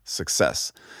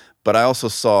success. But I also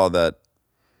saw that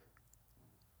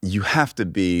you have to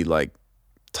be like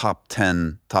top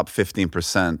 10, top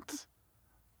 15%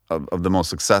 of the most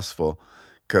successful.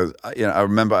 Because, you know, I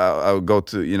remember I would go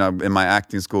to, you know, in my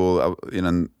acting school, you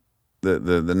know,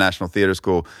 the National Theater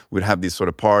School, we'd have these sort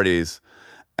of parties,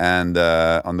 and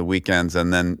on the weekends,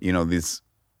 and then, you know, these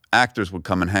actors would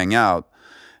come and hang out,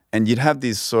 and you'd have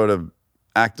these sort of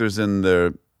actors in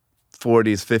their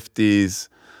 40s, 50s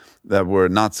that were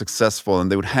not successful,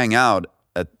 and they would hang out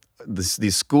at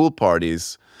these school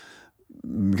parties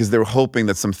because they were hoping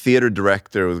that some theater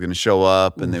director was going to show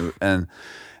up, and they were, and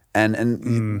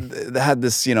they had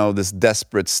this, you know, this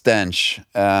desperate stench,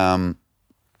 and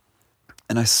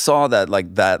I saw that,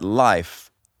 like, that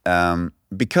life,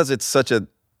 because it's a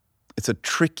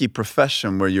tricky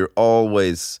profession where you're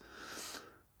always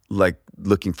like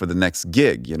looking for the next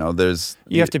gig. You know,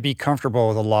 you have to be comfortable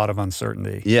with a lot of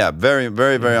uncertainty. Yeah, very,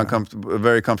 very, very uncomfortable,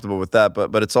 very comfortable with that.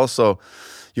 But it's also,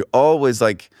 you're always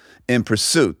like in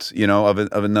pursuit, you know, of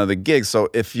another gig. So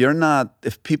if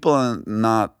people are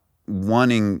not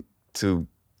wanting to,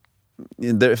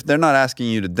 if they're not asking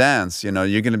you to dance, you know,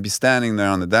 you're going to be standing there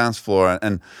on the dance floor,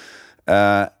 and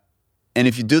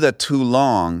if you do that too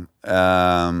long,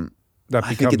 I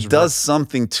think it does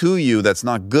something to you that's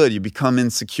not good. You become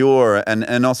insecure,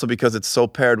 and also because it's so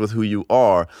paired with who you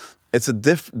are, it's a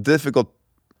difficult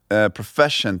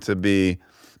profession to be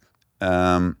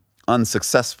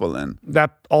unsuccessful in.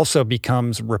 That also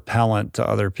becomes repellent to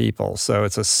other people. So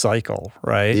it's a cycle,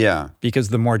 right? Yeah. Because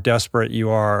the more desperate you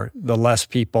are, the less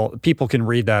people can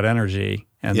read that energy,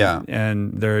 and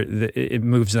it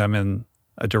moves them in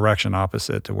a direction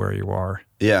opposite to where you are.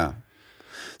 Yeah.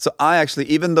 So I actually,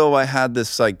 even though I had this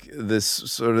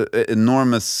sort of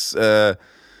enormous, I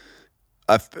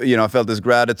felt this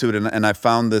gratitude, and I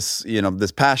found this,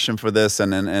 this passion for this,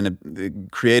 and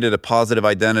it created a positive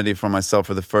identity for myself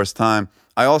for the first time.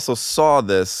 I also saw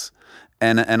this,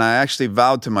 and I actually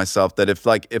vowed to myself that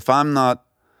if I'm not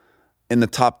in the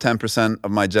top 10%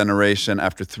 of my generation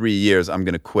after 3 years, I'm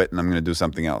going to quit and I'm going to do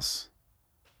something else.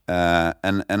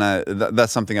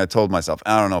 That's something I told myself.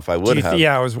 I don't know if I would have.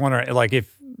 Yeah, I was wondering, like,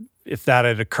 if that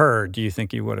had occurred, do you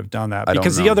think you would have done that? I don't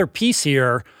Because know. the other piece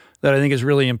here that I think is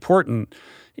really important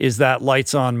is that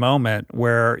lights on moment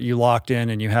where you locked in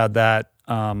and you had that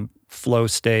flow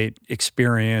state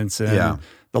experience, and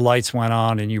the lights went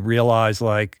on and you realized,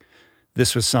 like,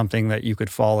 this was something that you could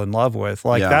fall in love with.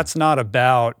 Like, that's not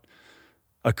about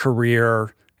a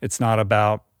career. It's not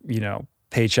about,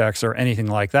 paychecks or anything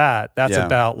like that. That's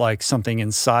about, like, something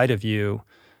inside of you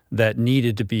that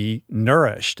needed to be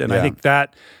nourished. And I think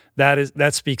that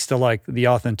speaks to, like, the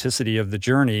authenticity of the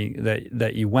journey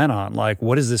that you went on. Like,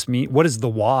 what does this mean? What is the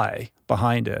why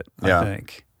behind it? I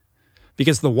think.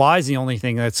 Because the why is the only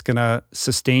thing that's going to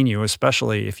sustain you,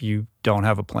 especially if you don't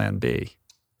have a plan B.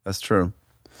 That's true.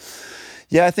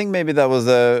 Yeah, I think maybe that was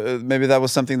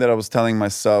something that I was telling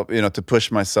myself, to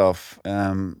push myself,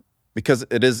 because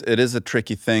it is a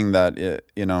tricky thing that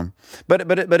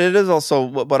but it is also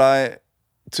what I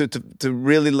to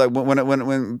really, like,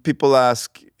 when people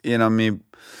ask me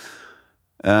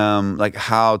like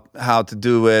how to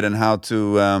do it and how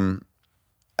to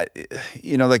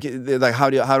like how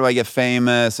do I get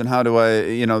famous and how do I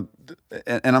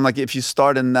and I'm like, if you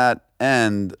start in that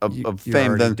end of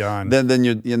fame, then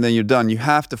you're done. You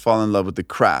have to fall in love with the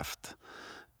craft,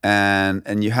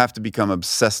 and you have to become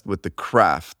obsessed with the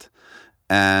craft,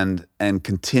 and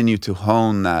continue to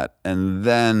hone that, and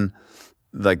then,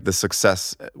 like, the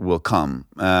success will come.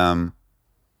 And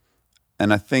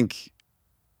I think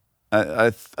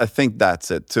I think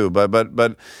that's it too.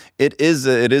 But it is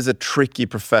a tricky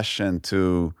profession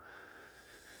to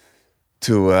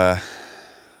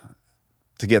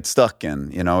get stuck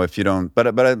in, if you don't.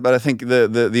 But I think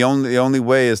the only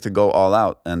way is to go all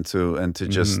out and to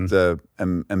just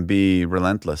and be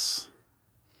relentless.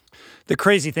 The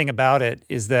crazy thing about it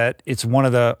is that it's one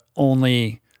of the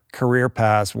only career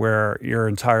paths where your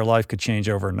entire life could change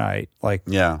overnight. Like,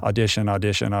 audition,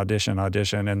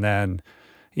 and then,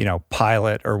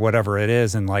 pilot or whatever it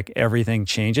is, and, like, everything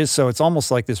changes. So it's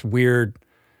almost like this weird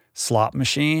slot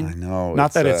machine. I know.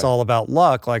 Not that it's all about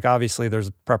luck. Like, obviously there's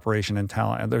preparation and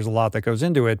talent, and there's a lot that goes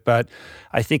into it. But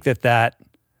I think that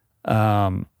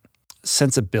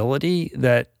sensibility,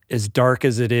 that as dark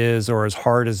as it is or as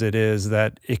hard as it is,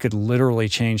 that it could literally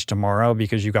change tomorrow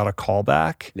because you got a call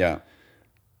back. Yeah.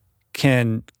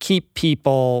 Can keep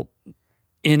people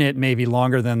in it maybe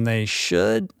longer than they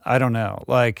should. I don't know.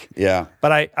 Like,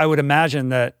 but I would imagine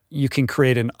that you can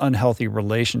create an unhealthy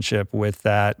relationship with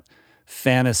that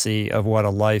fantasy of what a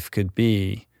life could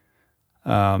be,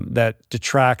 that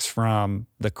detracts from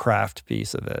the craft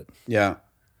piece of it. Yeah.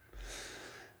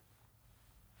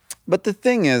 But the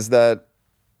thing is that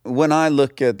when I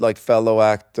look at, like, fellow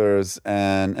actors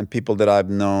and people that I've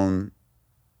known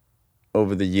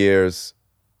over the years,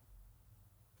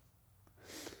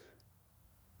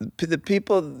 the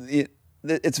people,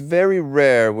 it's very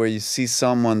rare where you see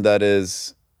someone that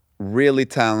is really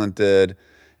talented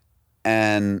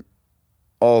and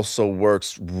also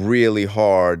works really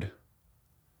hard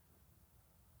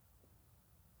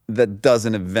that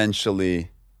doesn't eventually,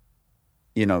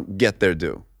 get their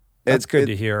due. That's good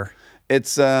to hear.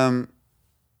 It's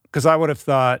because I would have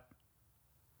thought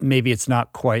maybe it's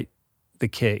not quite the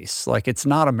case. Like, it's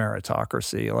not a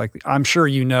meritocracy. Like, I'm sure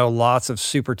lots of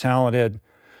super talented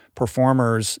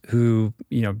performers who,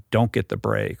 don't get the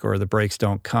break, or the breaks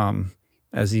don't come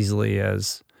as easily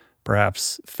as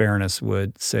perhaps fairness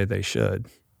would say they should.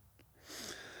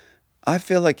 I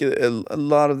feel like a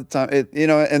lot of the time,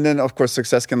 and then, of course,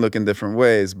 success can look in different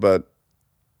ways, but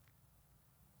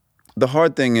the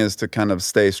hard thing is to kind of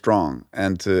stay strong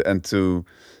and to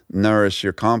nourish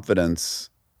your confidence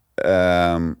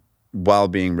while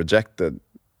being rejected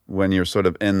when you're sort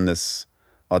of in this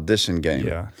audition game.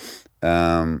 Yeah.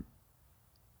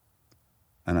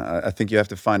 And I think you have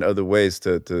to find other ways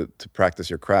to practice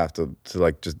your craft, to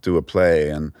like just do a play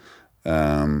and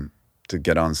to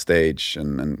get on stage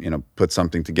and put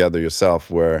something together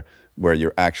yourself where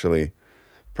you're actually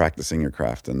practicing your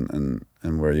craft and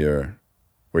where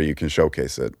you can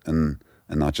showcase it and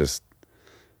not just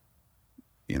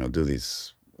do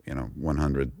these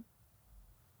 100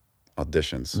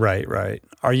 auditions. Right.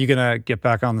 Are you gonna get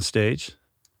back on the stage?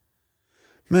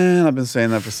 Man, I've been saying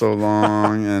that for so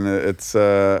long, and it's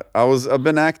I've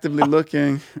been actively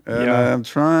looking, and I'm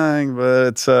trying, but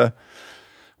it's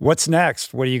What's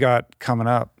next? What do you got coming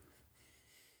up?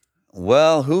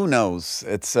 Well, who knows?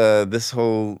 It's this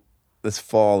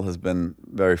fall has been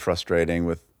very frustrating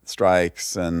with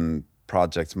strikes and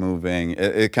projects moving.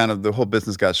 It kind of, the whole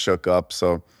business got shook up,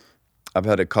 so I've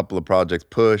had a couple of projects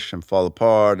push and fall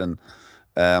apart, and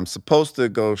I'm supposed to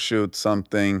go shoot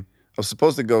something. I was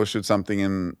supposed to go shoot something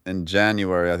in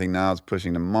January. I think now it's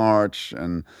pushing to March,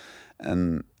 and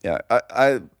yeah,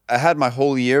 I had my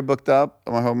whole year booked up.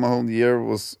 My whole year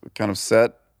was kind of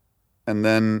set, and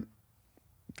then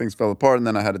things fell apart, and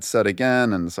then I had it set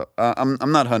again, and so I'm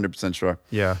not 100% sure.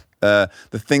 Yeah. The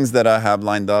things that I have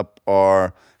lined up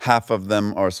are, half of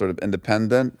them are sort of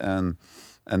independent, and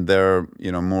they're,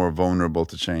 you know, more vulnerable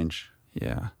to change.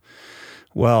 Yeah.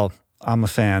 Well, I'm a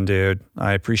fan, dude.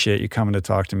 I appreciate you coming to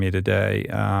talk to me today.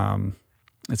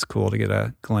 It's cool to get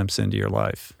a glimpse into your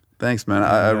life. Thanks, man.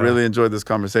 I really enjoyed this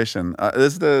conversation.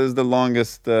 This is the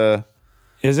longest.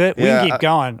 Is it? We can keep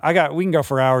going. We can go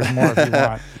for hours more if you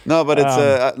want. No, but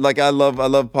it's like I love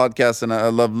podcasts, and I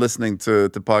love listening to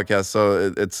podcasts.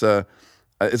 So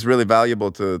it's really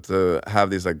valuable to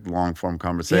have these like long form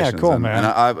conversations. Yeah, cool, man.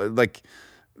 And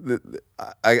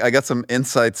I got some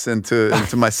insights into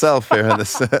myself here.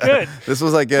 Good. This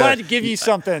was like glad to give you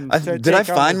something. Did I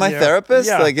find my therapist?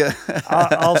 Yeah.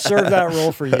 I'll serve that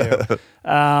role for you.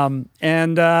 Come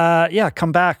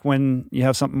back when you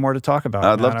have something more to talk about.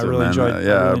 I'd love to. I really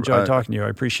enjoyed talking to you. I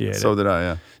appreciate it. So did I.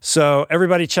 Yeah. So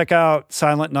everybody, check out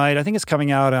Silent Night. I think it's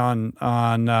coming out on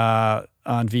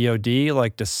VOD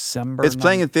like December. It's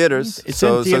playing in theaters. It's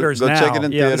in theaters so go now. Check it in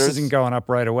theaters. This isn't going up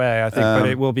right away, I think, but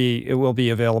it will be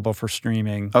available for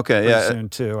streaming. Okay, soon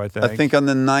too. I think on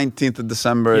the 19th of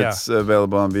December it's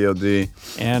available on VOD.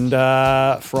 And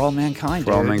For All Mankind.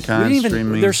 For All Mankind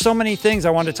streaming. There's so many things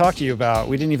I wanted to talk to you about.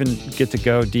 We didn't even get to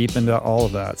go deep into all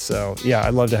of that. So yeah,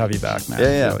 I'd love to have you back, man.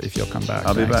 Yeah. If you'll come back,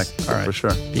 I'll be back. All right, for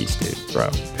sure. Peace, dude, bro.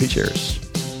 Cheers.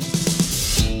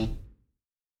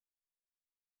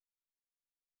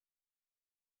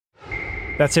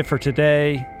 That's it for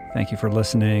today. Thank you for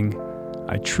listening.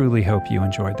 I truly hope you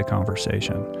enjoyed the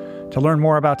conversation. To learn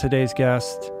more about today's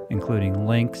guest, including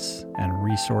links and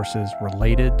resources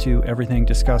related to everything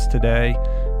discussed today,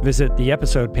 visit the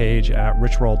episode page at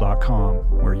richroll.com,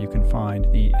 where you can find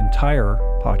the entire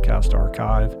podcast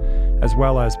archive, as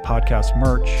well as podcast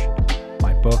merch,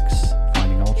 my books,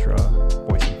 Finding Ultra,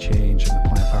 Voicing Change, and the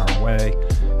Plant Power Way,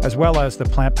 as well as the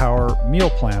Plant Power Meal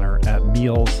Planner at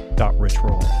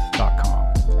meals.richroll.com.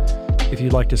 If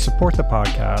you'd like to support the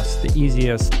podcast, the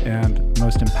easiest and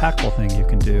most impactful thing you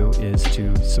can do is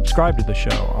to subscribe to the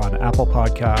show on Apple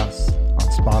Podcasts, on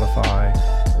Spotify,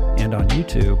 and on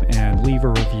YouTube, and leave a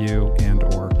review and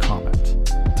or comment.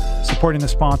 Supporting the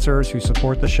sponsors who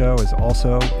support the show is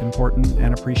also important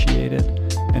and appreciated,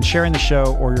 and sharing the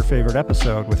show or your favorite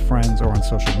episode with friends or on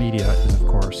social media is, of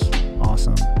course,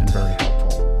 awesome and very helpful.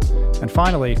 And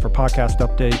finally, for podcast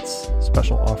updates,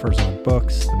 special offers on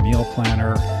books, the meal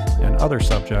planner, and other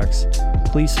subjects,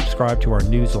 please subscribe to our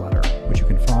newsletter, which you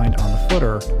can find on the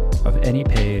footer of any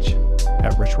page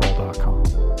at richroll.com.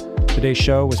 Today's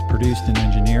show was produced and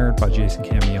engineered by Jason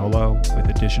Camiolo, with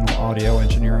additional audio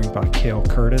engineering by Cale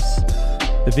Curtis.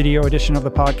 The video edition of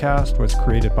the podcast was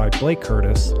created by Blake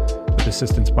Curtis, with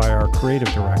assistance by our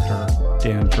creative director,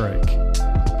 Dan Drake.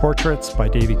 Portraits by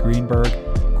Davey Greenberg.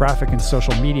 Graphic and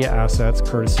social media assets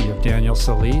courtesy of Daniel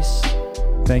Solis.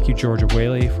 Thank you, Georgia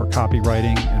Whaley, for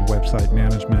copywriting and website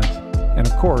management. And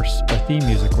of course, our theme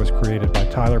music was created by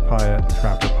Tyler Pyatt,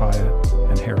 Trapper Pyatt,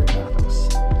 and Harry Mathis.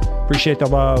 Appreciate the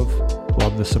love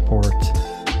the support.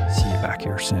 See you back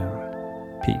here soon.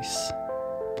 Peace.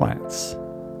 Plants.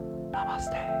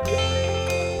 Namaste.